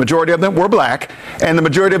protesters, the majority of them were black, and the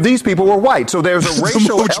majority of these people were white. So there's a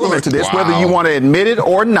racial element to this, whether you want to admit it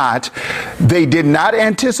or not. They did not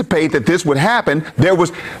anticipate that this would happen.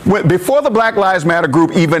 Before the Black Lives Matter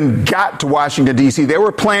group even got to Washington, D.C., there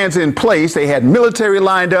were plans in place. They had military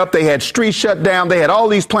lined up. They had streets shut down. They had all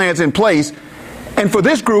these plans in place. And for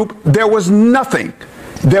this group, there was nothing.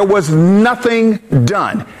 There was nothing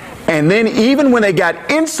done. And then even when they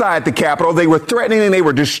got inside the Capitol, they were threatening and they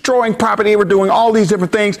were destroying property. They were doing all these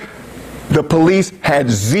different things. The police had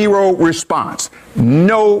zero response.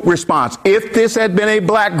 No response. If this had been a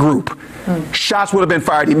black group, shots would have been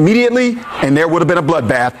fired immediately and there would have been a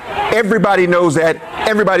bloodbath. Everybody knows that.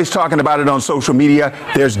 Everybody's talking about it on social media.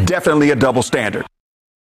 There's definitely a double standard.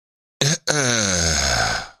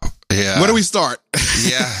 Yeah. Where do we start?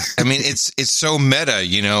 Yeah. I mean, it's so meta,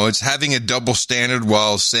 you know, it's having a double standard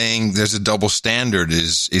while saying there's a double standard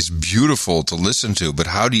is beautiful to listen to. But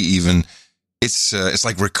how do you even, it's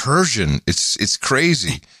like recursion. It's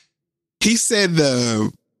crazy. He said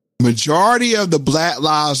the majority of the Black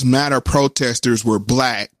Lives Matter protesters were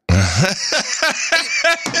black.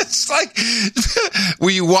 It's like, were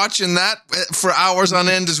you watching that for hours on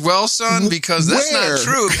end as well, son? Because that's not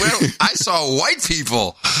true. Well, I saw white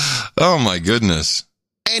people. Oh my goodness.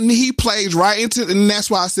 And he plays right into, and that's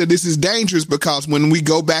why I said this is dangerous, because when we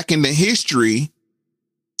go back into history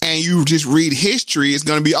and you just read history, it's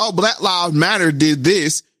going to be, oh, Black Lives Matter did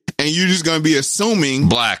this. And you're just going to be assuming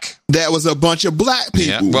black. That was a bunch of black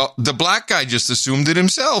people. Yeah. Well, the black guy just assumed it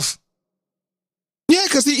himself. Yeah,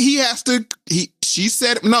 because he has to. She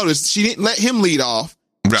said, notice she didn't let him lead off.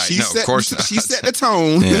 Right. Of course not. She set the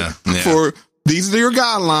tone for these are your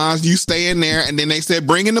guidelines. You stay in there. And then they said,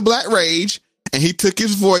 bring in the black rage. And he took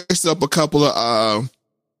his voice up a couple of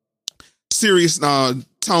serious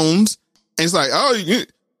tones. And it's like, oh,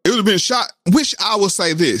 it would have been shot. Which I will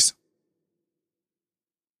say this.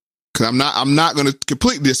 Because I'm not going to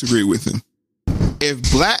completely disagree with him. If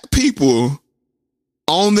black people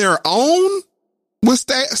on their own would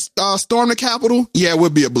storm the Capitol, yeah, it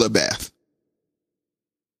would be a bloodbath.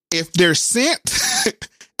 If they're sent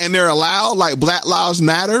and they're allowed, like Black Lives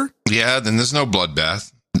Matter, yeah, then there's no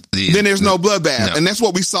bloodbath. Then there's no bloodbath. No. And that's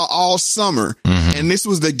what we saw all summer. Mm-hmm. And this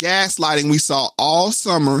was the gaslighting we saw all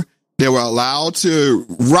summer. They were allowed to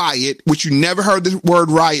riot, which you never heard the word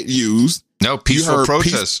riot used. No, peaceful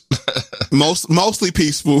protest. Mostly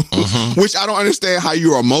peaceful, which I don't understand how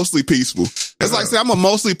you are mostly peaceful. It's like, say, I'm a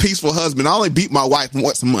mostly peaceful husband. I only beat my wife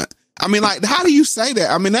once a month. I mean, like, how do you say that?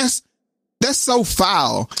 I mean, that's so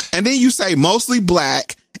foul. And then you say mostly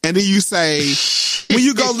black. And then you say, when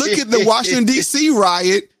you go look at the Washington, D.C.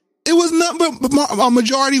 riot, it was nothing but a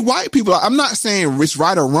majority white people. I'm not saying it's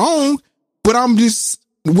right or wrong, but I'm just,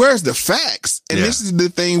 where's the facts? And this is the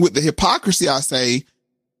thing with the hypocrisy, I say.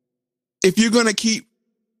 If you're going to keep,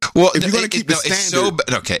 the standard. It's so,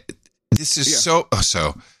 okay. This is so.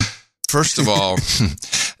 First of all,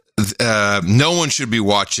 no one should be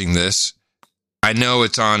watching this. I know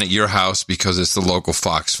it's on at your house because it's the local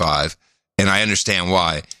Fox 5, and I understand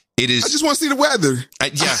why. It is. I just want to see the weather.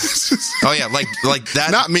 Yeah. Oh yeah, like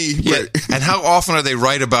that. Not me. Yeah. And how often are they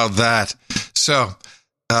right about that? So,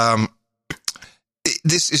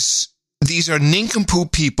 these are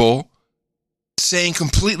nincompoop people saying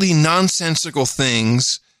completely nonsensical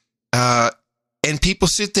things, and people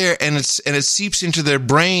sit there and it seeps into their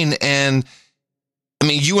brain. And I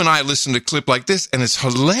mean, you and I listen to a clip like this, and it's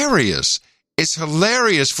hilarious. It's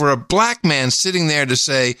hilarious for a black man sitting there to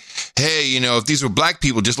say, hey, you know, if these were black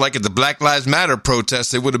people, just like at the Black Lives Matter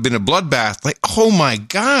protest, there would have been a bloodbath. Like, oh my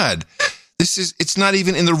God, it's not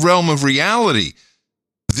even in the realm of reality.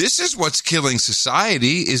 This is what's killing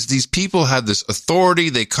society, is these people have this authority.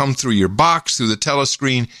 They come through your box, through the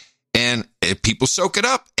telescreen, and people soak it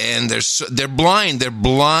up, and they're blind. They're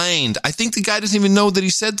blind. I think the guy doesn't even know that he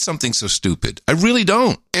said something so stupid. I really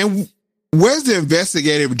don't. And where's the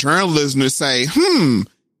investigative journalism to say,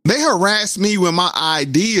 they harassed me when my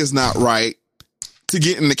ID is not right to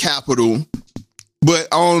get in the Capitol, but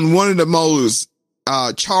on one of the most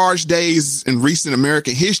charged days in recent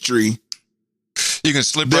American history, you can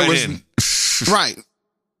slip right in. Right.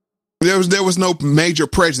 There was no major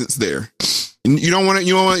presence there. You don't want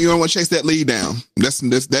to chase that lead down. That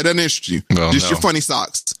doesn't interest you. Well, just your funny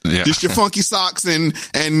socks. Yeah. Just your funky socks and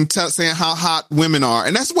saying how hot women are.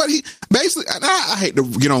 And that's what he basically, and I hate to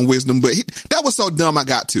get on wisdom, but that was so dumb I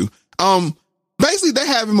got to. Basically they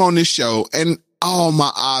have him on this show, and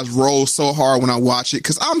my eyes roll so hard when I watch it,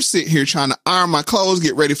 because I'm sitting here trying to iron my clothes,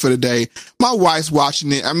 get ready for the day. My wife's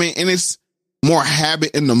watching it. I mean, and it's more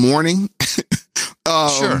habit in the morning.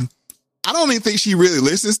 Sure. I don't even think she really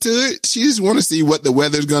listens to it. She just want to see what the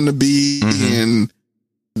weather's going to be and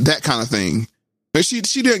that kind of thing. But she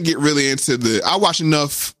didn't get really into I watch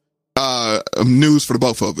enough news for the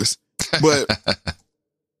both of us. But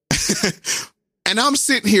and I'm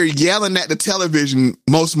sitting here yelling at the television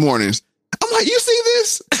most mornings. I'm like, you see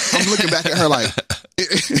this? I'm looking back at her like,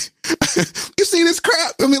 you see this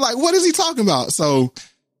crap? I mean, like, what is he talking about? So.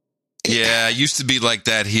 Yeah, it used to be like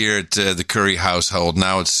that here at the Curry household.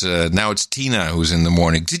 Now it's Tina who's in the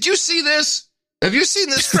morning. Did you see this? Have you seen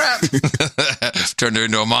this crap? Turned her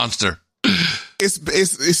into a monster.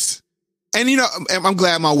 It's and you know, I'm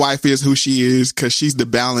glad my wife is who she is, because she's the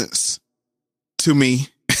balance to me.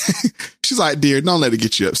 She's like, dear, don't let it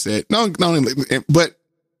get you upset. No, but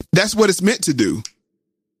that's what it's meant to do.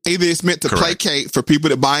 Either it's meant to placate for people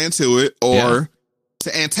to buy into it, or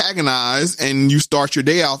to antagonize, and you start your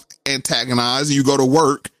day off antagonized, and you go to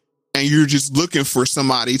work and you're just looking for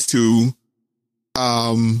somebody to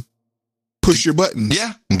push your buttons.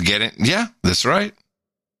 Yeah, get it. Yeah, that's right.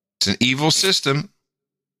 It's an evil system.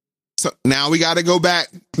 So now we got to go back.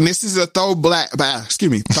 This is a throwback.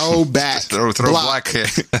 Throwback. Throw black.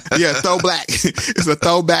 Yeah, throwback. It's a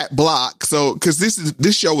throwback block. So, because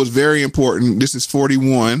this show was very important. This is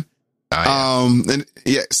 41.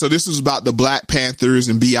 So this was about the Black Panthers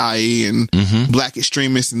and BIE and black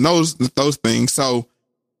extremists and those things. So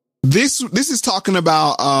this is talking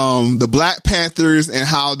about the Black Panthers and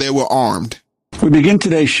how they were armed. We begin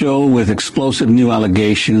today's show with explosive new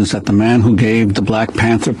allegations that the man who gave the Black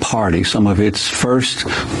Panther Party some of its first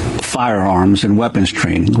firearms and weapons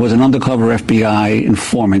training was an undercover FBI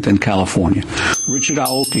informant in California. Richard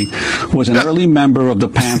Aoki was an early member of the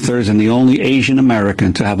Panthers and the only Asian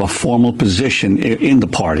American to have a formal position in the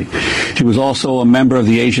party. He was also a member of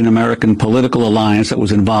the Asian American Political Alliance that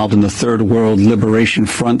was involved in the Third World Liberation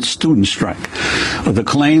Front student strike. The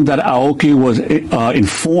claim that Aoki was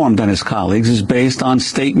informed on his colleagues is based on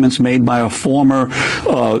statements made by a former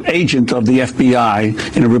agent of the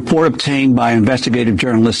FBI in a report obtained by investigative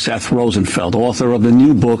journalist Seth Rosenfeld, author of the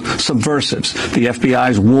new book Subversives, the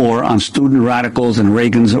FBI's War on Student Radicals and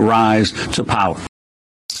Reagan's Rise to Power.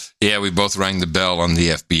 Yeah, we both rang the bell on the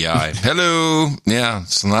FBI. Hello. Yeah,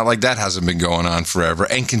 it's not like that hasn't been going on forever,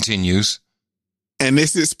 and continues. And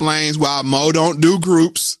this explains why Mo don't do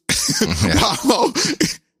groups. Why Mo,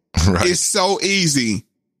 it's so easy.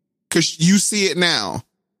 Because you see it now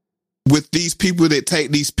with these people that take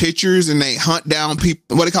these pictures and they hunt down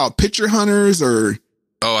people. What do they call it? Picture hunters or?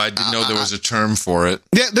 Oh, I didn't know there was a term for it.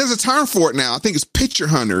 Yeah, there's a term for it now. I think it's picture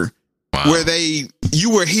hunter. Wow. Where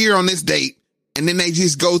you were here on this date, and then they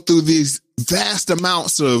just go through these vast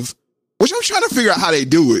amounts of, which I'm trying to figure out how they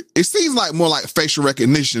do it. It seems like more like facial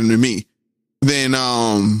recognition to me than,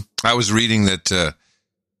 I was reading that,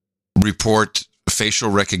 report facial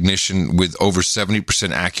recognition with over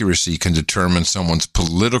 70% accuracy can determine someone's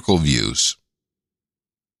political views.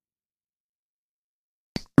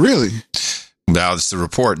 Really? Now, it's the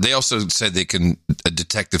report. They also said they can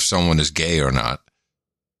detect if someone is gay or not.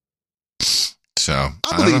 So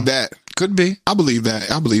I believe that. Could be. I believe that.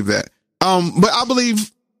 But I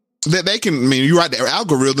believe that they can, I mean, you write the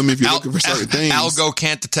algorithm if you're looking for certain things. Algo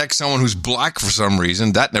can't detect someone who's black for some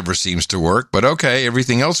reason. That never seems to work. But okay,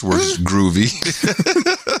 everything else works groovy.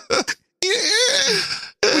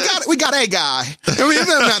 We got a guy. I mean, it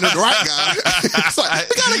doesn't matter the right guy. It's like,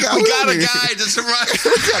 we got a guy that's right.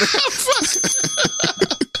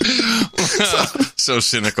 So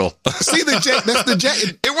cynical. See the J, that's the J.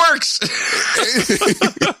 It works.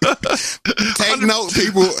 Take note,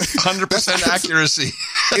 people. 100% accuracy.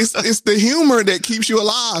 It's the humor that keeps you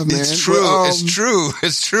alive, man. It's true.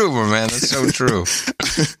 It's true, my man. That's so true.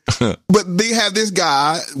 But they have this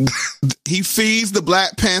guy. He feeds the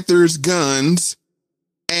Black Panthers guns,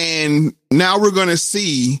 and now we're going to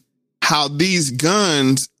see how these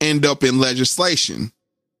guns end up in legislation.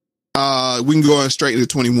 We can go straight into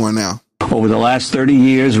 21 now. Over the last 30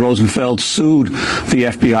 years, Rosenfeld sued the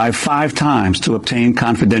FBI 5 times to obtain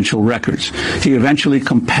confidential records. He eventually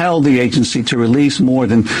compelled the agency to release more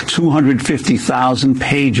than 250,000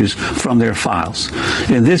 pages from their files.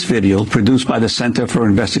 In this video, produced by the Center for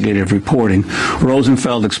Investigative Reporting,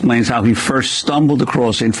 Rosenfeld explains how he first stumbled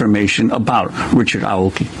across information about Richard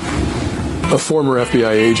Aoki. A former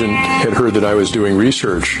FBI agent had heard that I was doing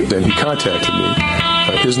research. Then he contacted me.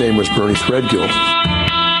 His name was Bernie Threadgill.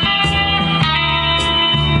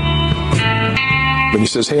 And he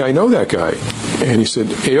says, hey, I know that guy. And he said,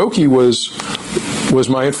 Aoki was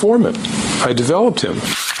my informant. I developed him.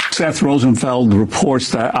 Seth Rosenfeld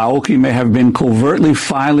reports that Aoki may have been covertly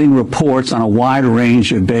filing reports on a wide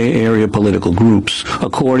range of Bay Area political groups,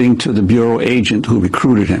 according to the bureau agent who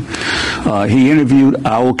recruited him. He interviewed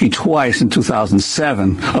Aoki twice in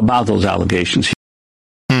 2007 about those allegations.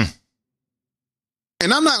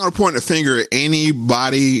 And I'm not going to point a finger at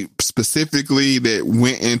anybody specifically that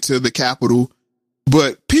went into the Capitol,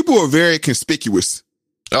 but people are very conspicuous.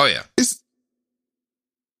 Oh, yeah.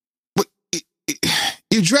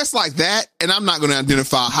 You dress like that, and I'm not going to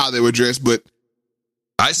identify how they were dressed, but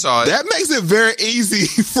I saw it. That makes it very easy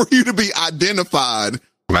for you to be identified.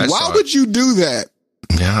 Why would you do that?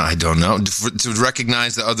 Yeah, I don't know. To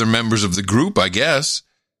recognize the other members of the group, I guess.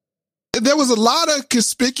 There was a lot of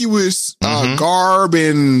conspicuous garb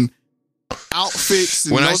and outfits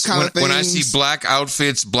and those kind of things. When I see black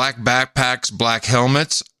outfits, black backpacks, black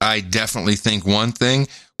helmets, I definitely think one thing.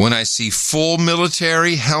 When I see full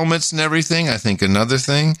military helmets and everything, I think another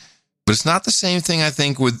thing. But it's not the same thing, I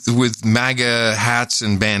think, with MAGA hats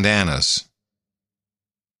and bandanas.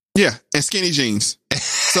 Yeah, and skinny jeans.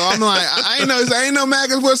 So I'm like, I ain't no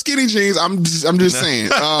MAGAs wear skinny jeans. I'm just saying.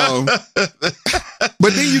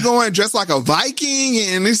 But then you go and dress like a Viking,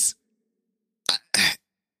 and it's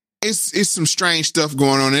some strange stuff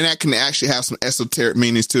going on, and that can actually have some esoteric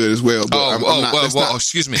meanings to it as well. But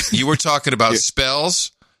excuse me. You were talking about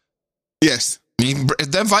spells? Yes.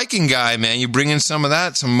 That Viking guy, man, you bring in some of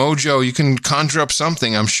that, some mojo, you can conjure up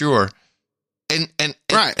something, I'm sure. And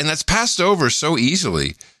that's passed over so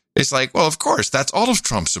easily. It's like, well, of course, that's all of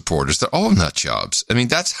Trump's supporters. They're all nut jobs. I mean,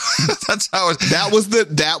 that's how it. That was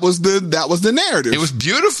the narrative. It was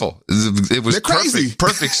beautiful. It was crazy.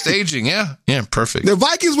 Perfect staging. Yeah, perfect. The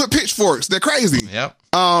Vikings with pitchforks. They're crazy. Yep.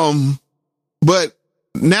 But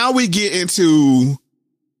now we get into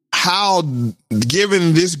how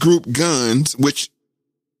giving this group guns, which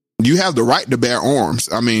you have the right to bear arms.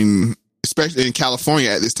 I mean, especially in California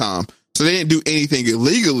at this time, so they didn't do anything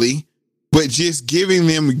illegally. But just giving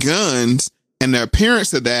them guns and the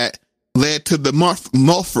appearance of that led to the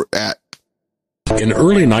Mulford Act. In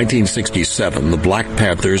early 1967, the Black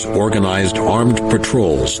Panthers organized armed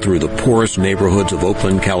patrols through the poorest neighborhoods of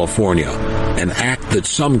Oakland, California, an act that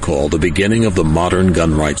some call the beginning of the modern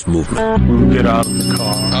gun rights movement. We would get out of the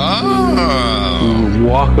car. We would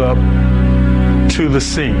walk up to the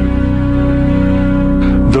scene.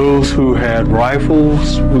 Those who had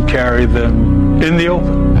rifles would carry them in the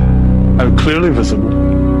open. Clearly visible.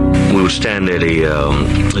 We would stand at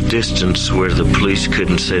a distance where the police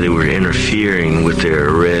couldn't say they were interfering with their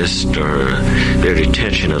arrest or their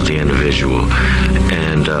detention of the individual,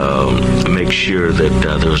 and make sure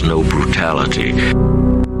that there was no brutality.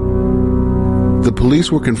 The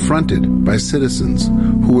police were confronted by citizens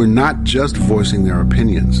who were not just voicing their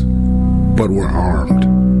opinions, but were armed.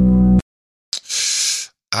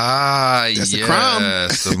 That's a crime.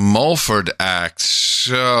 The Mulford Act.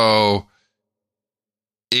 So,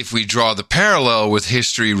 if we draw the parallel with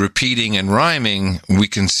history repeating and rhyming, we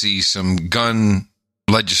can see some gun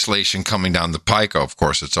legislation coming down the pike. Of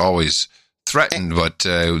course, it's always threatened, but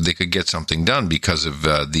they could get something done because of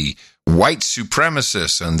the white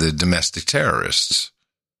supremacists and the domestic terrorists.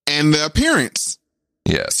 And the appearance.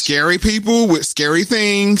 Yes. Scary people with scary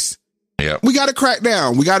things. Yeah. We got to crack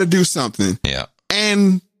down. We got to do something. Yeah.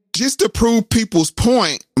 And just to prove people's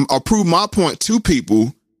point, or prove my point to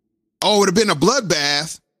people, it would have been a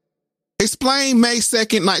bloodbath. Explain May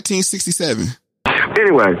 2nd, 1967.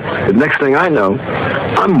 Anyway, the next thing I know,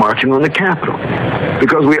 I'm marching on the Capitol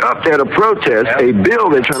because we up there to protest a bill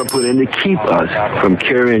they're trying to put in to keep us from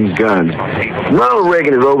carrying guns. Ronald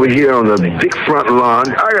Reagan is over here on the big front lawn.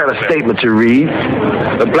 I got a statement to read.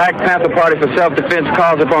 The Black Panther Party for Self-Defense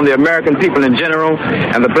calls upon the American people in general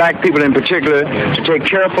and the black people in particular to take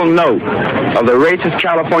careful note of the racist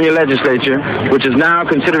California legislature, which is now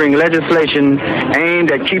considering legislation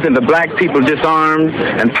aimed at keeping the black people disarmed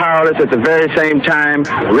and powerless at the very same time crime,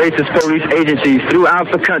 racist police agencies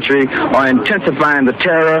throughout the country are intensifying the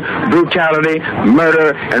terror, brutality,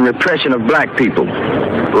 murder, and repression of black people.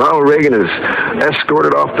 Ronald Reagan is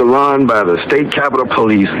escorted off the lawn by the state capitol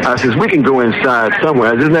police. I says, we can go inside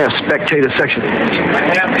somewhere. Isn't there a spectator section?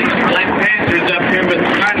 I have these Black Panthers up here, but the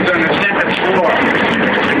guns on the second floor.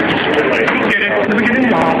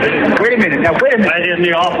 Wait a minute. Now, wait a minute. Right in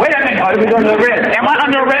the office. Wait a minute. Are we under arrest? Am I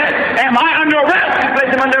under arrest? Am I under arrest?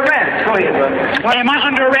 Place him under arrest. Go ahead, brother. Am I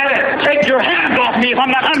under arrest? Take your hands off me if I'm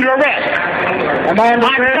not under arrest. Am I under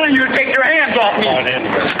arrest? I'm telling you to take your hands off me.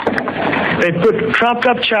 They put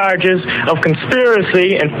trumped-up charges of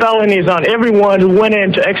conspiracy and felonies on everyone who went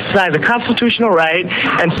in to exercise a constitutional right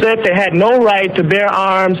and said they had no right to bear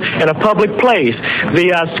arms in a public place.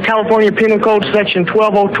 The California Penal Code Section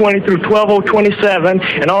 12020 through 12027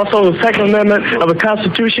 and also the Second Amendment of the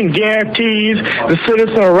Constitution guarantees the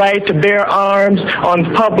citizen a right to bear arms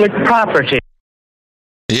on public property.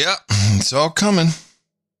 Yeah, it's all coming. They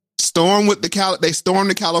stormed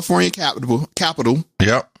the California Capitol.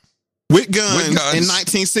 Yep. With guns in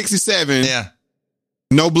 1967. Yeah.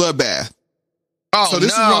 No bloodbath. Oh, so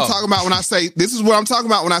this is what I'm talking about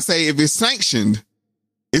when I say if it's sanctioned.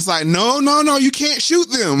 It's like, no, you can't shoot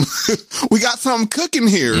them. We got something cooking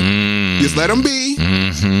here. Just let them be.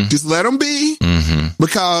 Mm-hmm. Just let them be. Mm-hmm.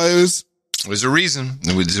 Because there's a reason.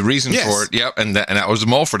 There was a reason for it. Yep. And that was the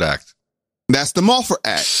Mulford Act. That's the Mulford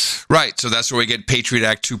Act. Right. So that's where we get Patriot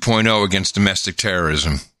Act 2.0 against domestic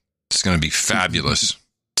terrorism. It's going to be fabulous.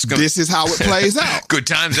 This is how it plays out. Good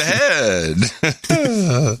times ahead.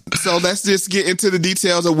 So let's just get into the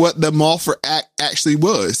details of what the Mulford Act actually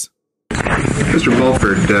was. Mr.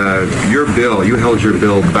 Mulford, you held your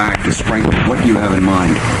bill back to strengthen. What do you have in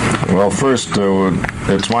mind? Well, first,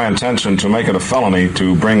 it's my intention to make it a felony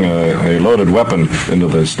to bring a loaded weapon into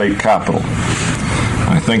the state capitol.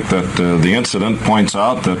 I think that the incident points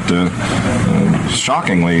out that,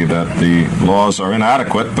 shockingly, that the laws are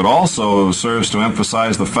inadequate, but also serves to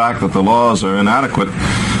emphasize the fact that the laws are inadequate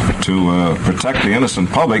to protect the innocent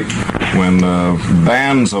public when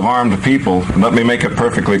bands of armed people, let me make it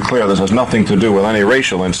perfectly clear, this has nothing to do with any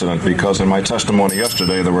racial incident, because in my testimony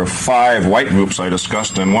yesterday there were 5 white groups I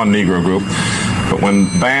discussed and 1 Negro group. But when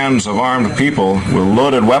bands of armed people with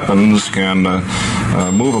loaded weapons can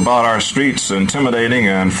move about our streets intimidating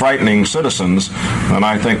and frightening citizens, then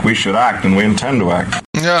I think we should act, and we intend to act.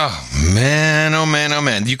 Oh, man, oh, man, oh,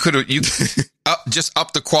 man. You could have, just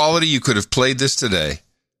up the quality, you could have played this today.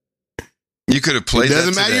 You could have played that today. It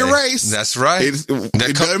doesn't matter your race. That's right. It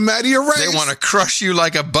doesn't matter your race. They want to crush you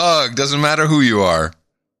like a bug. Doesn't matter who you are.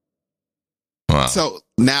 Wow. So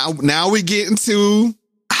now we get into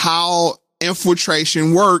how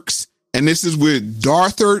infiltration works, and this is with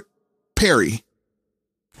Darthur Perry.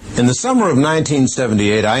 In the summer of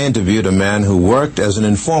 1978, I interviewed a man who worked as an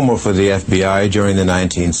informer for the FBI during the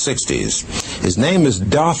 1960s. His name is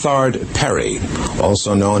Darthard Perry,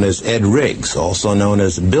 also known as Ed Riggs, also known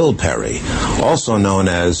as Bill Perry, also known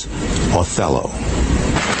as Othello.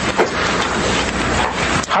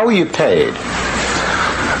 How were you paid?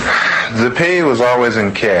 The pay was always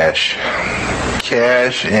in cash.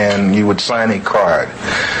 Cash, and you would sign a card.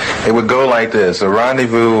 It would go like this. A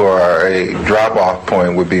rendezvous or a drop-off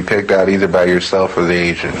point would be picked out either by yourself or the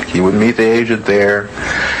agent. You would meet the agent there.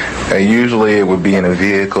 Usually it would be in a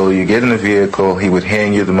vehicle. You get in the vehicle, he would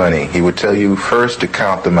hand you the money. He would tell you first to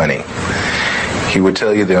count the money. He would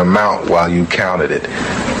tell you the amount while you counted it.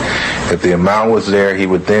 If the amount was there, he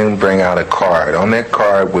would then bring out a card. On that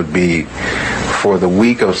card would be for the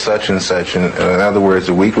week of such and such. In other words,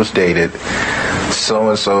 the week was dated.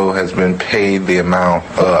 So-and-so has been paid the amount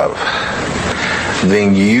of.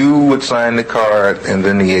 Then you would sign the card, and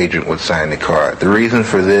then the agent would sign the card. The reason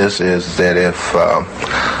for this is that if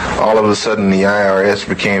all of a sudden the IRS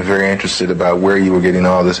became very interested about where you were getting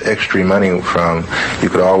all this extra money from, you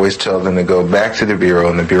could always tell them to go back to the Bureau,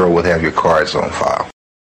 and the Bureau would have your cards on file.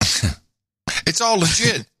 It's all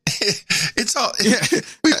legit. It's all,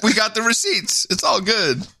 we got the receipts. It's all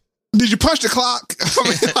good. Did you punch the clock?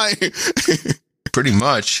 I mean, pretty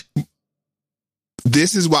much.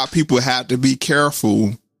 This is why people have to be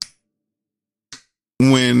careful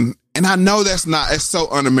when, and I know it's so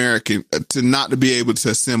un-American to not to be able to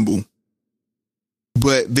assemble,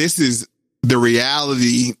 but this is the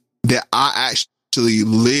reality that I actually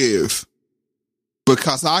live,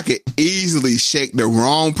 because I could easily shake the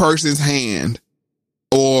wrong person's hand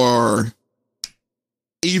or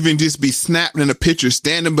even just be snapped in a picture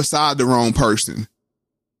standing beside the wrong person.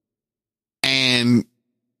 And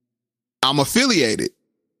I'm affiliated.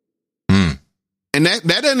 And that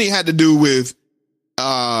doesn't even have to do with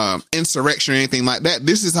insurrection or anything like that.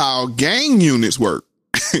 This is how gang units work.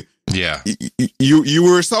 Yeah. You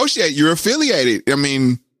were associated, you're affiliated. I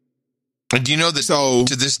mean, and do you know that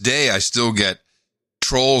to this day, I still get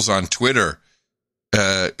trolls on Twitter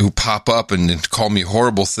who pop up and call me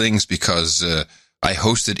horrible things because I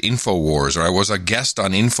hosted InfoWars or I was a guest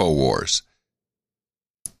on InfoWars.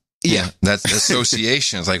 Yeah. That's the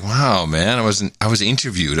association. It's like, wow, man, I was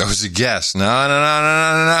interviewed. I was a guest. No.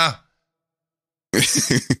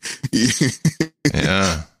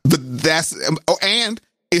 Yeah. But that's, and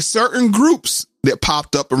it's certain groups that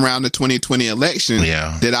popped up around the 2020 election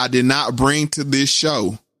that I did not bring to this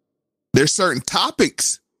show. There's certain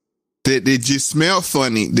topics that just smell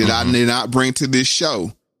funny that I did not bring to this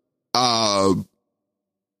show. I'm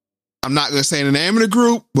not going to say the name of the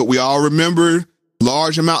group, but we all remember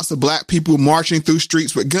large amounts of black people marching through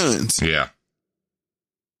streets with guns. Yeah.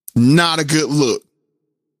 Not a good look.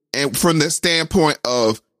 And from the standpoint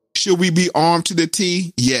of, should we be armed to the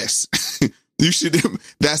T? Yes. You should.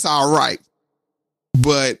 That's all right.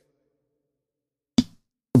 But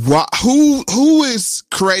who is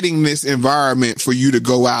creating this environment for you to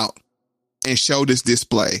go out and show this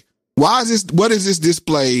display? What is this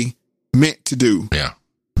display meant to do? Yeah.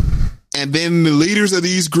 And then the leaders of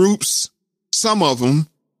these groups, some of them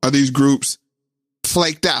of these groups,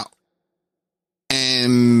 flaked out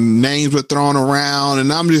and names were thrown around.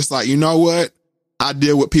 And I'm just like, you know what? I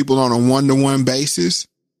deal with people on a one-to-one basis.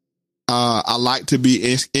 I like to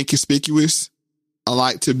be inconspicuous. I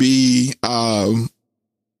like to be, of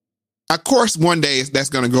course, one day that's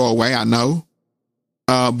going to go away. I know.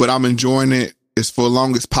 But I'm enjoying it as for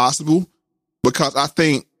long as possible because I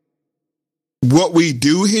think what we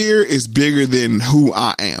do here is bigger than who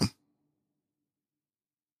I am.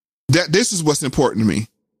 This is what's important to me.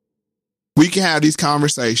 We can have these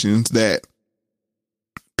conversations that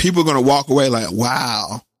people are going to walk away like,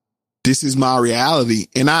 wow, this is my reality.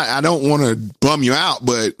 And I don't want to bum you out,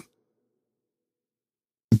 but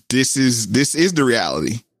this is the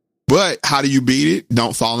reality. But how do you beat it?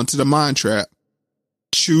 Don't fall into the mind trap.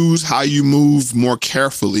 Choose how you move more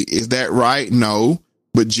carefully. Is that right? No.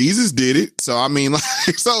 But Jesus did it. So, I mean, like,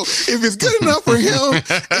 so if it's good enough for him,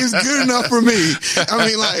 it's good enough for me. I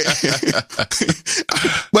mean, like,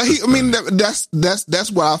 but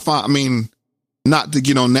that's what I find. I mean, not to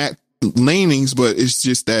get on that leanings, but it's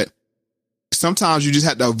just that sometimes you just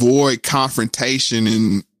have to avoid confrontation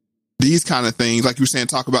and these kind of things. Like you were saying,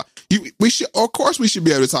 talk about, of course we should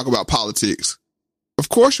be able to talk about politics. Of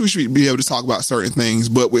course we should be able to talk about certain things,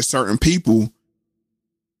 but with certain people,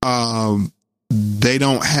 they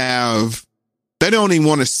don't even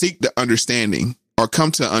want to seek the understanding or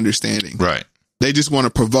come to understanding. Right. They just want to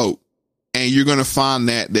provoke. And you're going to find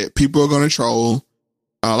that people are going to troll.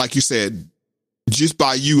 Like you said, just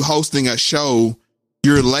by you hosting a show,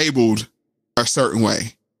 you're labeled a certain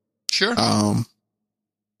way. Sure.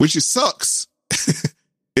 Which it sucks.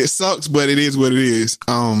 It sucks, but it is what it is.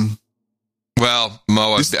 Well,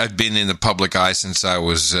 Mo, I've been in the public eye since I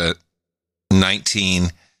was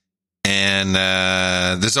 19. And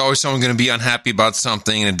there's always someone going to be unhappy about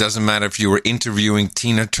something. And it doesn't matter if you were interviewing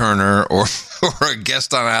Tina Turner or a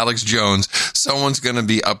guest on Alex Jones. Someone's going to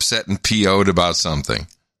be upset and PO'd about something.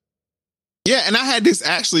 Yeah, and I had this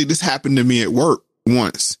happened to me at work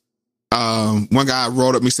once. One guy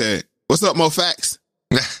rolled up and said, "What's up, Mo Fax?"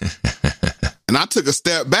 And I took a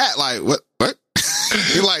step back like, what?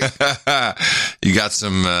 You're like, you got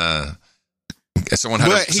some, someone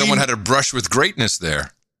had a brush with greatness there.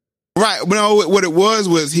 Right. But no, what it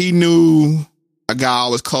was he knew a guy I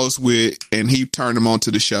was close with and he turned him on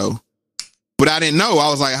to the show. But I didn't know. I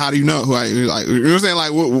was like, how do you know who you know what I'm saying?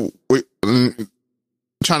 Like, what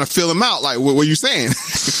trying to fill him out. Like, what were you saying?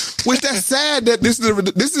 Which that's sad that this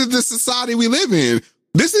is the society we live in.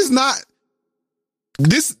 This is not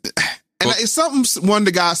this. And it's something one of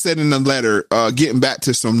the guys said in the letter, getting back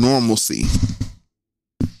to some normalcy.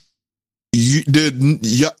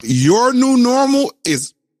 Your new normal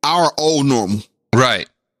is our old normal. Right.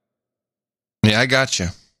 Yeah, I got you.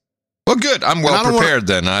 Well, good. I'm well prepared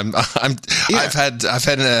then. I've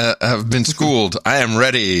been schooled. I am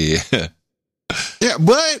ready. Yeah,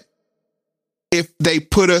 but if they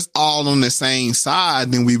put us all on the same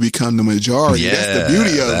side, then we become the majority. Yeah, that's the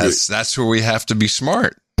beauty of it. That's where we have to be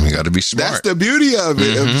smart. We got to be smart. That's the beauty of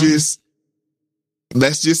it. Of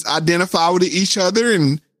let's just identify with each other.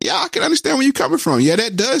 And yeah, I can understand where you're coming from. Yeah,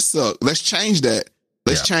 that does suck. Let's change that.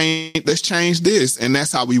 Let's change this. And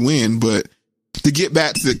that's how we win. But to get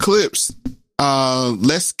back to the clips,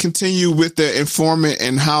 let's continue with the informant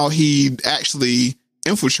and how he actually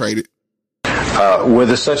infiltrated. Were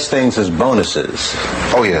there such things as bonuses?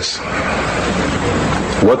 Oh, yes.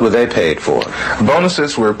 What were they paid for?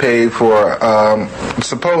 Bonuses were paid for,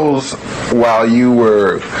 suppose while you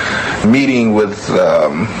were meeting with,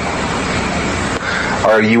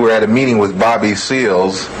 or you were at a meeting with Bobby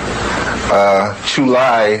Seals,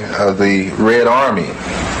 Chulai of the Red Army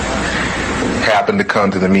happened to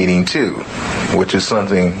come to the meeting too, which is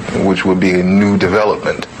something which would be a new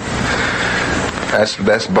development.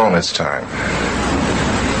 That's bonus time.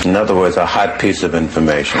 In other words, a hot piece of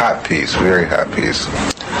information. Hot piece, very hot piece.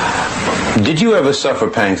 Did you ever suffer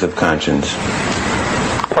pangs of conscience?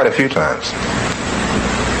 Quite a few times.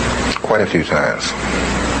 Quite a few times.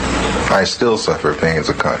 I still suffer pains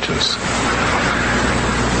of conscience.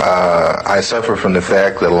 I suffer from the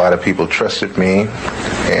fact that a lot of people trusted me,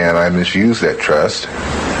 and I misused that trust.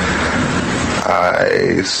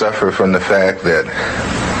 I suffer from the fact that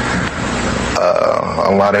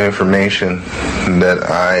a lot of information that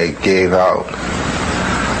I gave out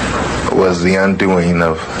was the undoing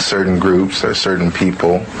of certain groups or certain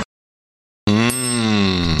people.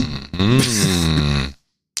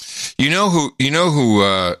 You know who,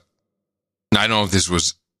 I don't know if this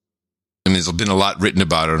was, I mean, there's been a lot written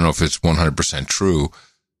about it. I don't know if it's 100% true.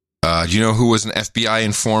 Do you know who was an FBI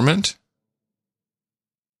informant?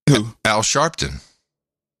 Who? Al Sharpton.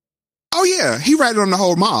 Oh yeah, he ratted on the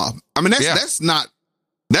whole mob. I mean, that's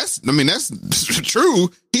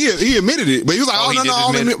true. He admitted it, but he was like, I only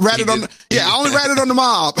ratted on the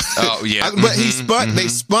mob. Oh yeah. But they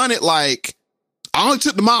spun it like I only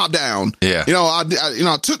took the mob down. Yeah.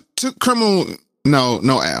 I took criminal. No,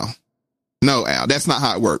 Al. That's not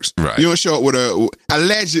how it works. Right. You don't show up with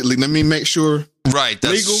allegedly. Let me make sure. Right.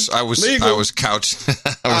 That's legal. I was couched.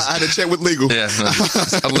 I had to check with legal. Yeah.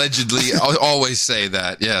 Allegedly. I'll always say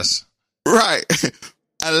that. Yes. Right.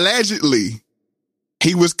 Allegedly,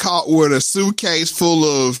 he was caught with a suitcase full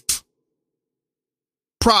of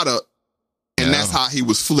product, and that's how he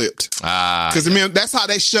was flipped. Because I mean, that's how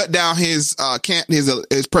they shut down his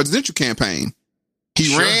presidential campaign.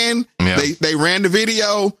 He ran. Yeah. They ran the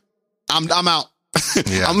video. I'm out.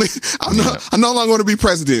 Yeah. I'm no longer going to be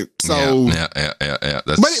president. So yeah.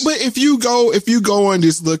 But if you go and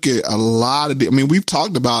just look at a lot of, we've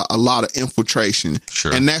talked about a lot of infiltration,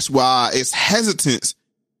 sure, and that's why it's hesitance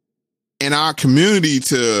in our community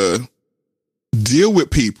to deal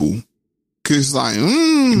with people, because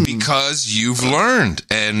because you've learned,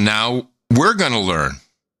 and now we're going to learn.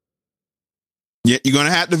 Yeah, you're going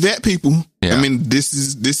to have to vet people. Yeah. I mean, this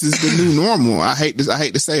is the new normal. I hate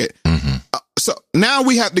to say it. Mm-hmm. So now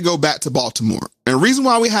we have to go back to Baltimore. And the reason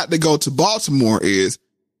why we had to go to Baltimore is,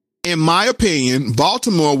 in my opinion,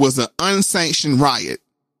 Baltimore was an unsanctioned riot.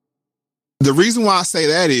 The reason why I say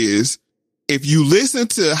that is, if you listen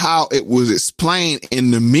to how it was explained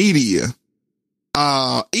in the media,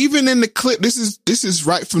 even in the clip, this is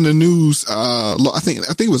right from the news. I think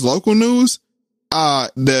it was local news.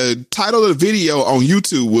 The title of the video on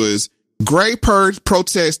YouTube was "Gray Purge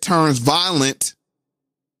Protest Turns Violent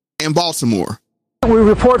in Baltimore." We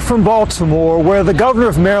report from Baltimore, where the governor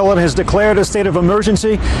of Maryland has declared a state of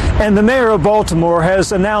emergency, and the mayor of Baltimore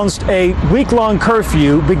has announced a week-long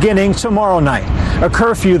curfew beginning tomorrow night, a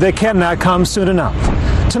curfew that cannot come soon enough.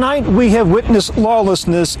 Tonight, we have witnessed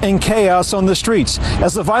lawlessness and chaos on the streets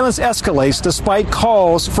as the violence escalates despite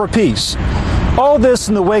calls for peace. All this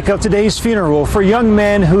in the wake of today's funeral for young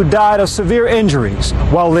men who died of severe injuries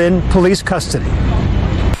while in police custody.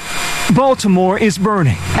 Baltimore is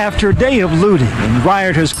burning. After a day of looting and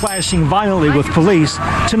rioters clashing violently with police,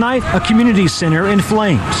 tonight a community center in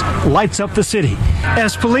flames lights up the city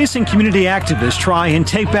as police and community activists try and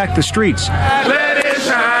take back the streets. Let it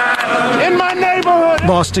shine in my neighborhood.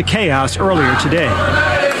 Lost to chaos earlier today.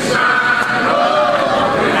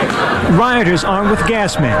 Rioters armed with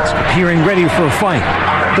gas masks appearing ready for a fight.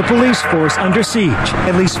 The police force under siege,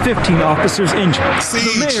 at least 15 officers injured.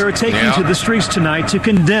 The mayor taking to the streets tonight to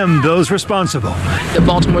condemn those responsible.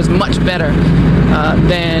 Baltimore is much better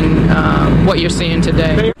than what you're seeing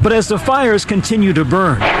today. But as the fires continue to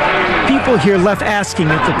burn, people here left asking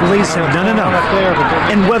if the police have done enough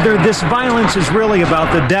and whether this violence is really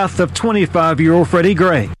about the death of 25-year-old Freddie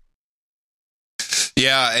Gray.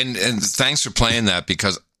 Yeah, and thanks for playing that,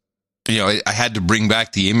 because I had to bring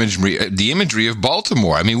back the imagery of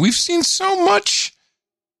Baltimore. I mean, we've seen so much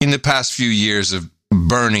in the past few years of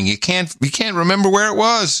burning. We can't remember where it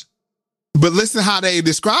was. But listen how they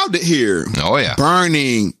described it here. Oh yeah,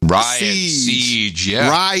 burning, riot, siege, yeah,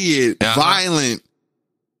 riot, violent.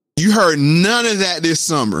 You heard none of that this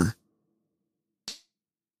summer.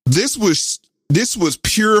 This was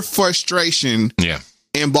pure frustration. Yeah.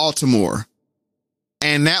 In Baltimore,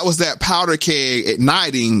 and that was that powder keg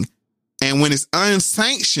igniting. And when it's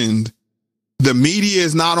unsanctioned, the media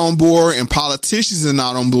is not on board and politicians are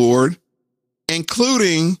not on board,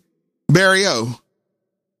 including Barry O.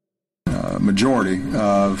 Majority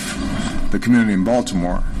of the community in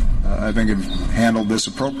Baltimore, I think, have handled this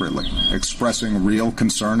appropriately, expressing real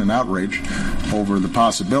concern and outrage over the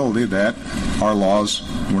possibility that our laws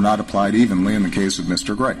were not applied evenly in the case of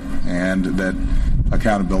Mr. Gray, and that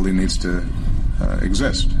accountability needs to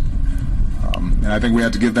exist. And I think we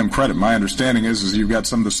have to give them credit. My understanding is you've got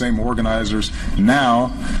some of the same organizers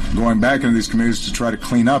now going back into these communities to try to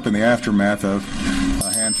clean up in the aftermath of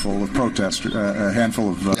a handful of protesters, a handful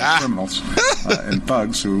of criminals and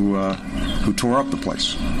thugs who tore up the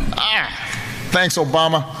place. Thanks,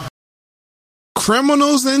 Obama.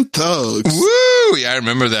 Criminals and thugs. Woo! Yeah, I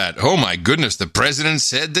remember that. Oh my goodness, the president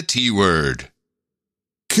said the T word.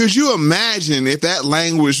 Could you imagine if that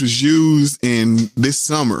language was used in this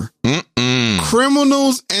summer?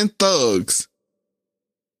 Criminals and thugs.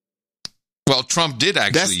 Well, Trump did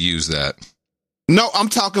actually use that. No, I'm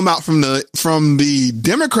talking about from the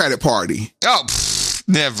Democratic Party. Oh,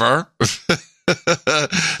 never.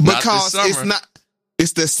 Because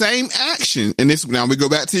it's the same action. And this, now we go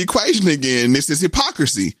back to the equation again. This is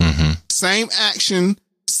hypocrisy. Mm-hmm. Same action,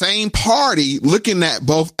 same party looking at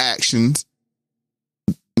both actions.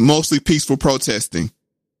 Mostly peaceful protesting.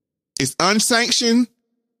 It's unsanctioned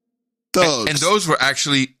thugs. And those were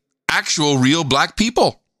actual real black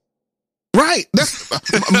people. Right. That's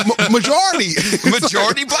majority.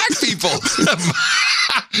 Majority black people.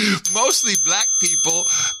 Mostly black people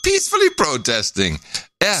peacefully protesting.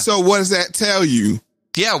 Yeah. So what does that tell you?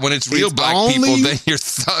 Yeah, when it's real black people, then you're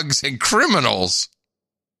thugs and criminals.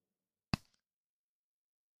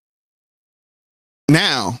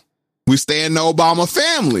 Now, we stay in the Obama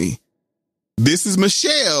family. This is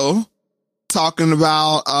Michelle talking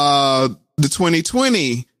about the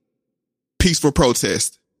 2020 peaceful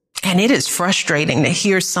protest. And it is frustrating to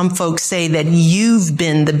hear some folks say that you've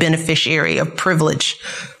been the beneficiary of privilege,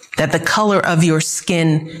 that the color of your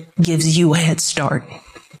skin gives you a head start.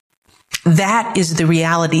 That is the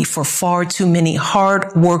reality for far too many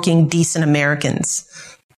hardworking, decent Americans.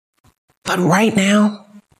 But right now,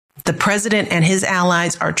 the president and his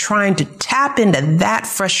allies are trying to tap into that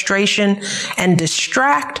frustration and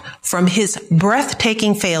distract from his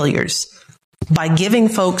breathtaking failures by giving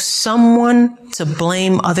folks someone to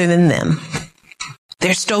blame other than them.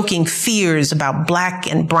 They're stoking fears about black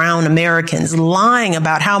and brown Americans, lying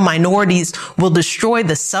about how minorities will destroy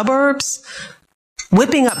the suburbs,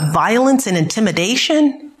 whipping up violence and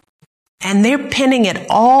intimidation. And they're pinning it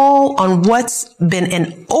all on what's been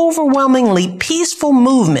an overwhelmingly peaceful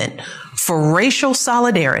movement for racial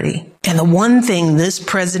solidarity. And the one thing this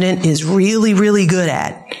president is really, really good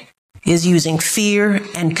at is using fear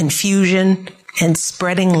and confusion and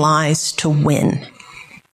spreading lies to win.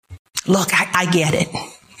 Look, I get it,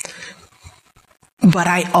 but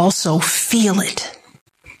I also feel it.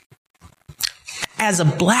 As a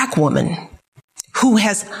black woman who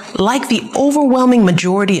has, like the overwhelming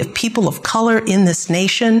majority of people of color in this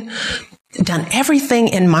nation, done everything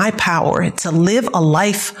in my power to live a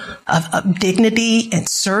life of dignity and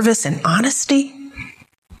service and honesty,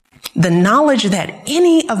 the knowledge that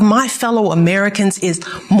any of my fellow Americans is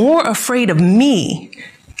more afraid of me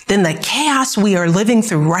than the chaos we are living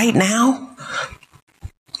through right now,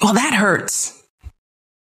 well, that hurts.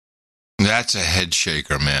 That's a head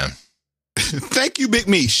shaker, man. Thank you, Big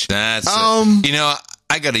Mish. That's I'm going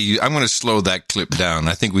to slow that clip down.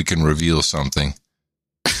 I think we can reveal something.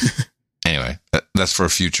 Anyway, that's for a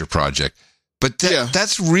future project. But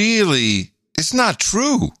that's really, it's not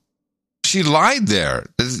true. She lied there.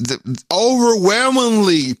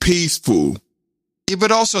 Overwhelmingly peaceful. Yeah,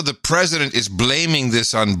 but also the president is blaming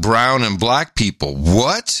this on brown and black people.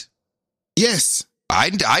 What? Yes.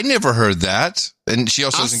 I never heard that. And she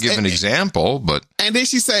also doesn't give an example, but. And then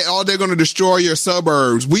she said, they're going to destroy your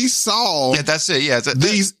suburbs. We saw. Yeah, that's it. Yeah.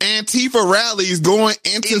 These Antifa rallies going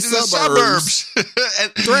into the suburbs.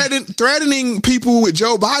 threatening people with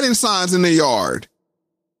Joe Biden signs in their yard.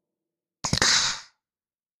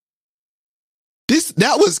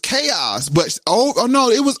 That was chaos, but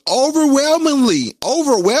it was overwhelmingly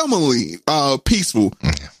peaceful.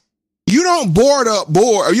 Yeah. You don't board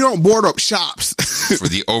up shops for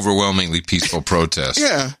the overwhelmingly peaceful protest.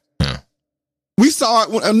 Yeah. We saw it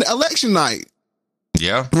on election night.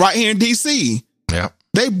 Yeah, right here in DC. Yeah,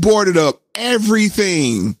 they boarded up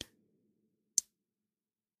everything.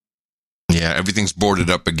 Yeah, everything's boarded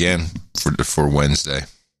up again for Wednesday.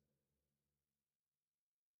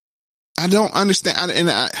 I don't understand.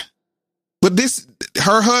 But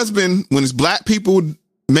her husband, when it's black people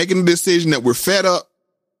making a decision that we're fed up,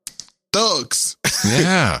 thugs.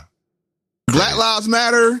 Yeah. Black Lives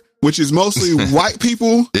Matter, which is mostly white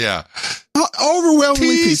people. Yeah.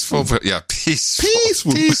 Overwhelmingly peaceful. Yeah,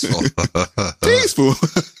 peaceful. Peaceful.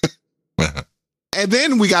 And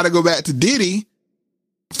then we got to go back to Diddy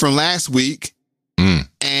from last week.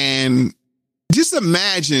 And just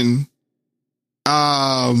imagine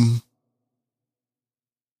what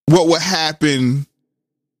would happen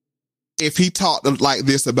if he talked like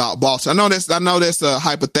this about Baltimore. I know that's a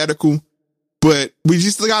hypothetical, but we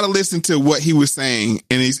just got to listen to what he was saying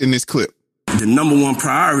in this clip. The number one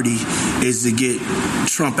priority is to get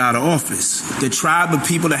Trump out of office. The tribe of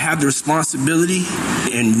people that have the responsibility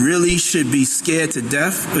and really should be scared to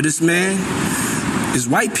death of this man is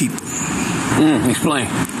white people. Explain.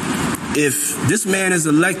 If this man is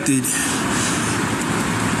elected,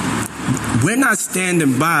 we're not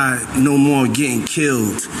standing by no more getting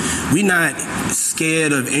killed. We're not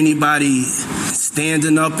scared of anybody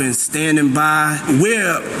standing up and standing by.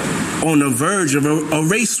 We're on the verge of a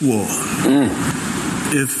race war.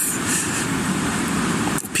 If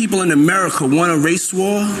people in America want a race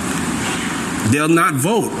war, they'll not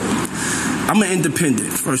vote. I'm an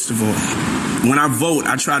independent, first of all. When I vote,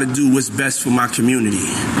 I try to do what's best for my community.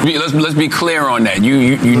 Let's be clear on that.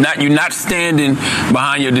 You're not standing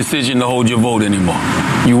behind your decision to hold your vote anymore.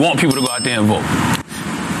 You want people to go out there and vote.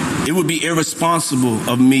 It would be irresponsible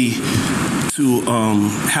of me to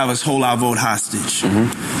have us hold our vote hostage.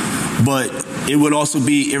 But it would also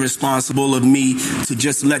be irresponsible of me to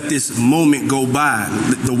just let this moment go by.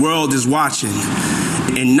 The world is watching,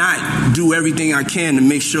 and not do everything I can to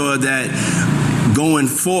make sure that going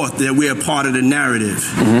forth that we're a part of the narrative,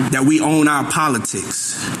 that we own our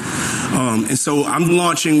politics. And so I'm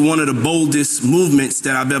launching one of the boldest movements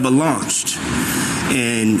that I've ever launched.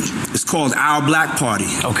 And it's called Our Black Party.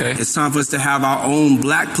 Okay. It's time for us to have our own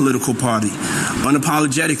black political party,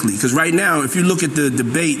 unapologetically. Because right now, if you look at the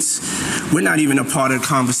debates, we're not even a part of the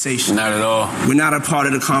conversation. Not at all. We're not a part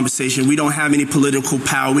of the conversation. We don't have any political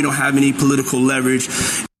power. We don't have any political leverage.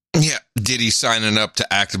 Yeah. Diddy signing up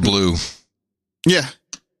to Act Blue. Yeah.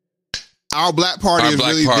 Our Black Party is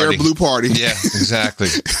really their blue party. Yeah, exactly.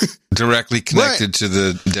 Directly connected to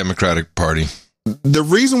the Democratic Party. The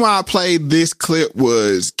reason why I played this clip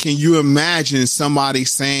was, can you imagine somebody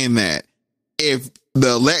saying that if the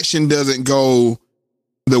election doesn't go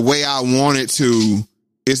the way I want it to,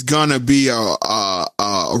 it's gonna be a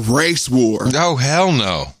race war? Oh, hell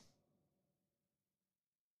no.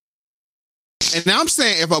 And I'm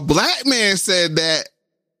saying if a black man said that,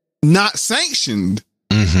 not sanctioned.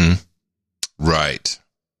 Right.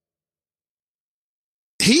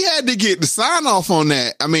 He had to get the sign off on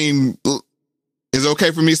that. I mean, is it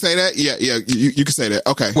okay for me to say that? Yeah, you can say that.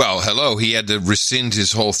 Okay. Well, hello. He had to rescind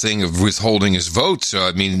his whole thing of withholding his vote. So,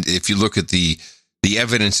 I mean, if you look at the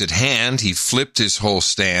evidence at hand, he flipped his whole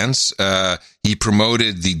stance. He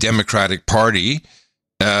promoted the Democratic Party.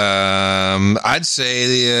 I'd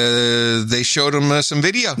say they showed him some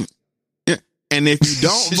video. Yeah. And if you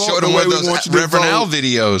don't vote the way we want you to Reverend Al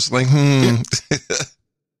videos, like,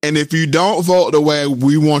 And if you don't vote the way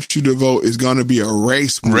we want you to vote, it's going to be a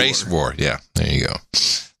race war. Race war, yeah. There you go.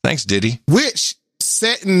 Thanks, Diddy. Which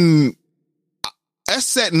setting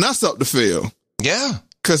us up to fail. Yeah.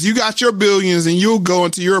 Because you got your billions and you'll go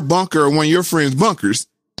into your bunker or one of your friends' bunkers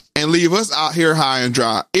and leave us out here high and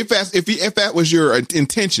dry. If that was your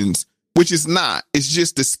intentions, which is not, it's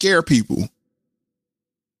just to scare people.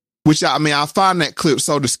 Which, I mean, I find that clip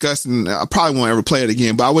so disgusting. I probably won't ever play it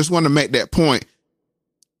again, but I just want to make that point.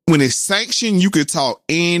 When it's sanctioned, you can talk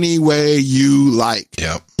any way you like.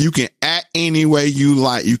 Yep. You can act any way you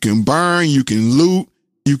like. You can burn, you can loot,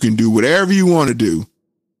 you can do whatever you want to do.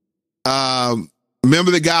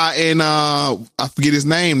 Remember the guy in, I forget his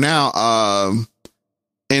name now,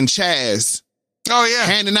 in Chaz. Oh, yeah.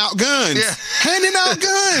 Handing out guns. Yeah. Handing out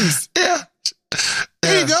guns. Yeah.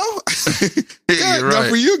 There you go. Yeah, you're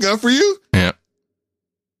right. Gun for you. Yeah.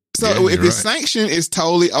 So if it's sanctioned, it's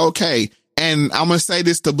totally okay. And I'm going to say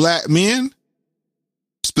this to black men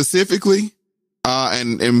specifically,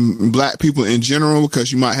 and black people in general,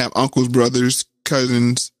 because you might have uncles, brothers,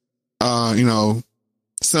 cousins,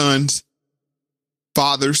 sons,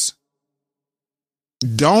 fathers.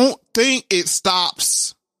 Don't think it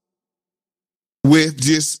stops with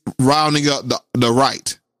just rounding up the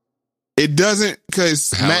right. It doesn't,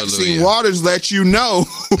 because Maxine Waters let you know.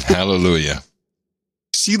 Hallelujah.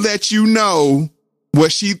 She let you know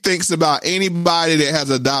what she thinks about anybody that has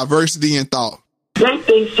a diversity in thought. They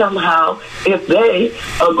think somehow if they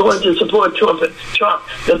are going to support Trump,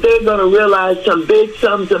 that they're going to realize some big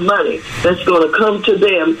sums of money that's going to come to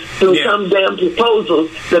them through some damn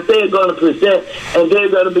proposals that they're going to present, and they're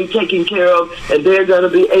going to be taken care of, and they're going to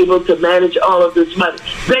be able to manage all of this money.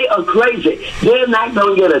 They are crazy. They're not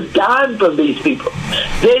going to get a dime from these people.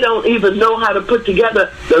 They don't even know how to put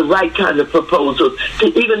together the right kind of proposals to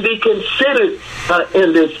even be considered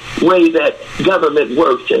in this way that government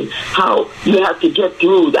works, and how you have to get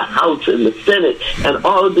through the House and the Senate and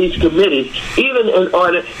all of these committees, even in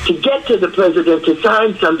order to get to the president to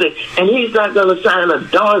sign something, and he's not going to sign a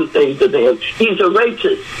darn thing to them. He's a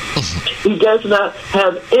racist. He does not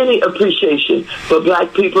have any appreciation for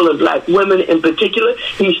black people and black women in particular.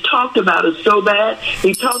 He's talked about us so bad.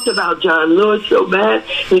 He talked about John Lewis so bad.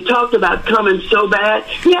 He talked about Cummings so bad.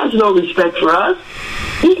 He has no respect for us.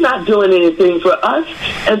 He's not doing anything for us.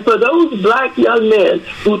 And for those black young men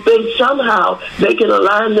who think somehow they can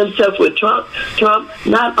align themselves with Trump,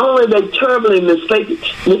 not only are they terribly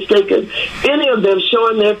mistaken, any of them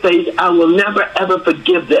showing their face, I will never, ever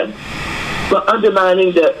forgive them for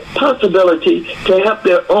undermining the possibility to help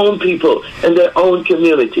their own people and their own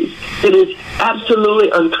communities. It is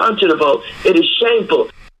absolutely unconscionable. It is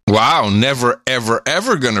shameful. Wow, never, ever,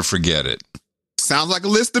 ever going to forget it. Sounds like a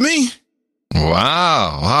list to me.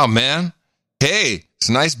 Wow, man. Hey, it's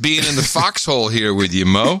nice being in the foxhole here with you,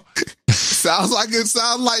 Mo. Sounds like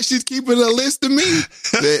she's keeping a list to me.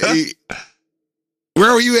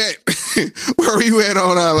 Where were you at? Where were you at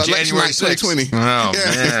on election night 2020? Oh,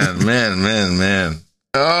 yeah. man.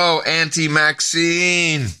 Oh, Auntie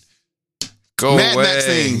Maxine. Go Mad away.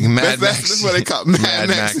 Maxine. Mad Maxine. That's what they call Mad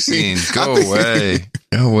Maxine. Go away.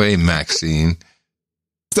 Go away, Maxine.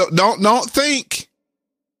 So don't think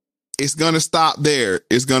it's going to stop there.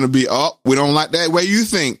 It's going to be, we don't like that way you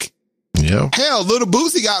think. Yeah. Hell, Little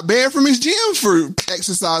Boosie got banned from his gym for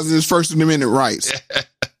exercising his First Amendment rights.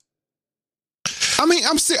 I mean,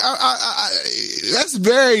 that's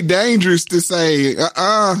very dangerous to say.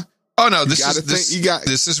 Oh no,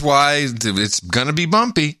 this is why it's gonna be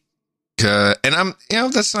bumpy. And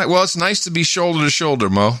that's not. Well, it's nice to be shoulder to shoulder,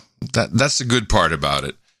 Mo. That's the good part about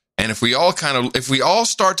it. And if we all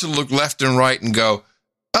start to look left and right and go,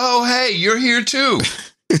 oh hey, you're here too.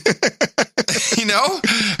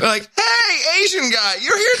 Like, hey, Asian guy,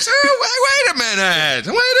 you're here too. Wait a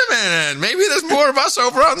minute. Maybe there's more of us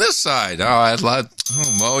over on this side.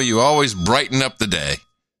 Mo, you always brighten up the day.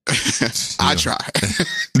 I try.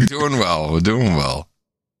 Doing well. We're doing well.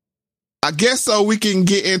 I guess so. We can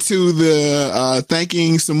get into the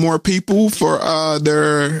thanking some more people for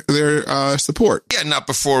their support. Yeah, not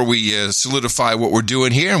before we solidify what we're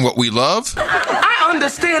doing here and what we love. I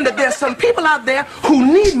understand that there's some people out there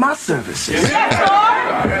who need my services. Yes,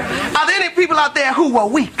 are there any people out there who are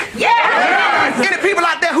weak? Yes. Any people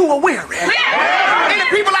out there who are weary? Yes. Any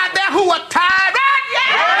people out there who are tired?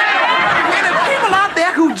 Yes. Any people out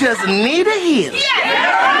there who just need a healing?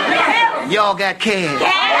 Yes. Y'all got cash?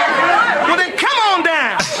 Yes. Well, then come on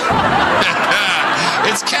down.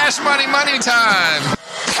 It's cash money time.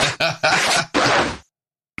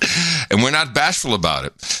 And we're not bashful about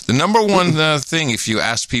it. The number one thing, if you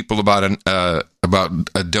ask people about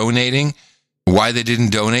donating, why they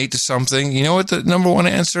didn't donate to something, you know what the number one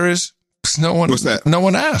answer is? What's that? No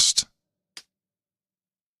one asked.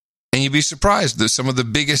 And you'd be surprised that some of the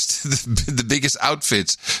biggest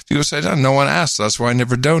outfits, people say, no one asked. That's why I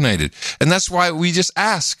never donated. And that's why we just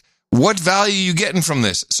ask, what value are you getting from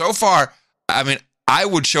this? So far, I mean, I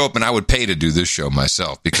would show up and I would pay to do this show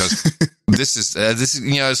myself because this is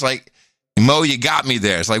it's like, Mo, you got me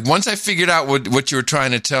there. It's like once I figured out what you were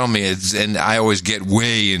trying to tell me, and I always get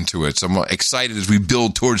way into it. So I'm excited as we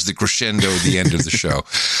build towards the crescendo at the end of the show.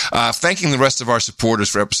 Thanking the rest of our supporters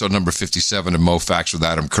for episode number 57 of Mo Facts with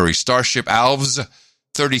Adam Curry. Starship Alves,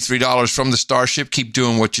 $33 from the Starship. Keep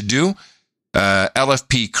doing what you do.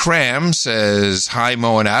 LFP Cram says, hi,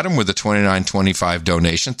 Mo and Adam, with a $29.25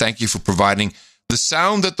 donation. Thank you for providing the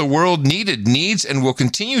sound that the world needs, and will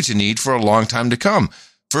continue to need for a long time to come.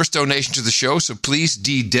 First donation to the show, so please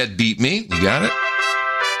deadbeat me. You got it?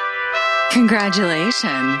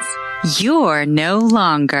 Congratulations. You're no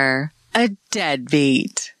longer a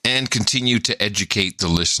deadbeat. And continue to educate the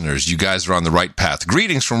listeners. You guys are on the right path.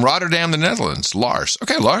 Greetings from Rotterdam, the Netherlands. Lars.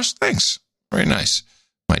 Okay, Lars, thanks. Very nice.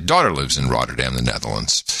 My daughter lives in Rotterdam, the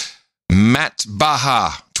Netherlands. Matt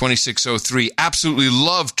Baha, 2603. Absolutely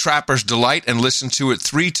love Trapper's Delight and listened to it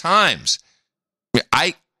 3 times.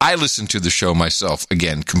 I listened to the show myself,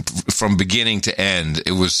 again, from beginning to end.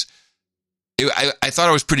 I thought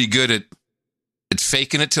I was pretty good at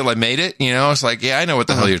faking it till I made it. It's like, yeah, I know what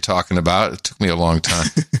the hell you're talking about. It took me a long time.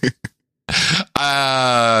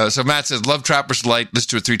 So Matt says, love Trapper's Light. Listen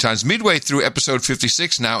to it 3 times. Midway through episode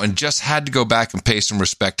 56 now, and just had to go back and pay some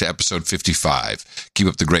respect to episode 55. Keep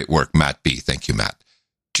up the great work, Matt B. Thank you, Matt.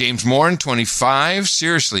 James Morin, 25.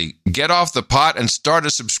 Seriously, get off the pot and start a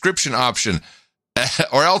subscription option,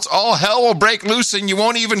 or else all hell will break loose and you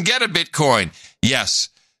won't even get a Bitcoin. Yes,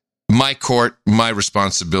 my court, my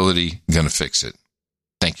responsibility, gonna fix it.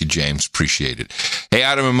 Thank you, James. Appreciate it. Hey,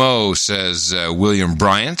 Adam and Mo, says William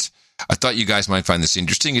Bryant. I thought you guys might find this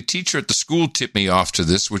interesting. A teacher at the school tipped me off to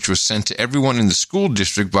this, which was sent to everyone in the school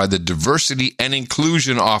district by the diversity and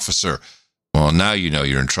inclusion officer. Well, now you know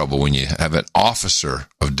you're in trouble when you have an officer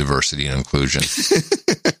of diversity and inclusion.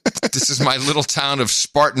 This is my little town of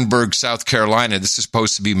Spartanburg, South Carolina. This is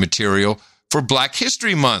supposed to be material for Black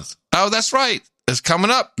History Month. Oh, that's right. It's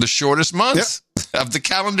coming up, the shortest month of the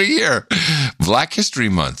calendar year, Black History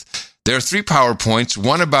Month. There are 3 PowerPoints,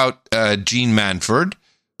 one about Jean Manford,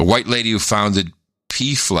 a white lady who founded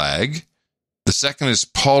PFLAG. The second is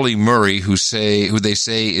Pauli Murray, who they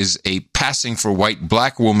say is a passing for white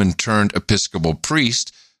black woman turned Episcopal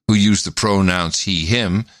priest who used the pronouns he,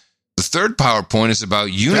 him. The third PowerPoint is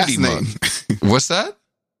about Unity Month. What's that?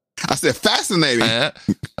 I said fascinating. I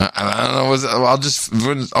don't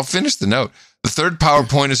know. I'll finish the note. The third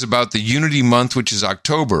PowerPoint is about the Unity Month, which is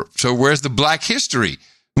October. So where's the Black history?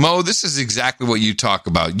 Mo, this is exactly what you talk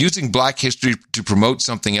about, using Black history to promote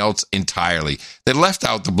something else entirely. They left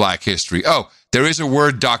out the Black history. Oh, there is a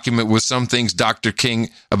Word document with some things about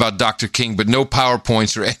Dr. King, but no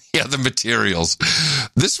PowerPoints or any other materials.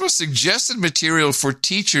 This was suggested material for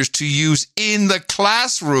teachers to use in the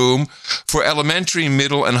classroom for elementary,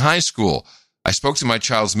 middle, and high school. I spoke to my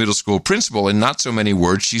child's middle school principal. In not so many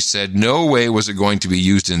words, she said no way was it going to be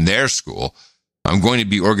used in their school. I'm going to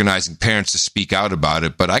be organizing parents to speak out about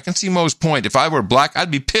it, but I can see Mo's point. If I were black, I'd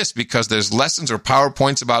be pissed because there's lessons or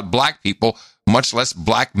PowerPoints about black people, much less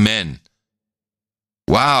black men.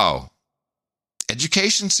 Wow.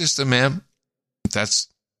 Education system, man. That's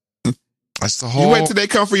the whole... You wait till they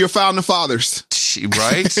come for your founding fathers.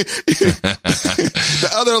 Right? The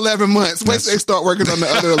other 11 months. Wait till they start working on the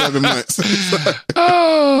other 11 months.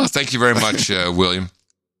 Oh, thank you very much, William.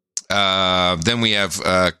 Then we have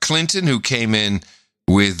Clinton, who came in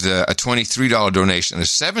with a $23 donation and a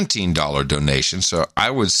 $17 donation. So I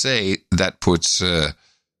would say that puts,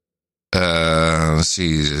 let's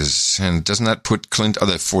see, and doesn't that put Clinton,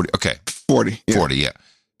 that 40, okay. 40. Yeah. 40, yeah.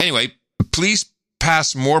 Anyway, please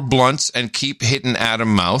pass more blunts and keep hitting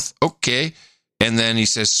Adam mouth. Okay. And then he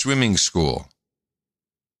says swimming school.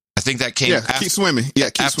 I think that came after. Keep swimming. Yeah,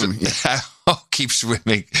 keep swimming. Yeah. Oh, keep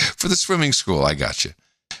swimming. For the swimming school, I got you.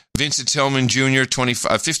 Vincent Tillman Jr.,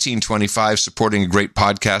 1525, supporting a great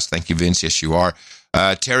podcast. Thank you, Vince. Yes, you are.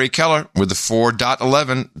 Terry Keller with the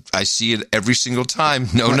 4.11. I see it every single time.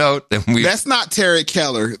 No note. And that's not Terry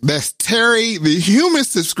Keller. That's Terry, the human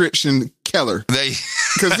subscription Keller.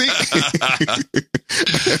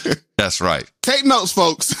 That's right. Take notes,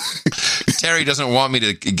 folks. Terry doesn't want me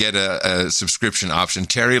to get a subscription option.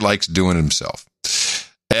 Terry likes doing it himself.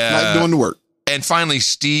 Like doing the work. And finally,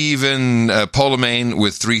 Stephen Polamain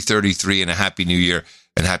with 333 and a Happy New Year.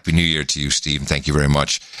 And Happy New Year to you, Steve. Thank you very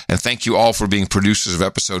much. And thank you all for being producers of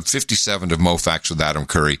episode 57 of MoFax with Adam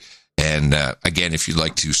Curry. And again, if you'd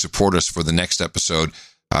like to support us for the next episode,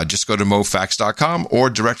 just go to mofax.com or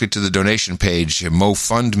directly to the donation page,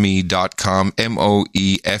 mofundme.com,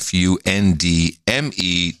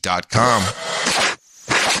 MOEFUNDME.com.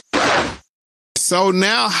 So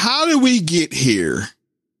now, how did we get here?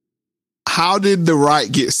 How did the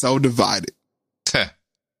right get so divided?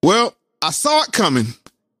 Well, I saw it coming,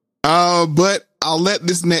 but I'll let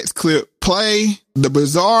this next clip play. The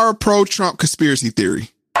bizarre pro-Trump conspiracy theory.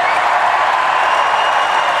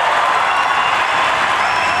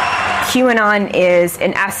 QAnon is,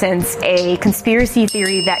 in essence, a conspiracy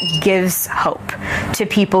theory that gives hope to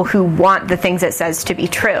people who want the things it says to be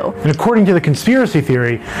true. And according to the conspiracy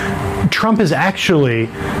theory, Trump is actually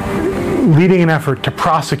leading an effort to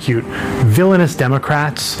prosecute villainous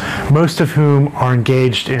Democrats, most of whom are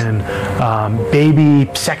engaged in baby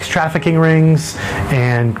sex trafficking rings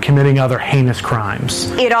and committing other heinous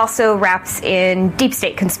crimes. It also wraps in deep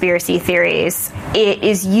state conspiracy theories. It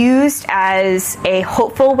is used as a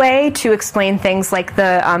hopeful way to explain things like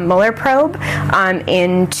the Mueller probe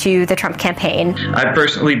into the Trump campaign. I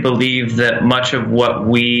personally believe that much of what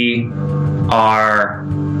we are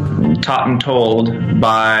taught and told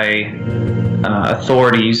by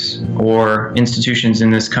authorities or institutions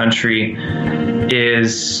in this country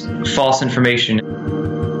is false information.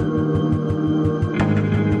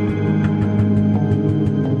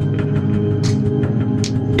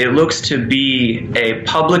 it looks to be a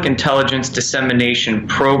public intelligence dissemination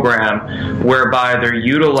program whereby they're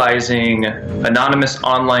utilizing anonymous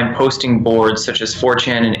online posting boards such as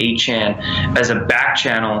 4chan and 8chan as a back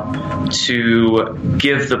channel to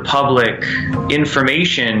give the public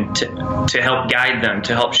information to help guide them,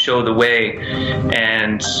 to help show the way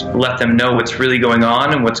and let them know what's really going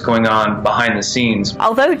on and what's going on behind the scenes.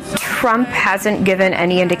 Although Trump hasn't given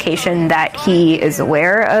any indication that he is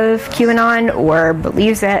aware of QAnon or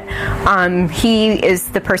believes it, he is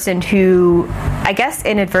the person who, I guess,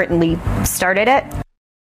 inadvertently started it.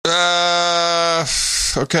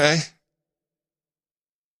 Okay.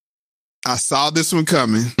 I saw this one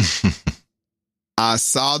coming. I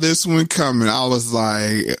was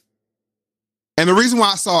like, and the reason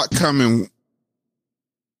why I saw it coming,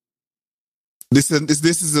 this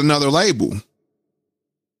is another label.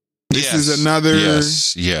 This is another.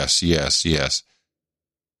 Yes.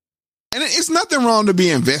 And it's nothing wrong to be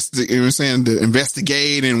to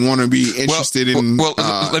investigate and want to be interested in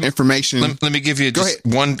information. Let me give you just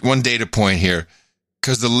one data point here,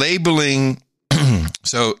 because the labeling.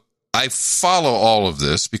 So I follow all of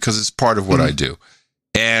this because it's part of what I do,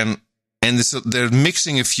 and they're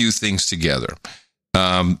mixing a few things together.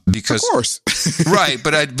 Because, of course, right?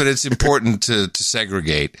 But it's important to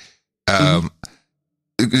segregate.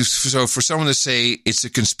 So for someone to say it's a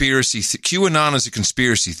conspiracy, QAnon is a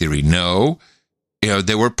conspiracy theory. No,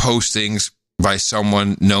 there were postings by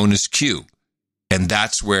someone known as Q, and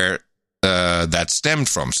that's where that stemmed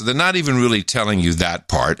from. So they're not even really telling you that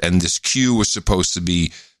part. And this Q was supposed to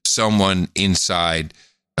be someone inside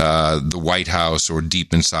the White House or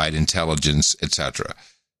deep inside intelligence, etc.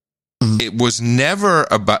 It was never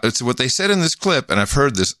about. It's what they said in this clip, and I've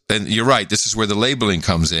heard this. And you're right. This is where the labeling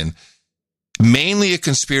comes in. Mainly a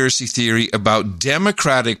conspiracy theory about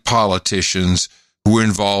Democratic politicians who were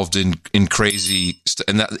involved in crazy stuff.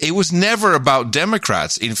 And it was never about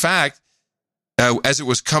Democrats. In fact, as it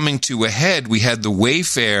was coming to a head, we had the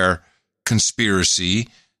Wayfair conspiracy,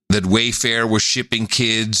 that Wayfair was shipping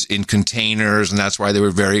kids in containers, and that's why they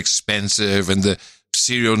were very expensive, and the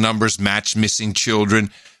serial numbers matched missing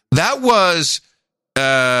children. That was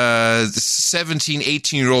 17,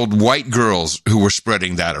 18-year-old white girls who were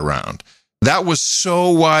spreading that around. That was so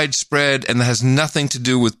widespread and has nothing to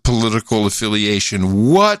do with political affiliation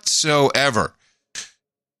whatsoever.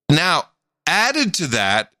 Now, added to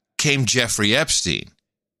that came Jeffrey Epstein.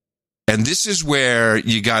 And this is where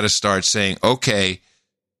you got to start saying, okay,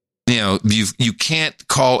 you can't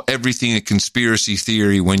call everything a conspiracy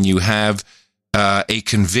theory when you have a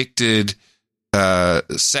convicted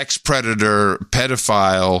sex predator,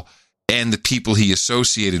 pedophile, and the people he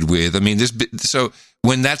associated with. I mean, so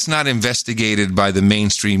when that's not investigated by the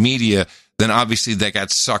mainstream media, then obviously that got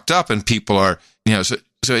sucked up and people are, so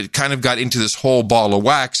it kind of got into this whole ball of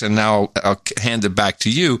wax. And now I'll hand it back to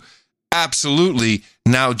you. Absolutely.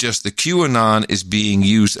 Now just the QAnon is being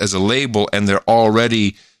used as a label, and they're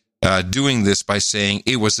already doing this by saying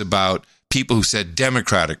it was about people who said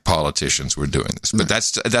Democratic politicians were doing this. But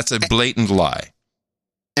that's a blatant lie.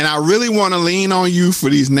 And I really want to lean on you for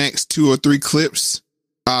these next 2 or 3 clips.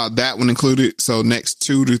 That one included. So next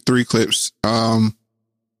 2 to 3 clips.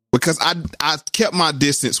 Because I kept my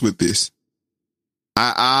distance with this.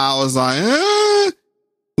 I was like,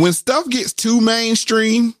 when stuff gets too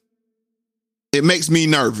mainstream, it makes me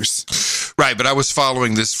nervous. Right. But I was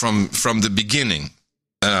following this from the beginning.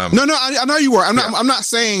 No, I know you were. I'm not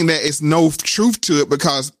saying that it's no truth to it,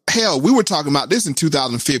 because hell, we were talking about this in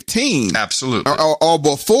 2015. Absolutely. Or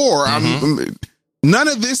before. Mm-hmm. None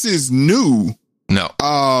of this is new. No.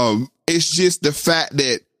 It's just the fact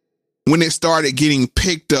that when it started getting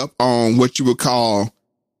picked up on what you would call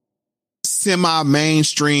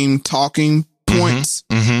semi-mainstream talking points,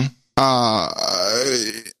 I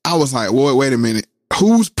was like, wait a minute.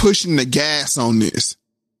 Who's pushing the gas on this?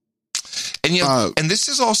 And and this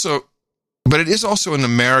is also, but it is also an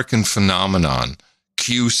American phenomenon.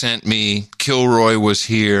 Q sent me. Kilroy was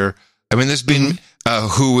here. I mean, there's been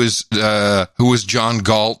who was John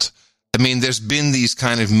Galt. I mean, there's been these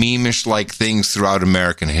kind of meme-ish like things throughout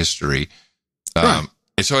American history. Right.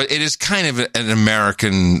 So it is kind of an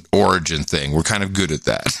American origin thing. We're kind of good at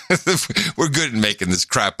that. We're good at making this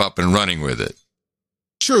crap up and running with it.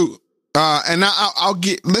 True. And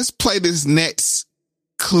let's play this next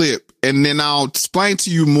clip, and then I'll explain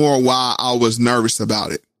to you more why I was nervous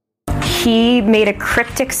about it. He made a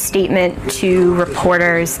cryptic statement to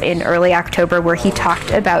reporters in early October where he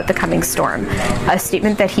talked about the coming storm, a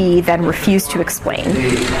statement that he then refused to explain.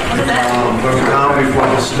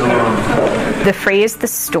 The phrase "the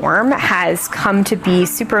storm" has come to be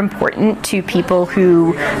super important to people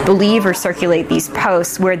who believe or circulate these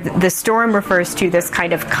posts, where the storm refers to this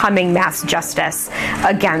kind of coming mass justice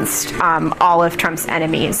against all of Trump's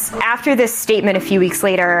enemies. After this statement a few weeks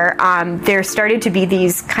later, there started to be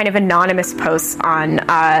these kind of anonymous posts on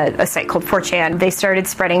a site called 4chan. They started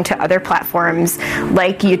spreading to other platforms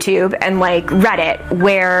like YouTube and like Reddit,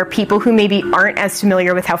 where people who maybe aren't as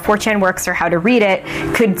familiar with how 4chan works or how to read it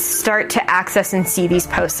could start to access and see these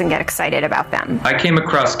posts and get excited about them. I came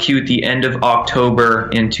across Q at the end of October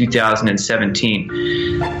in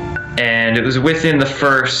 2017. And it was within the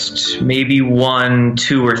first maybe 1,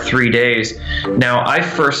 2, or 3 days. Now, I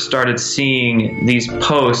first started seeing these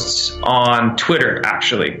posts on Twitter,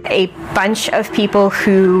 actually. A bunch of people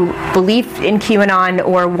who believed in QAnon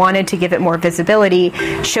or wanted to give it more visibility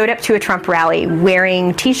showed up to a Trump rally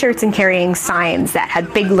wearing T-shirts and carrying signs that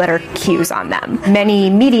had big letter Qs on them. Many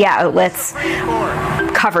media outlets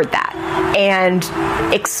covered that and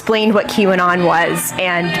explained what QAnon was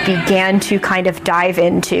and began to kind of dive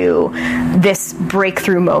into this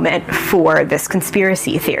breakthrough moment for this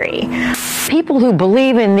conspiracy theory. People who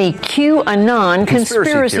believe in the QAnon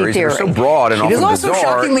conspiracy theory. Are so broad and often It is also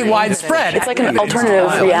bizarre. shockingly widespread. It's like an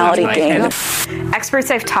alternative reality game.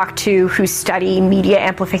 Experts I've talked to who study media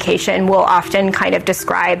amplification will often kind of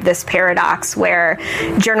describe this paradox where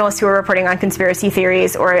journalists who are reporting on conspiracy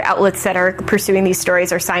theories or outlets that are pursuing these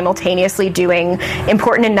stories are simultaneously doing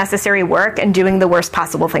important and necessary work and doing the worst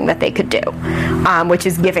possible thing that they could do, which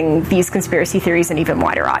is giving these conspiracy theories an even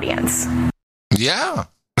wider audience. Yeah.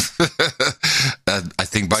 I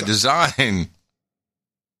think by design.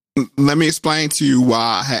 Let me explain to you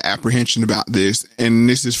why I had apprehension about this. And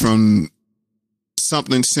this is from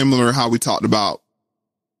something similar how we talked about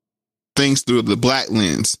things through the black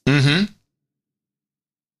lens. Mm-hmm.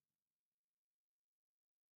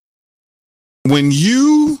 When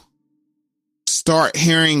you start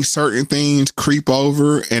hearing certain things creep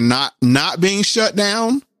over and not being shut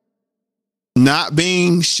down, not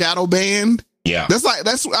being shadow banned. Yeah.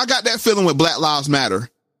 I got that feeling with Black Lives Matter.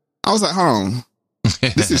 I was like, hold on.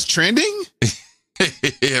 This is trending?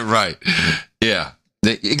 Yeah, right. Yeah.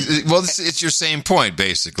 Well, it's your same point,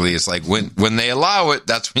 basically. It's like when they allow it,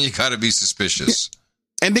 that's when you got to be suspicious.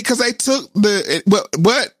 And because they took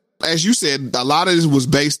but as you said, a lot of this was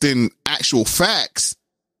based in actual facts,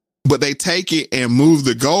 but they take it and move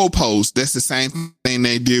the goalpost. That's the same thing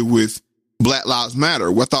they did with Black Lives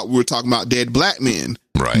Matter. I thought we were talking about dead black men.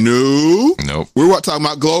 Right. No. Nope. We were talking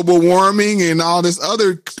about global warming and all this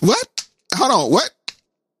other, what? Hold on, what?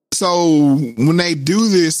 So when they do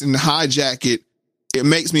this and hijack it, it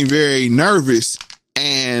makes me very nervous.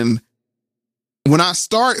 And when I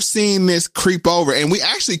start seeing this creep over, and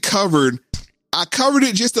I covered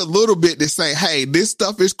it just a little bit to say, hey, this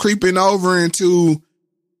stuff is creeping over into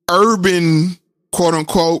urban, quote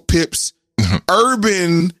unquote, pips,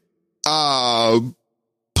 urban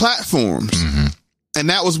platforms. Mm-hmm. And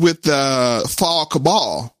that was with the Fall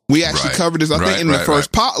Cabal. We actually covered this, I think, in the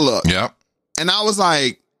first potluck. Yep. And I was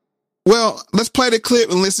like, well, let's play the clip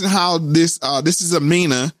and listen how this is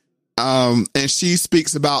Amina, and she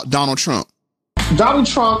speaks about Donald Trump. Donald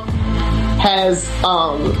Trump has,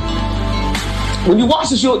 when you watch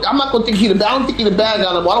this, I'm not going to think I don't think he's the bad guy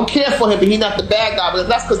anymore. I don't care for him, but he's not the bad guy. But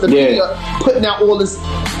that's because the media putting out all this.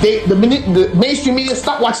 The mainstream media,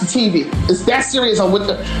 stop watching TV. It's that serious on what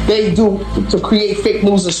they do to create fake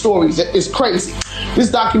news and stories. It's crazy. This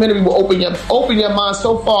documentary will open your mind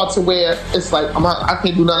so far to where it's like I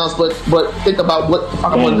can't do nothing else but think about what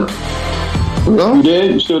I wonder. No? You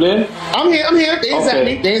did? You still there? I'm here. They ain't zapped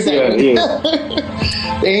me.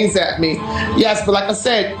 They ain't zapped me. Yes, but like I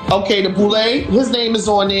said, okay, the Boulay, his name is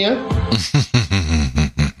on there.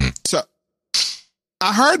 So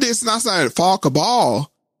I heard this and I started Fall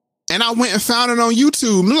Cabal, and I went and found it on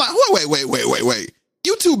YouTube. I'm like, wait.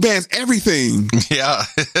 YouTube bans everything. Yeah,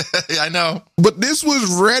 I know. But this was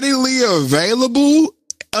readily available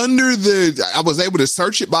I was able to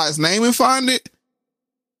search it by its name and find it.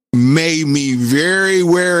 Made me very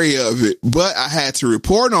wary of it, but I had to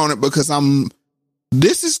report on it because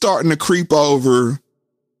this is starting to creep over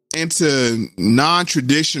into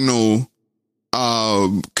non-traditional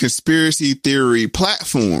conspiracy theory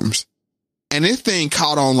platforms, and this thing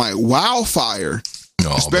caught on like wildfire,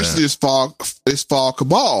 especially this fall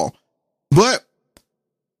cabal. But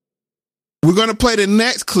we're going to play the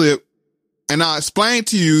next clip, and I'll explain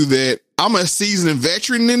to you that I'm a seasoned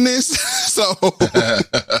veteran in this. So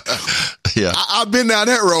Yeah. I've been down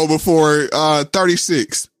that road before,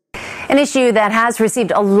 36. An issue that has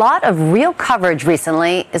received a lot of real coverage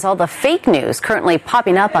recently is all the fake news currently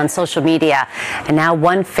popping up on social media. And now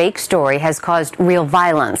one fake story has caused real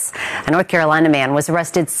violence. A North Carolina man was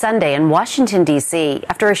arrested Sunday in Washington, D.C.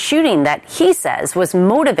 after a shooting that he says was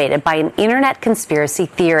motivated by an internet conspiracy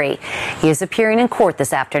theory. He is appearing in court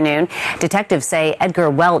this afternoon. Detectives say Edgar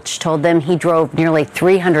Welch told them he drove nearly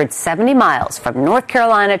 370 miles from North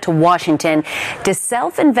Carolina to Washington to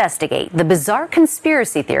self-investigate the bizarre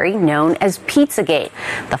conspiracy theory known as Pizzagate.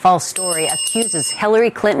 The false story accuses Hillary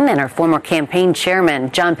Clinton and her former campaign chairman,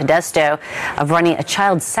 John Podesta, of running a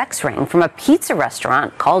child sex ring from a pizza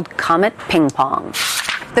restaurant called Comet Ping Pong.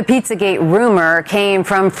 The Pizzagate rumor came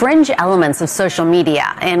from fringe elements of social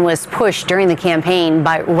media and was pushed during the campaign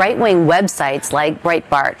by right-wing websites like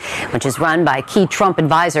Breitbart, which is run by key Trump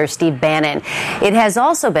advisor Steve Bannon. It has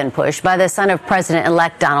also been pushed by the son of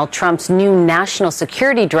President-elect Donald Trump's new national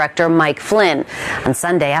security director, Mike Flynn. On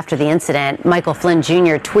Sunday after the incident, Michael Flynn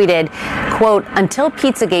Jr. tweeted, quote, "Until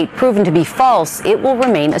Pizzagate proven to be false, it will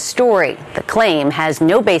remain a story. The claim has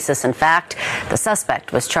no basis in fact. The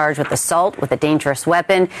suspect was charged with assault with a dangerous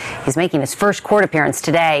weapon. He's making his first court appearance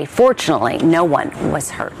today. Fortunately, no one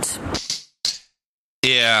was hurt."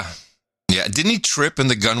 Yeah. Didn't he trip and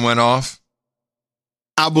the gun went off?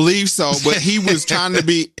 I believe so, but he was trying to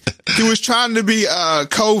be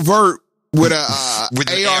covert with a with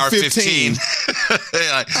the AR-15.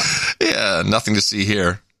 Yeah, nothing to see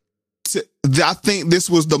here. I think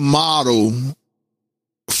this was the model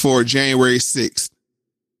for January 6th.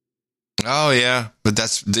 Oh yeah, but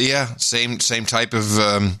that's same type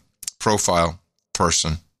of profile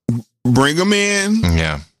person. Bring him in.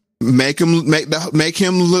 Yeah. Make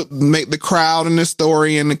the crowd in the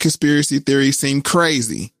story and the conspiracy theory seem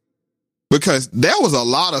crazy, because there was a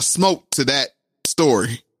lot of smoke to that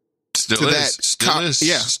story. Still is.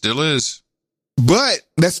 But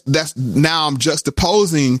that's now I'm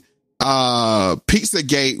juxtaposing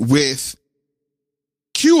Pizzagate with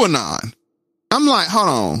QAnon. I'm like, hold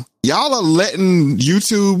on. Y'all are letting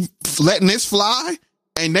this fly,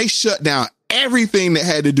 and they shut down everything that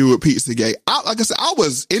had to do with Pizzagate. Like I said, I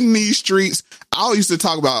was in these streets. I used to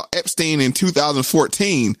talk about Epstein in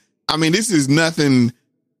 2014. I mean, this is nothing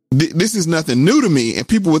new to me, and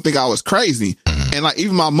people would think I was crazy. And like,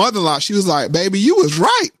 even my mother-in-law, she was like, "Baby, you was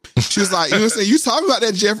right." She was like, "You know what I'm saying? You talking about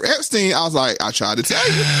that Jeffrey Epstein?" I was like, "I tried to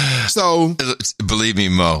tell you." So believe me,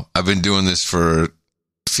 Mo, I've been doing this for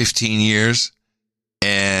 15 years.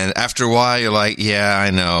 And after a while, you're like, yeah, I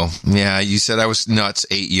know. Yeah, you said I was nuts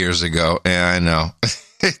 8 years ago. Yeah, I know.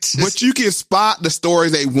 But you can spot the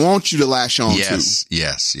stories they want you to latch on to.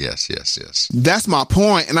 Yes. That's my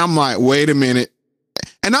point. And I'm like, wait a minute.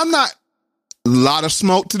 And I'm not a lot of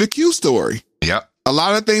smoke to the Q story. Yep. A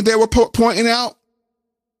lot of things they were pointing out,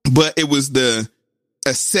 but it was the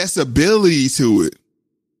accessibility to it.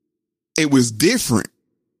 It was different.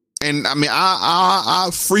 And I mean, I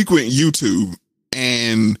frequent YouTube.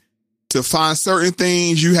 And to find certain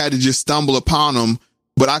things, you had to just stumble upon them.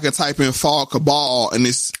 But I could type in fall cabal and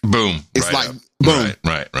it's boom. It's right like up. boom.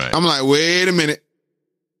 Right. I'm like, wait a minute.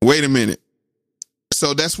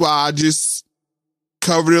 So that's why I just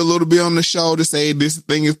covered it a little bit on the show to say this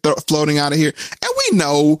thing is floating out of here. And we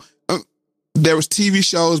know there was TV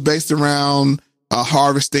shows based around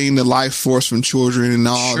harvesting the life force from children and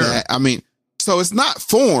all that. I mean, so it's not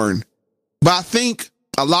foreign, but I think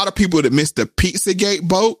a lot of people that missed the Pizzagate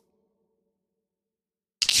boat,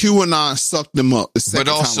 QAnon sucked them up. But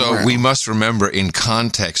also, we must remember in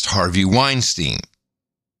context Harvey Weinstein.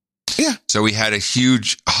 Yeah. So we had a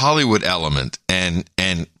huge Hollywood element and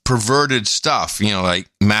perverted stuff, like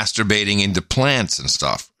masturbating into plants and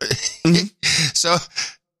stuff. Mm-hmm. So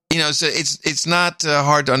it's not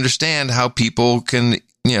hard to understand how people can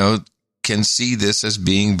see this as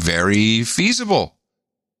being very feasible.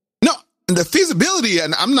 No, the feasibility,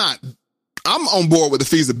 and I'm on board with the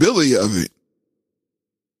feasibility of it.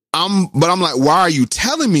 But I'm like, why are you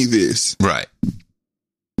telling me this? Right.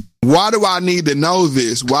 Why do I need to know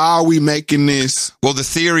this? Why are we making this? Well, the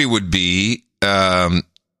theory would be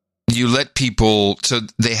you let people, so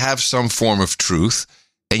they have some form of truth,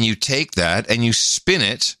 and you take that and you spin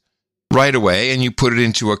it right away and you put it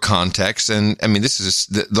into a context. And I mean, this is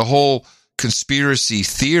the whole conspiracy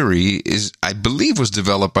theory is, I believe, was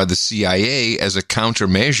developed by the CIA as a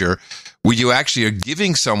countermeasure where you actually are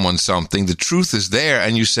giving someone something, the truth is there,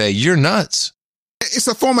 and you say, you're nuts. It's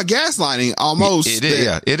a form of gaslighting, almost. It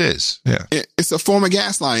is. Yeah. It's a form of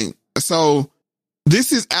gaslighting. So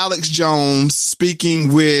this is Alex Jones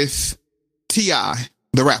speaking with T.I.,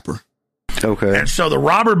 the rapper. Okay. And so the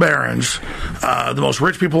robber barons, the most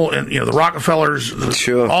rich people, and the Rockefellers,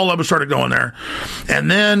 all of them started going there. And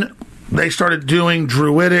then they started doing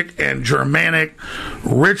Druidic and Germanic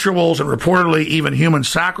rituals and reportedly even human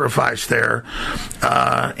sacrifice there.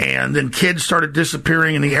 And then kids started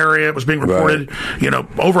disappearing in the area. It was being reported,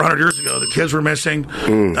 over 100 years ago that kids were missing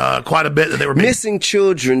quite a bit. That they were missing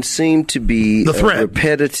children seem to be the threat. A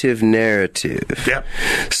repetitive narrative. Yep.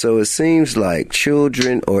 So it seems like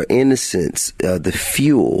children or innocents are the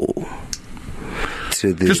fuel.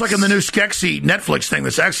 Just like in the new Skeksis Netflix thing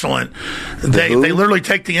that's excellent. They literally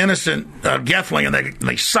take the innocent Gethling and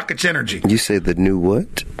they suck its energy. You say the new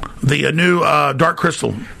what? The new Dark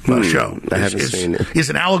Crystal show. I haven't seen it. Is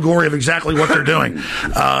an allegory of exactly what they're doing.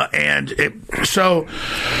 So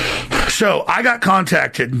I got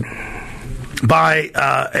contacted by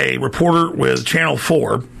a reporter with Channel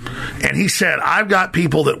 4, and he said, I've got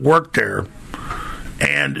people that work there,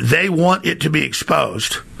 and they want it to be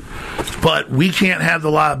exposed. But we can't have the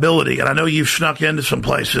liability, and I know you've snuck into some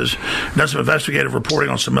places, done some investigative reporting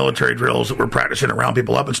on some military drills that we're practicing to round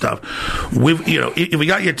people up and stuff. If we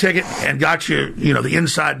got you a ticket and got you, the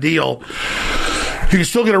inside deal, you can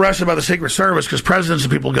still get arrested by the Secret Service because presidents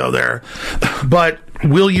and people go there. But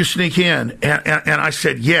will you sneak in? And I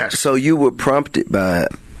said yes. So you were prompted by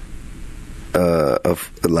a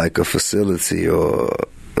facility or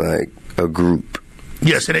like a group.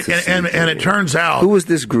 Yes, and it turns out... Who was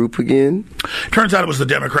this group again? Turns out it was the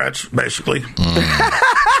Democrats, basically.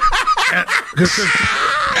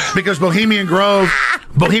 Because Bohemian Grove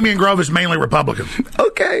is mainly Republican.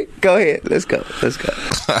 Okay, go ahead. Let's go.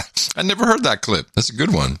 I never heard that clip. That's a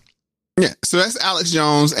good one. Yeah, so that's Alex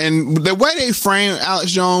Jones. And the way they framed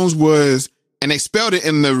Alex Jones was, and they spelled it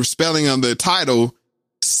in the spelling of the title,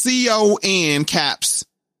 CON caps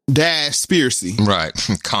 -spiracy. Right.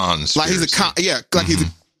 Conspiracy. Like he's he's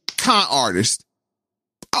a con artist.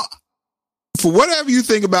 For whatever you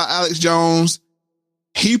think about Alex Jones,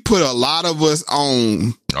 he put a lot of us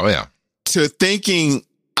on. Oh yeah. To thinking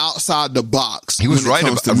outside the box. He was right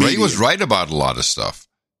about a lot of stuff.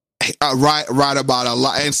 Right about a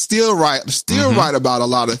lot, and still right about a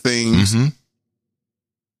lot of things. Mm-hmm.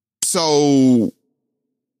 So,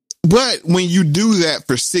 but when you do that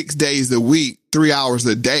for 6 days a week, 3 hours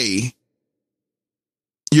a day,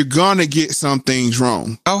 you're gonna get some things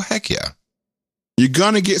wrong. Oh heck yeah. You're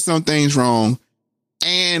gonna get some things wrong.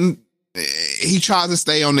 And he tries to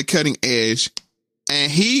stay on the cutting edge,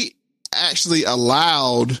 and he actually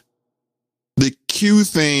allowed the Q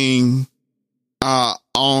thing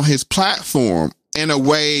on his platform in a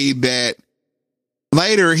way that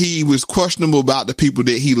later he was questionable about the people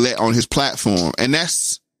that he let on his platform. And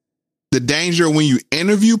that's the danger when you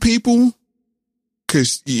interview people,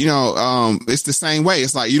 because, it's the same way.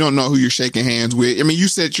 It's like you don't know who you're shaking hands with. I mean, you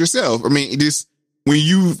said it yourself. I mean, when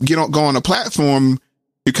you go on a platform,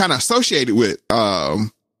 you're kind of associated with.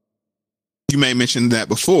 You may mention that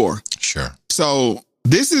before. Sure. So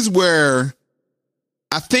this is where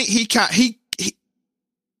I think he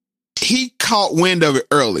caught wind of it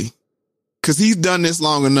early, because he's done this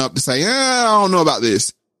long enough to say, I don't know about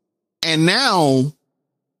this. And now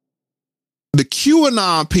the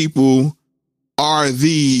QAnon people are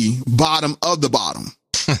the bottom of the bottom,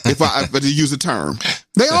 if I use the term.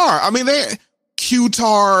 They are. I mean, they're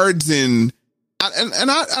Q-tards and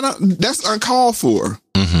I don't, that's uncalled for.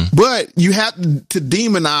 Mm-hmm. But you have to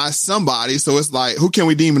demonize somebody. So it's like, who can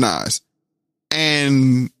we demonize?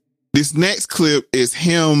 And this next clip is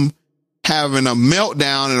him having a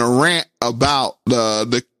meltdown and a rant about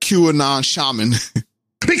the QAnon shaman.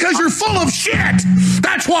 Because you're full of shit.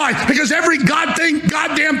 That's why. Because every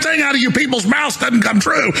goddamn thing out of you people's mouths doesn't come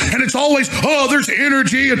true. And it's always, there's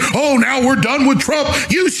energy, and now we're done with Trump.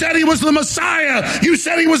 You said he was the Messiah. You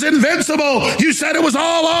said he was invincible. You said it was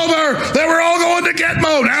all over. They were all going to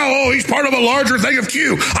Gitmo. Now, he's part of a larger thing of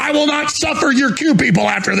Q. I will not suffer your Q people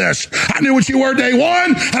after this. I knew what you were day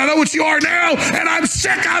one, and I know what you are now, and I'm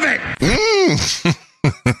sick of it.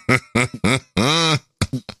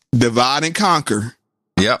 Divide and conquer.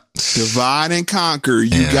 Yep. Divide and conquer. We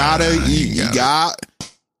have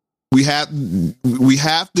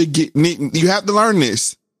to learn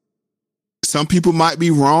this. Some people might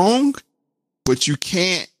be wrong, but you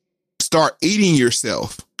can't start eating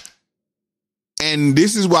yourself. And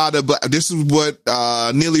this is why this is what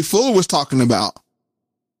Neely Fuller was talking about.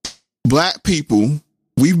 Black people,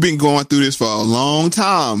 we've been going through this for a long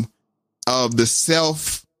time of the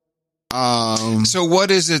self. So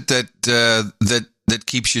what is it that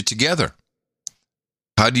keeps you together?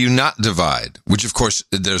 How do you not divide? Which, of course,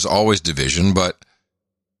 there's always division, but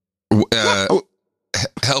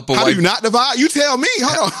help help a How white do you not divide? You tell me.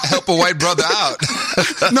 Hold on. help a white brother out.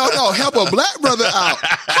 No, help a black brother out.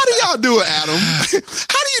 How do y'all do it, Adam? How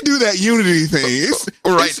do you do that unity thing?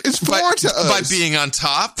 It's foreign to us. By being on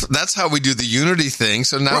top. That's how we do the unity thing.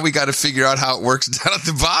 So now we got to figure out how it works down at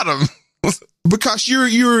the bottom. Because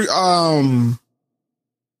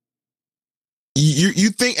you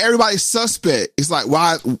think everybody's suspect. It's like,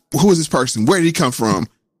 why? Who is this person? Where did he come from?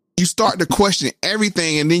 You start to question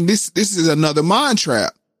everything, and then this is another mind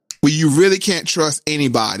trap where you really can't trust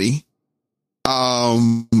anybody.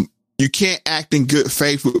 You can't act in good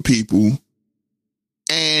faith with people,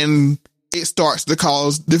 and it starts to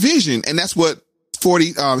cause division, and that's what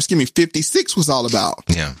 56 was all about.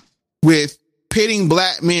 Yeah, with pitting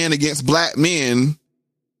black men against black men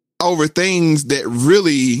over things that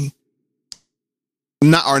really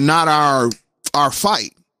are not our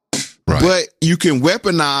fight. Right. But you can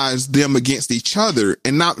weaponize them against each other.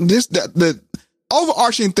 And now the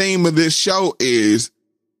overarching theme of this show is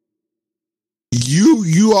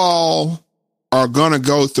you all are going to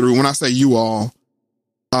go through, when I say you all,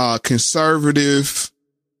 conservative,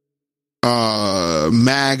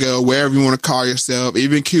 MAGA, wherever you want to call yourself,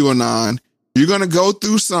 even QAnon, you're going to go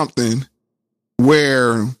through something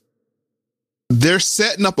where they're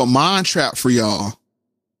setting up a mind trap for y'all.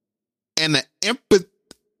 And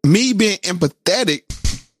me being empathetic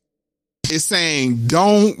is saying,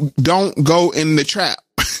 don't go in the trap.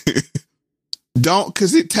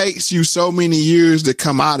 Because it takes you so many years to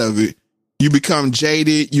come out of it. You become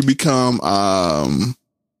jaded. You become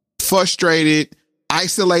frustrated,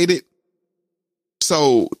 isolated.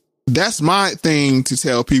 So that's my thing to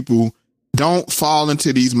tell people. Don't fall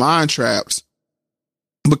into these mind traps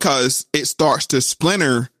because it starts to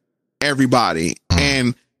splinter everybody.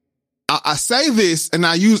 And I say this, and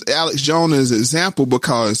I use Alex Jones as an example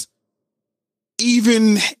because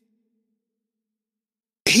even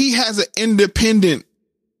he has an independent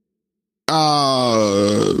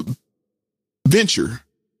venture.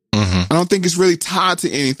 I don't think it's really tied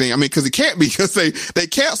to anything. I mean, because it can't be because they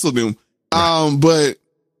canceled him. Right. But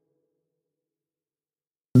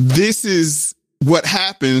this is what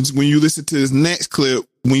happens when you listen to this next clip.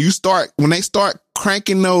 When they start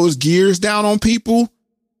cranking those gears down on people,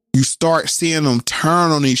 you start seeing them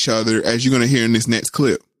turn on each other, as you're going to hear in this next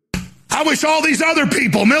clip. I wish all these other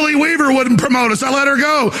people, Millie Weaver wouldn't promote us. I let her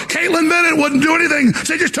go. Caitlin Bennett wouldn't do anything.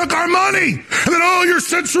 They just took our money. And then, oh, you're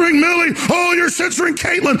censoring Millie. Oh, you're censoring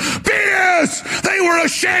Caitlin. BS! They were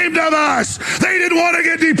ashamed of us. They didn't want to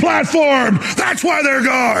get deplatformed. That's why they're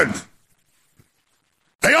gone.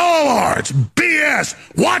 They all are. It's BS.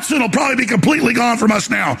 Watson will probably be completely gone from us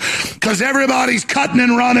now because everybody's cutting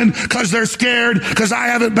and running because they're scared because I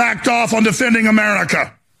haven't backed off on defending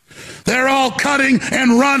America. They're all cutting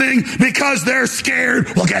and running because they're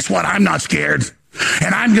scared. Well, guess what? I'm not scared.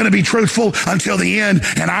 And I'm going to be truthful until the end,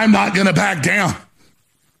 and I'm not going to back down.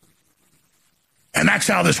 And that's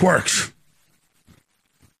how this works.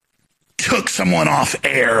 Took someone off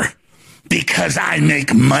air because I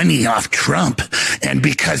make money off Trump and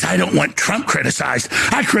because I don't want Trump criticized.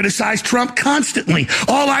 I criticize Trump constantly.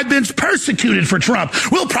 All I've been persecuted for Trump.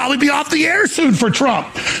 We'll probably be off the air soon for Trump.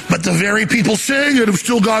 But the very people saying it have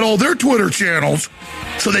still got all their Twitter channels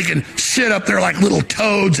so they can sit up there like little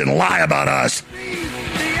toads and lie about us.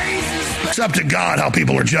 It's up to God how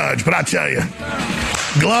people are judged, but I tell you,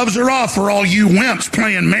 gloves are off for all you wimps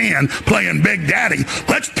playing man, playing Big Daddy.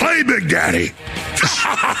 Let's play Big Daddy.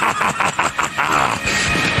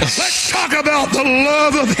 Let's talk about the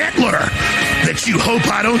love of Hitler that you hope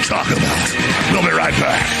I don't talk about. We'll be right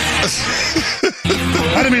back.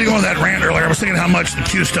 I didn't mean to go on that rant earlier. I was thinking how much the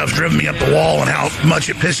Q stuff's driven me up the wall and how much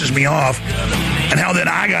it pisses me off and how then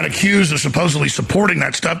I got accused of supposedly supporting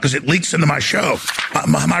that stuff because it leaks into my show.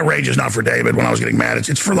 My rage is not for David when I was getting mad.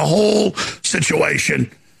 It's for the whole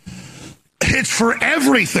situation. It's for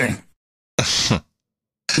everything.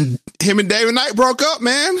 Him and David Knight broke up,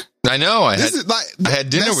 man. I know. I had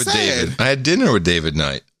dinner with David. I had dinner with David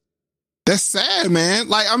Knight. That's sad, man.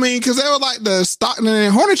 Like, I mean, because they were like the Stockton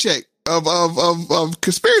and Hornacek of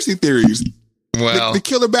conspiracy theories. Well, the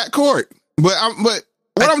killer backcourt. But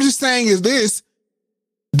I'm just saying is this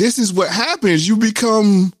is what happens. You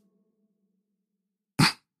become.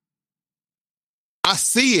 I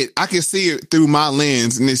see it. I can see it through my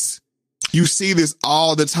lens, and you see this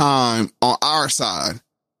all the time on our side,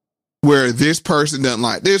 where this person doesn't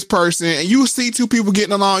like this person, and you see two people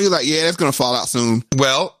getting along. You're like, yeah, that's gonna fall out soon.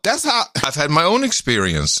 Well, that's how I've had my own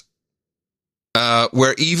experience,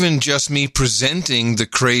 where even just me presenting the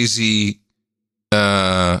crazy,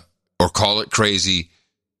 or call it crazy,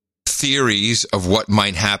 theories of what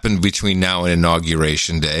might happen between now and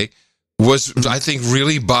Inauguration Day was, I think,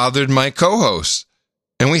 really bothered my co-host.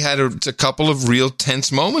 And we had a couple of real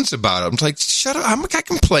tense moments about it. I'm like, shut up. I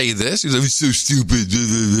can play this. He's like, it's so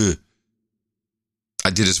stupid.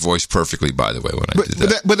 I did his voice perfectly, by the way, when I did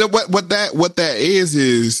that. What that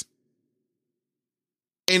is,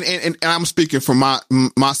 and I'm speaking from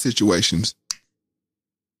my situations.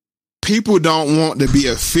 People don't want to be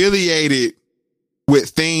affiliated with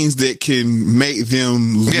things that can make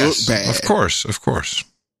them look bad. Of course.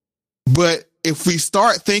 But if we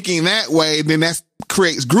start thinking that way, then that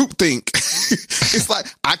creates groupthink. It's like,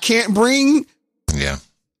 I can't bring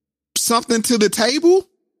something to the table.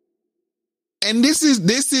 And this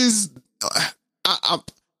is,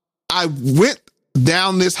 I went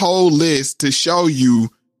down this whole list to show you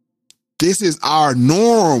this is our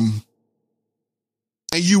norm.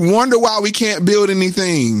 And you wonder why we can't build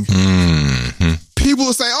anything. Mm-hmm. People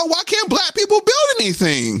will say, oh, why can't black people build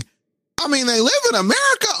anything? I mean, they live in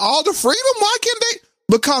America, all the freedom. Why can't they?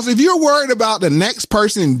 Because if you're worried about the next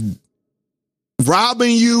person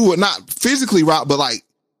robbing you, or not physically rob, but like,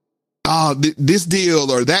 this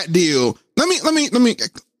deal or that deal. I'm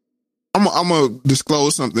gonna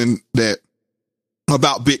disclose something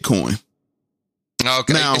about Bitcoin.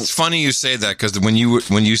 Okay, now, it's funny you say that, because when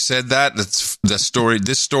you said that, this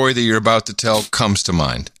story that you're about to tell comes to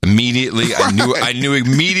mind immediately. Right. I knew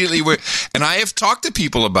immediately where, and I have talked to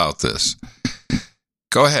people about this.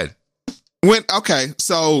 Go ahead.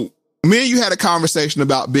 So me and you had a conversation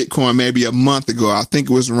about Bitcoin maybe a month ago. I think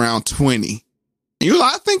it was around 20. And you were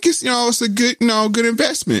like, I think it's a good good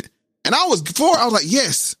investment. And I was like,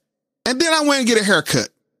 yes. And then I went and get a haircut.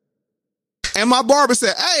 And my barber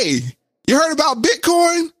said, hey, you heard about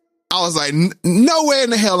Bitcoin? I was like, no way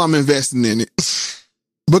in the hell I'm investing in it.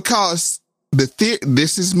 Because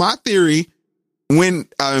this is my theory. When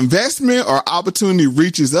an investment or opportunity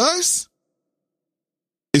reaches us,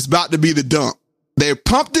 it's about to be the dump. They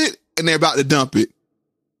pumped it and they're about to dump it.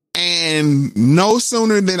 And no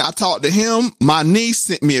sooner than I talked to him, my niece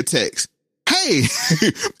sent me a text. Hey,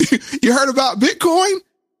 you heard about Bitcoin?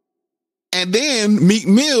 And then Meek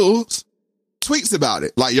Mills tweets about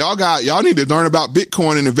it. Like, y'all need to learn about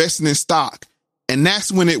Bitcoin and investing in stock. And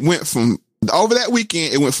that's when it went from, over that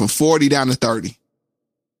weekend, it went from 40 down to 30.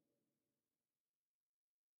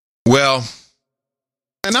 Well,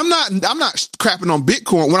 and I'm not crapping on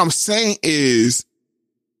Bitcoin. What I'm saying is,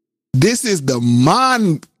 this is the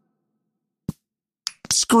mind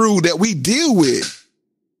screw that we deal with.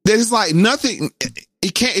 That is like nothing.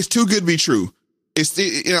 It's too good to be true. And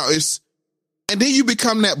then you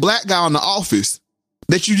become that black guy in the office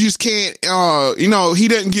that you just can't, he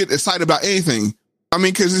doesn't get excited about anything. I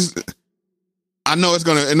mean, cause I know it's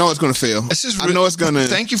gonna fail. I know it's gonna.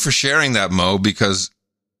 Thank you for sharing that, Mo, because,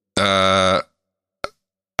 I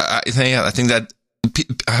think that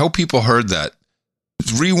I hope people heard that.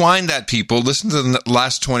 Rewind that, people. Listen to the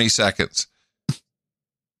last 20 seconds.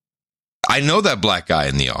 I know that black guy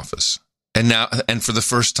in the office, and for the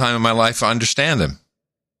first time in my life, I understand him.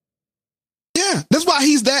 Yeah, that's why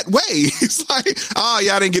he's that way. It's like,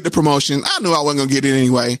 I didn't get the promotion. I knew I wasn't gonna get it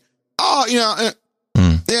anyway.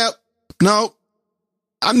 No,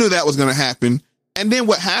 I knew that was gonna happen. And then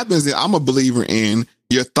what happens is, I'm a believer in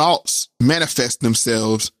your thoughts manifest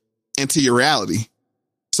themselves into your reality.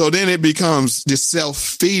 So then it becomes just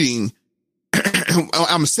self-feeding.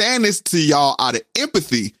 I'm saying this to y'all out of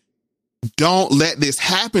empathy. Don't let this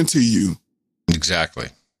happen to you. Exactly.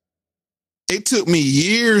 It took me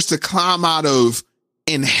years to climb out of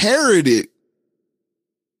inherited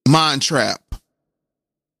mind trap.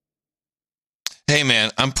 Hey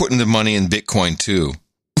man, I'm putting the money in Bitcoin too.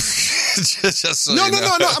 Just so no. you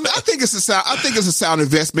know. I mean, I think it's a sound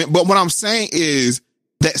investment. But what I'm saying is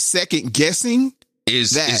that second guessing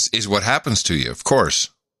is what happens to you. Of course,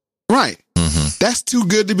 right? Mm-hmm. That's too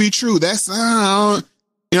good to be true. That's and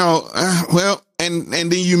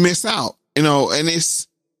then you miss out. And it's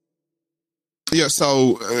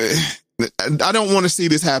So I don't want to see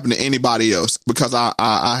this happen to anybody else, because I'm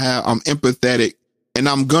empathetic, and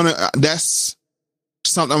that's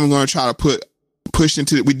something I'm going to try to push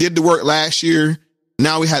into it. We did the work last year.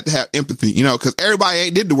 Now we have to have empathy, because everybody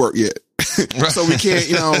ain't did the work yet. So we can't,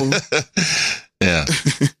 Yeah.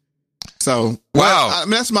 So, wow. I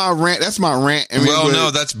mean, that's my rant. I mean,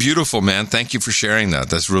 no, that's beautiful, man. Thank you for sharing that.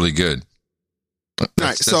 That's really good.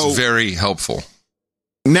 That's very helpful.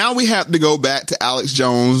 Now we have to go back to Alex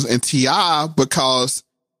Jones and T.I. because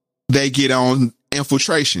they get on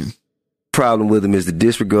infiltration. Problem with him is the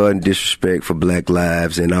disregard and disrespect for Black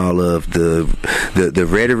lives and all of the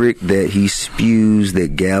rhetoric that he spews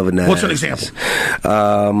that galvanizes. What's an example?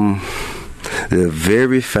 There are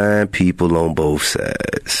very fine people on both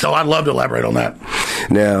sides. So I'd love to elaborate on that.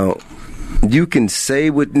 Now, you can say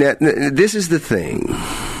what... This is the thing.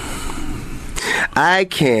 I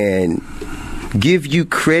can give you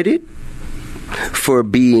credit for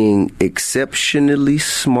being exceptionally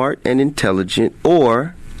smart and intelligent,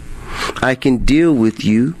 or I can deal with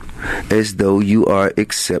you as though you are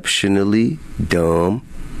exceptionally dumb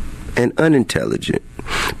and unintelligent.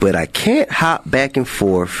 But I can't hop back and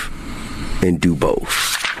forth and do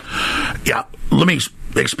both. Yeah, let me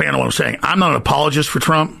expand on what I'm saying. I'm not an apologist for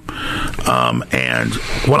Trump. And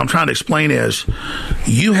what I'm trying to explain is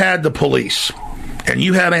you had the police and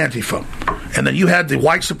you had Antifa, and then you had the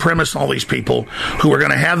white supremacists, all these people who were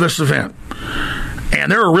going to have this event.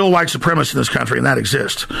 And there are real white supremacists in this country, and that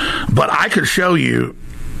exists. But I could show you,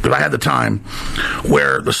 if I had the time,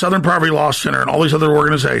 where the Southern Poverty Law Center and all these other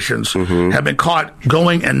organizations have been caught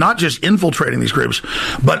going and not just infiltrating these groups,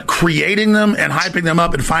 but creating them and hyping them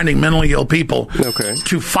up and finding mentally ill people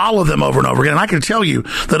to follow them over and over again. And I can tell you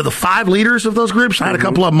that of the 5 leaders of those groups, I had a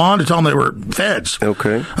couple of them on to tell them they were feds.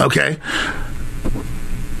 Okay.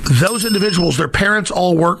 Those individuals, their parents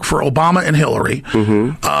all work for Obama and Hillary,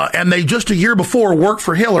 and they just a year before worked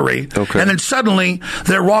for Hillary, and then suddenly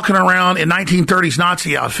they're walking around in 1930s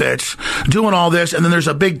Nazi outfits, doing all this, and then there's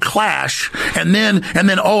a big clash, and then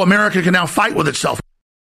oh, America can now fight with itself.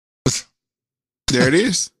 There it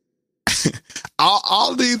is.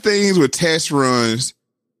 all these things were test runs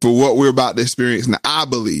for what we're about to experience now, I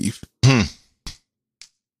believe.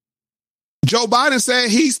 Joe Biden said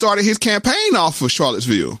he started his campaign off of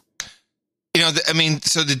Charlottesville. You know,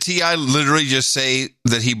 so did T.I. literally just say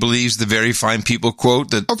that he believes the very fine people quote?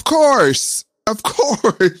 That Of course.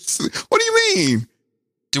 What do you mean?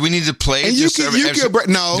 Do we need to play it? And Do we need to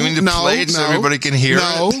play it so everybody can hear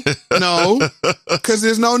it? No, because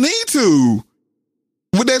there's no need to.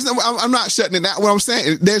 Well, I'm not shutting it down. What I'm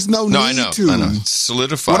saying, there's no need to. I know.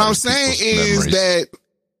 Solidify. What I'm saying is that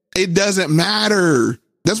it doesn't matter.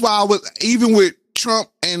 That's why even with Trump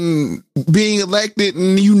and being elected,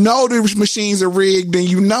 and the machines are rigged, and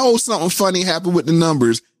something funny happened with the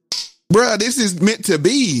numbers. Bruh, this is meant to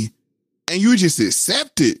be, and you just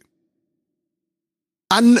accept it.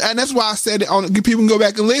 And that's why I said it people can go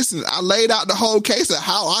back and listen. I laid out the whole case of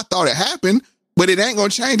how I thought it happened, but it ain't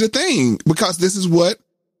going to change a thing, because this is what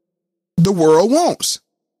the world wants.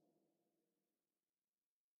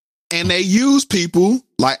 And they use people,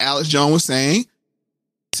 like Alex Jones was saying,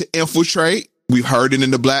 to infiltrate. We've heard it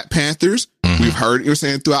in the Black Panthers. We've heard it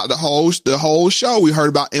saying throughout the whole show. We heard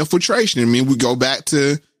about infiltration. I mean, we go back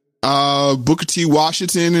to Booker T.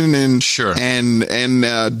 Washington and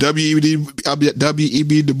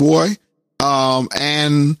W.E.B. Du Bois,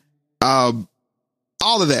 and all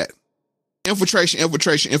of that infiltration.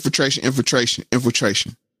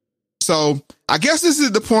 So I guess this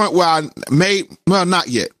is the point where not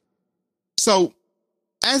yet. So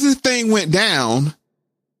as this thing went down,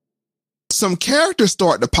 some characters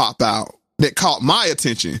start to pop out that caught my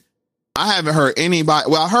attention. I haven't heard anybody.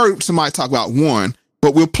 Well, I heard somebody talk about one,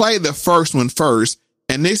 but we'll play the first one first.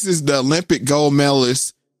 And this is the Olympic gold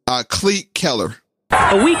medalist, Cleet Keller.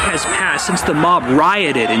 A week has passed since the mob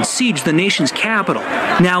rioted and sieged the nation's capital.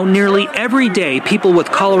 Now, nearly every day, people with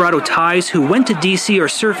Colorado ties who went to D.C. are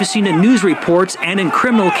surfacing in news reports and in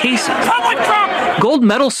criminal cases. Gold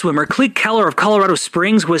medal swimmer Cleet Keller of Colorado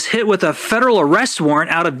Springs was hit with a federal arrest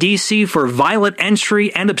warrant out of D.C. for violent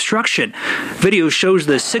entry and obstruction. Video shows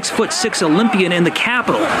the 6'6" Olympian in the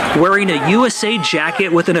Capitol wearing a USA jacket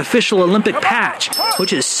with an official Olympic patch,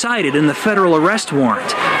 which is cited in the federal arrest warrant.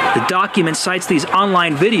 The document cites these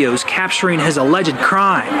online videos capturing his alleged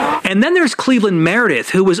crime. And then there's Cleveland Meredith,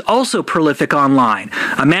 who was also prolific online,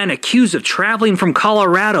 a man accused of traveling from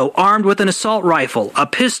Colorado armed with an assault rifle, a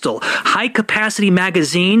pistol, high-capacity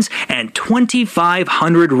magazines, and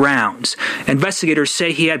 2,500 rounds. Investigators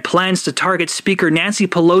say he had plans to target Speaker Nancy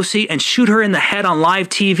Pelosi and shoot her in the head on live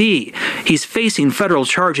TV. He's facing federal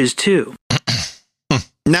charges, too.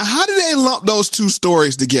 Now, how do they lump those two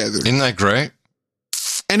stories together? Isn't that great?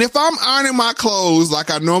 And if I'm ironing my clothes like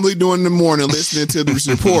I normally do in the morning listening to this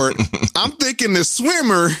report, I'm thinking the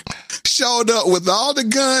swimmer showed up with all the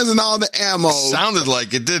guns and all the ammo. Sounded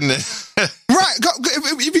like it, didn't it? Right.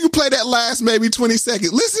 If you could play that last maybe 20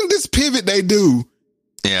 seconds. Listen to this pivot they do.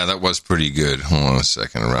 Yeah, that was pretty good. Hold on a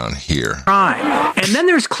second around here. Crime. And then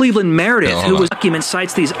there's Cleveland Meredith, who was document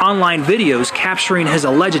cites these online videos capturing his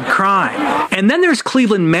alleged crime. And then there's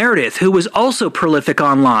Cleveland Meredith, who was also prolific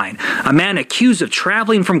online. A man accused of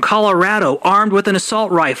traveling from Colorado armed with an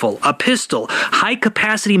assault rifle, a pistol,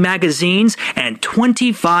 high-capacity magazines, and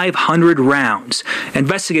 2,500 rounds.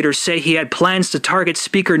 Investigators say he had plans to target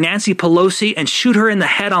Speaker Nancy Pelosi and shoot her in the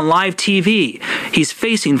head on live TV. He's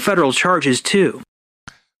facing federal charges, too.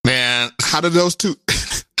 Man, how did those two?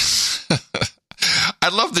 I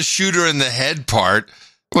love the shooter in the head part.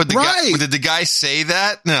 Did the guy say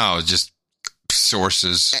that? No, just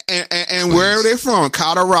sources. And where are they from?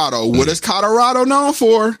 Colorado. What is Colorado known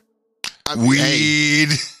for? Weed.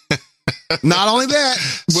 Not only that,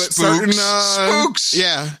 but certain spooks.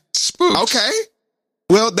 Yeah, spooks. Okay.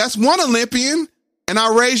 Well, that's one Olympian, and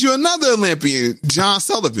I'll raise you another Olympian, John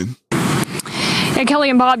Sullivan. And Kelly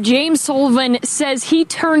and Bob, James Sullivan says he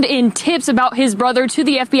turned in tips about his brother to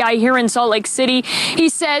the FBI here in Salt Lake City. He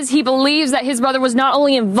says he believes that his brother was not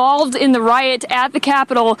only involved in the riot at the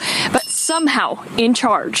Capitol, but somehow in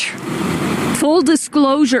charge. Full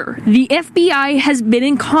disclosure, the FBI has been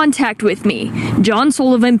in contact with me. John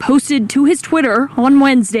Sullivan posted to his Twitter on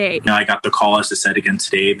Wednesday. I got the call, as I said again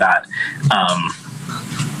today, that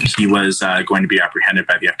he was going to be apprehended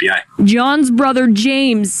by the FBI. John's brother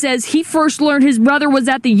James says he first learned his brother was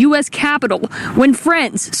at the U.S. Capitol when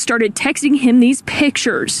friends started texting him these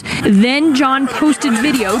pictures. Then John posted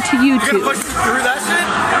video to YouTube. You're push through that shit?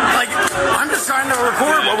 I'm just trying to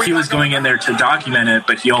record what he was going in there to document it,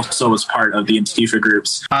 but he also was part of the Antifa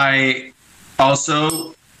groups. I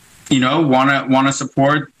also, want to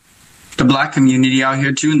support the Black community out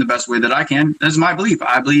here too in the best way that I can. That's my belief.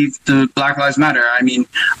 I believe the Black Lives Matter. I mean,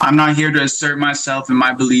 I'm not here to assert myself and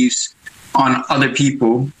my beliefs on other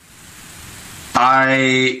people.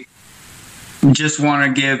 I just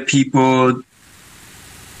want to give people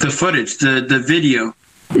the footage, the video.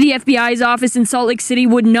 The FBI's office in Salt Lake City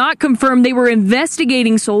would not confirm they were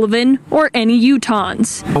investigating Sullivan or any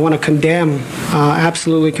Utahns. I want to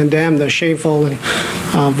absolutely condemn the shameful and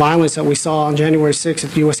violence that we saw on January 6th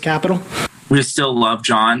at the U.S. Capitol. We still love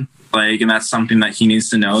John, and that's something that he needs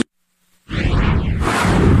to know.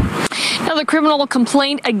 Now, the criminal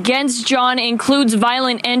complaint against John includes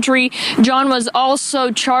violent entry. John was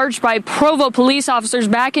also charged by Provo police officers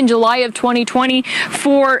back in July of 2020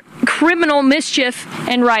 for criminal mischief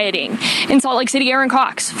and rioting. In Salt Lake City, Aaron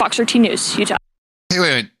Cox, Fox 13 News, Utah. Hey,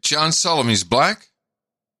 wait. John Sullivan, he's black?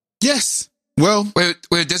 Yes. Well, wait.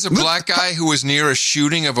 There's a black guy who was near a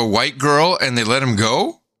shooting of a white girl and they let him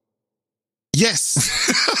go? Yes.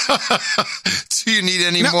 Do you need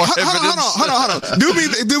any more evidence? Hold on. Do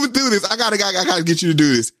this. I gotta get you to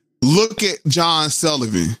do this. Look at John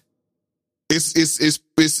Sullivan.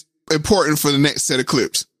 It's important for the next set of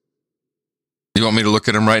clips. You want me to look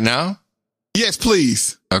at him right now? Yes,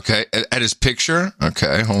 please. Okay. At his picture?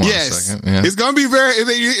 Okay. Hold on a second. Yeah. It's gonna be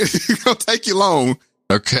it's gonna take you long.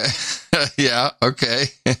 Okay. Yeah. Okay.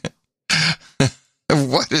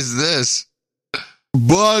 What is this?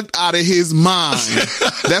 Bugged out of his mind.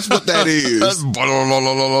 That's what that is.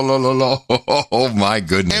 Oh my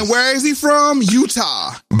goodness. And where is he from?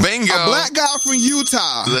 Utah. Bingo. A black guy from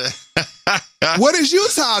Utah. What is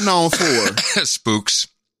Utah known for? Spooks.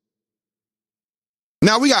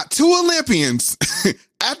 Now we got two Olympians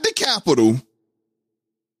at the Capitol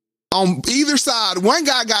on either side. One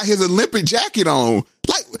guy got his Olympic jacket on.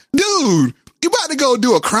 Like, dude, you about to go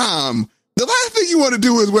do a crime. The last thing you want to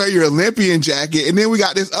do is wear your Olympian jacket. And then we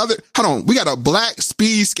got this other, we got a black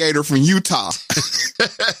speed skater from Utah.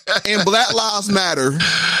 And Black Lives Matter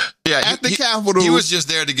at the Capitol. He was just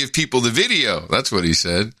there to give people the video. That's what he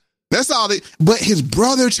said. That's all but his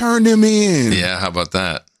brother turned him in. Yeah, how about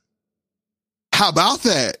that? How about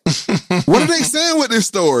that? What are they saying with this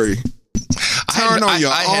story?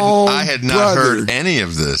 I had not heard any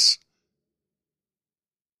of this.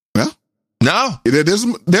 No, there's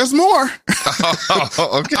more.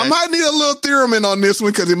 Okay. I might need a little theorem on this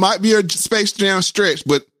one because it might be a Space Jam stretch,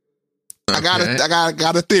 but okay. I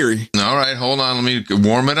got a theory. All right, hold on. Let me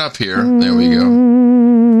warm it up here. There we go.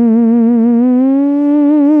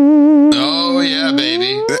 Oh yeah,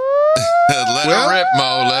 baby. Let her rip,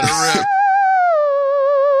 Mo. Let her rip.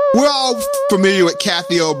 We're all familiar with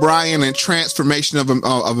Kathy O'Brien and Transformation of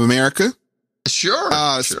America.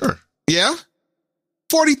 Sure. Sure. Yeah.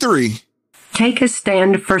 43. Take a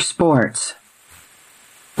Stand for Sports.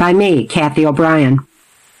 By me, Kathy O'Brien.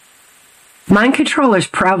 Mind control is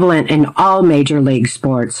prevalent in all major league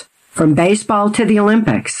sports, from baseball to the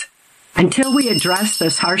Olympics. Until we address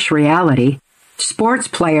this harsh reality, sports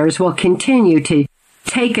players will continue to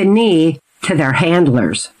take a knee to their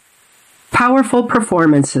handlers. Powerful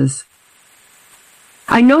performances.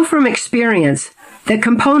 I know from experience that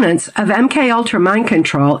components of MK Ultra Mind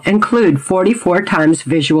Control include 44 times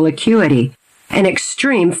visual acuity and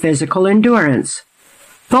extreme physical endurance,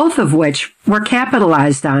 both of which were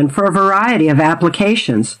capitalized on for a variety of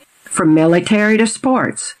applications, from military to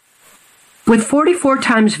sports. With 44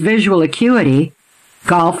 times visual acuity,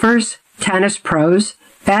 golfers, tennis pros,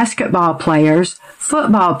 basketball players,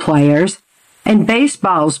 football players, and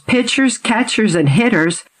baseball's pitchers, catchers, and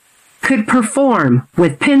hitters could perform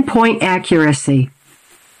with pinpoint accuracy.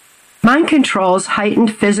 Mind Control's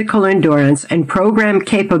heightened physical endurance and program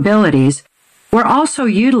capabilities were also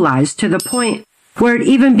utilized to the point where it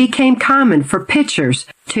even became common for pitchers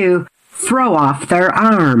to throw off their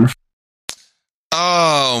arm.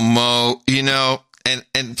 Oh, Mo,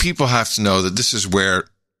 and people have to know that this is where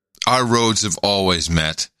our roads have always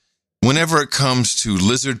met. Whenever it comes to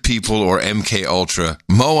lizard people or MK Ultra,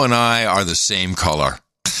 Mo and I are the same color.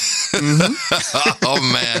 Mm-hmm. Oh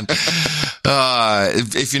man!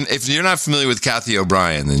 If you're not familiar with Kathy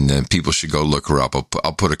O'Brien, then people should go look her up.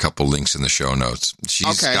 I'll put a couple links in the show notes.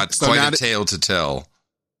 She's got quite a tale to tell.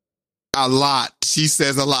 A lot. She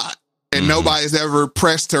says a lot, and nobody's ever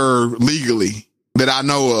pressed her legally that I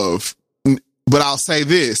know of. But I'll say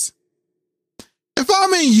this: if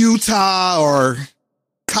I'm in Utah or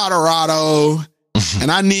Colorado and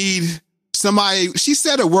I need somebody, she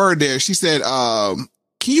said a word there. She said,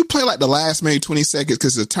 can you play like the last maybe 20 seconds?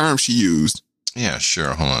 Because the term she used. Yeah,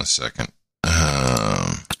 sure. Hold on a second.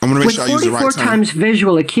 I'm going to make sure I use the right term. With 44 times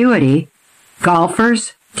visual acuity,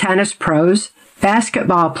 golfers, tennis pros,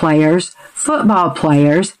 basketball players, football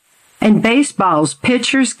players, and baseball's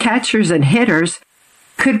pitchers, catchers, and hitters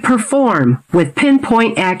could perform with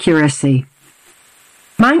pinpoint accuracy.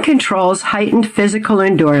 Mind Control's heightened physical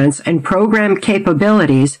endurance and program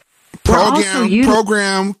capabilities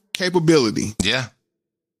program capability. Yeah.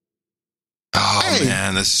 Oh,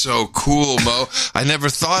 man, that's so cool, Mo. I never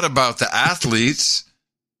thought about the athletes,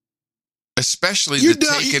 especially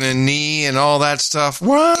taking a knee and all that stuff.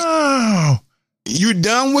 Wow. You're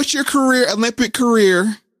done with your Olympic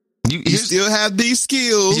career. You still have these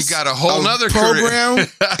skills. You got a whole nother program.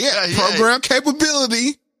 Program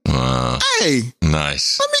capability. Hey.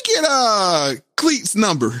 Nice. Let me get Cleet's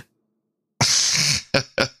number.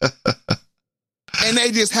 And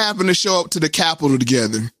they just happen to show up to the Capitol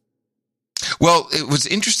together. Well, it was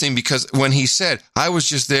interesting because when he said, I was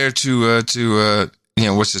just there to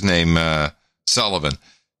what's his name? Sullivan.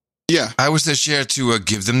 Yeah. I was just there to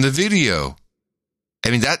give them the video. I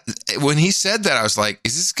mean, when he said that, I was like,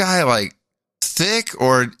 is this guy like thick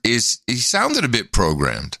or he sounded a bit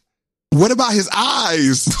programmed? What about his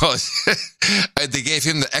eyes? Well, they gave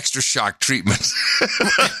him the extra shock treatment.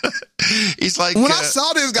 He's like, when I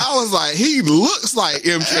saw this guy, I was like, he looks like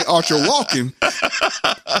MK Ultra walking.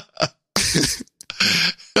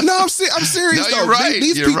 No, I'm serious. No, you're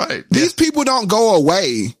right. These people don't go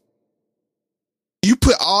away. You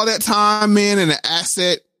put all that time in and an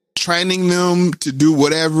asset training them to do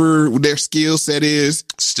whatever their skill set is.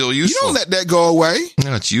 Still useful. You don't let that go away.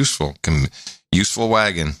 No, it's useful. Useful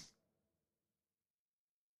wagon.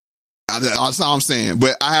 That's all I'm saying.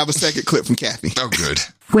 But I have a second clip from Kathy. Oh, good.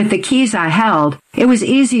 With the keys I held, it was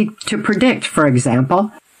easy to predict, for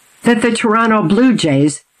example, that the Toronto Blue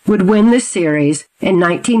Jays would win the series in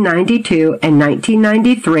 1992 and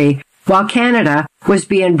 1993 while Canada was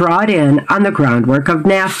being brought in on the groundwork of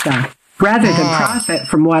NAFTA. Rather than profit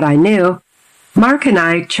from what I knew, Mark and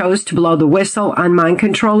I chose to blow the whistle on mind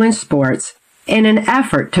control in sports in an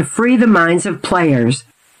effort to free the minds of players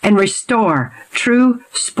and restore true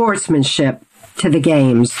sportsmanship to the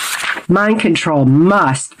games. Mind control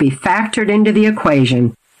must be factored into the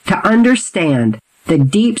equation to understand the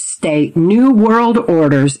deep state New World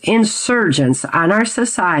Order's insurgence on our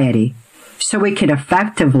society so we can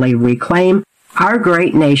effectively reclaim our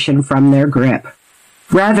great nation from their grip.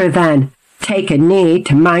 Rather than take a knee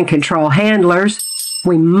to mind control handlers,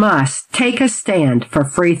 we must take a stand for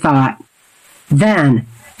free thought. Then,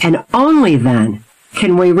 and only then,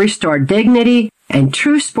 can we restore dignity and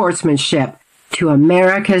true sportsmanship to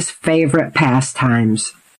America's favorite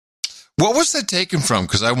pastimes. What was that taken from?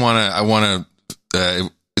 Because I want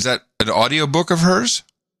to, is that an audiobook of hers?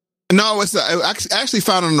 No, I actually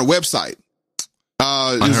found it on the website.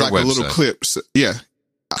 It's like website. A little clip. So, yeah.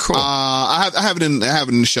 Cool. I have it in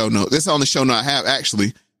the show notes. It's on the show note I have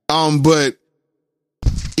actually. But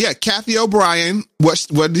yeah, Kathy O'Brien, what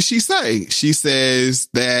did she say? She says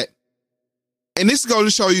that, and this goes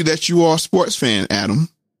to show you that you are a sports fan, Adam,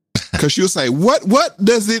 because she'll say, what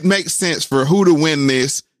does it make sense for who to win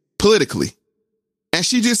this politically? And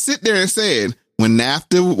she just sit there and said, when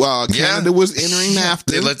NAFTA, Canada was entering NAFTA.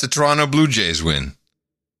 They let the Toronto Blue Jays win.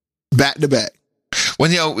 Back to back.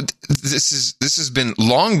 Well, this has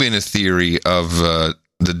long been a theory of the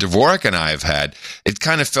Dvorak and I have had. It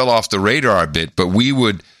kind of fell off the radar a bit, but we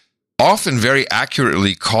would often very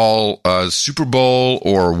accurately call Super Bowl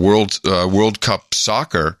or World Cup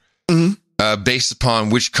soccer based upon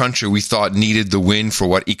which country we thought needed the win for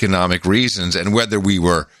what economic reasons, and whether we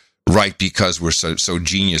were right because we're so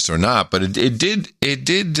genius or not. But it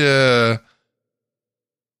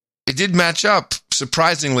did match up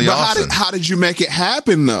surprisingly often. How did you make it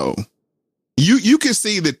happen though? You can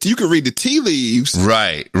see that, you can read the tea leaves.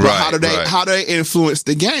 Right. How do they influence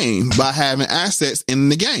the game? By having assets in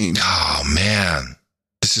the game. Oh man,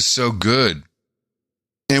 this is so good.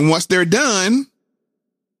 And once they're done,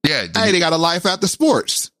 they got a life after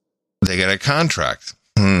sports. They got a contract.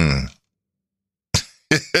 I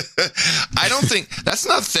don't think that's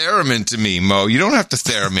not theremin to me, Mo. You don't have to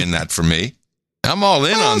theremin that for me. I'm all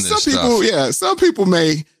in on this stuff. Some people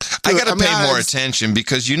may. I got to pay more attention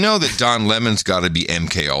because you know that Don Lemon's got to be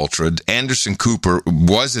MK Ultra. Anderson Cooper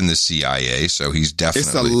was in the CIA, so he's definitely.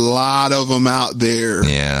 It's a lot of them out there.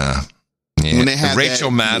 Yeah. When they have Rachel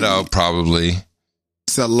Maddow, probably.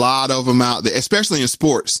 It's a lot of them out there, especially in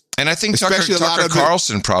sports. And I think Tucker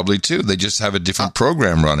Carlson probably too. They just have a different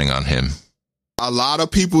program running on him. A lot of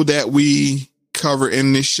people that we cover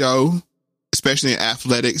in this show, especially in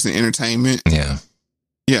athletics and entertainment.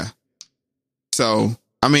 Yeah. So,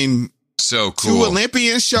 I mean, so cool. 2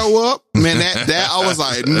 Olympians show up. Man, that I was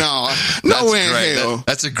like, no way in hell.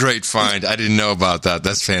 That's a great find. I didn't know about that.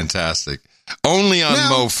 That's fantastic. Only on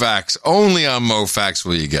MoFax. Only on MoFax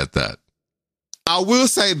will you get that. I will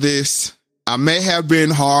say this. I may have been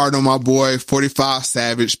hard on my boy 45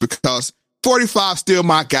 Savage because 45 still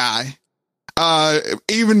my guy.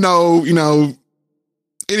 Even though,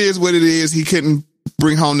 it is what it is. He couldn't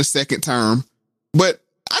bring home the second term, but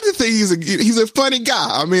I just think he's a funny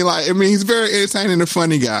guy. He's very entertaining and a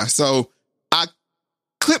funny guy. So I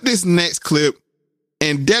clip this next clip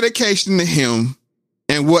in dedication to him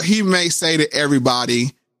and what he may say to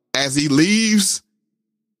everybody as he leaves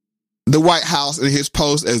the White House in his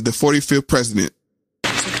post as the 45th president.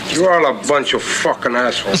 You're all a bunch of fucking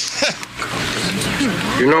assholes.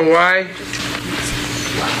 You know why?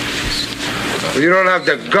 You don't have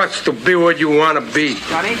the guts to be what you want to be.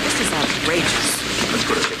 Johnny, this is outrageous.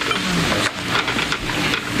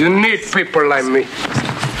 You need people like me.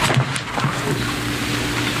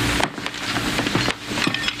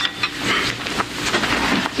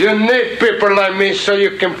 You need people like me so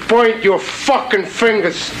you can point your fucking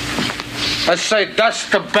fingers and say, that's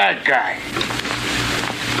the bad guy.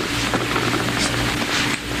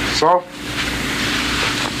 So,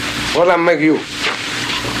 what'll I make you?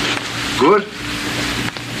 Good?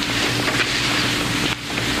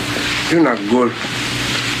 You're not good.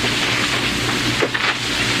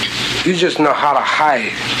 You just know how to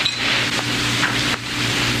hide,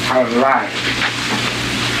 how to lie.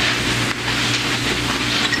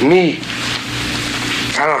 Me,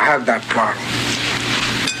 I don't have that problem.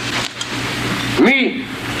 Me,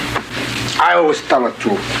 I always tell the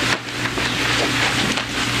truth,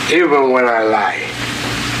 even when I lie.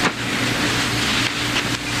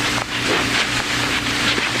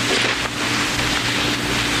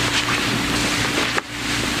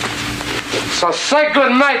 So say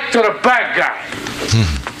good night to the bad guy.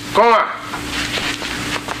 Come on.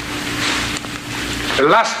 The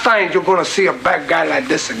last time you're gonna see a bad guy like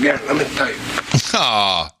this again, let me tell you.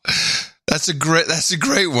 Oh, that's a great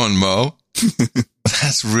one, Mo.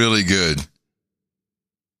 That's really good.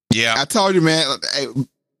 Yeah. I told you, man,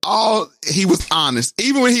 he was honest.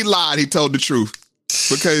 Even when he lied, he told the truth.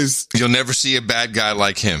 Because you'll never see a bad guy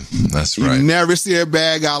like him. That's right. You'll never see a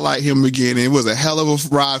bad guy like him again. It was a hell of a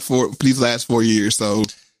ride for these last 4 years. So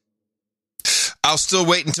I'll still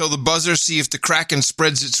wait until the buzzer, see if the Kraken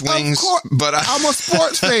spreads its wings. Of course, but I'm a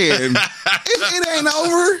sports fan. It ain't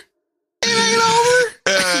over. It ain't over.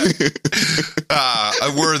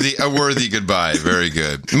 A worthy goodbye. Very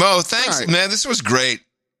good. Mo, thanks, man. This was great.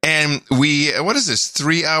 And what is this?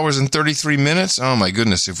 3 hours and 33 minutes? Oh my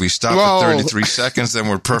goodness. If we stop at 33 seconds, then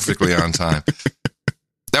we're perfectly on time.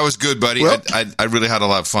 That was good, buddy. Well, I really had a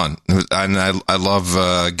lot of fun. And I love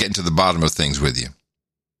getting to the bottom of things with you.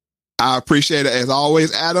 I appreciate it as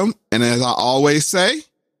always, Adam. And as I always say,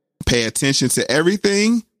 pay attention to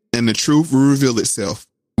everything and the truth will reveal itself.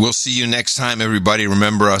 We'll see you next time, everybody.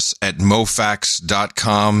 Remember us at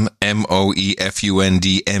mofax.com, MOEFUNDME.com,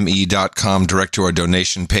 direct to our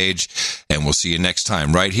donation page. And we'll see you next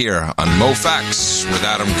time right here on MoFax with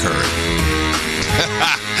Adam Curry.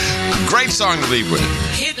 Great song to leave with.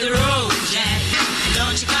 Hit the road, Jack.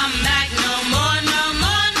 Don't you come back no more, no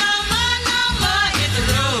more, no more, no more. Hit the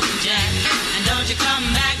road, Jack. And don't you come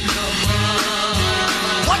back no more.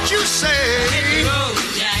 What you say? Hit the road,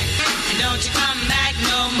 Jack. And don't you come back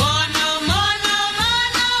no more, no more, no more,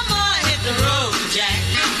 no more. Hit the road, Jack.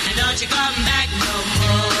 And don't you come back no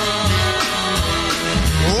more.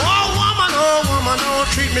 Oh woman, don't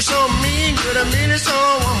treat me so mean. You're the meanest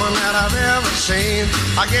old woman that I've ever seen.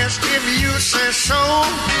 I guess if you say so,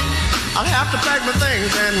 I'll have to pack my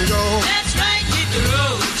things and go. That's right, hit the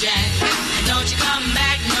road, Jack. And don't you come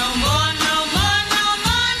back no more, no more, no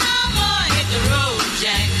more, no more. Hit the road,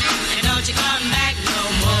 Jack. And don't you come back no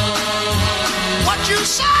more. What you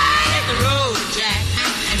say? Hit the road, Jack.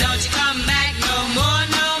 And don't you come back no more,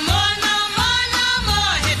 no more, no more, no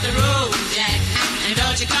more. Hit the road, Jack. And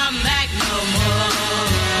don't you come back no more.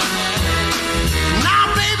 Now,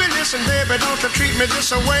 baby, listen, baby, don't you treat me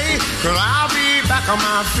this away, 'cause I'll be back on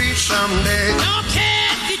my feet someday. Don't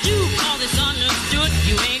care if you call this understood.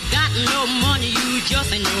 You ain't got no money, you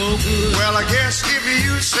just ain't no good. Well, I guess if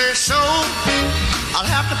you say so,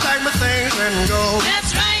 I'll have to pack my things and go.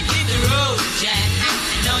 That's right, hit the road, Jack.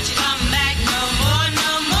 And don't you come back no more,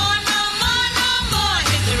 no more, no more, no more.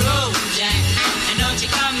 Hit the road, Jack. And don't you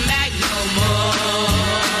come back no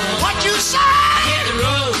more. What you say? Hit the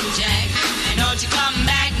road, Jack. And don't you come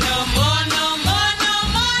back no more, no more, no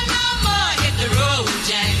more, no more. Hit the road,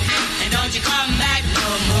 Jack. And don't you come back no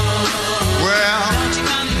more. Well, don't you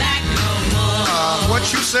come back no more. What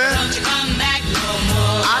you said? Don't you come back no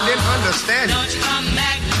more. I didn't understand it. Don't you come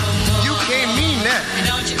back no more. You can't mean that. And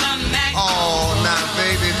don't you come back Oh, no more. now,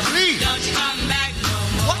 baby, please. Don't you come back no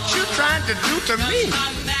more. What you trying to do to me?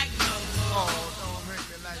 Come back.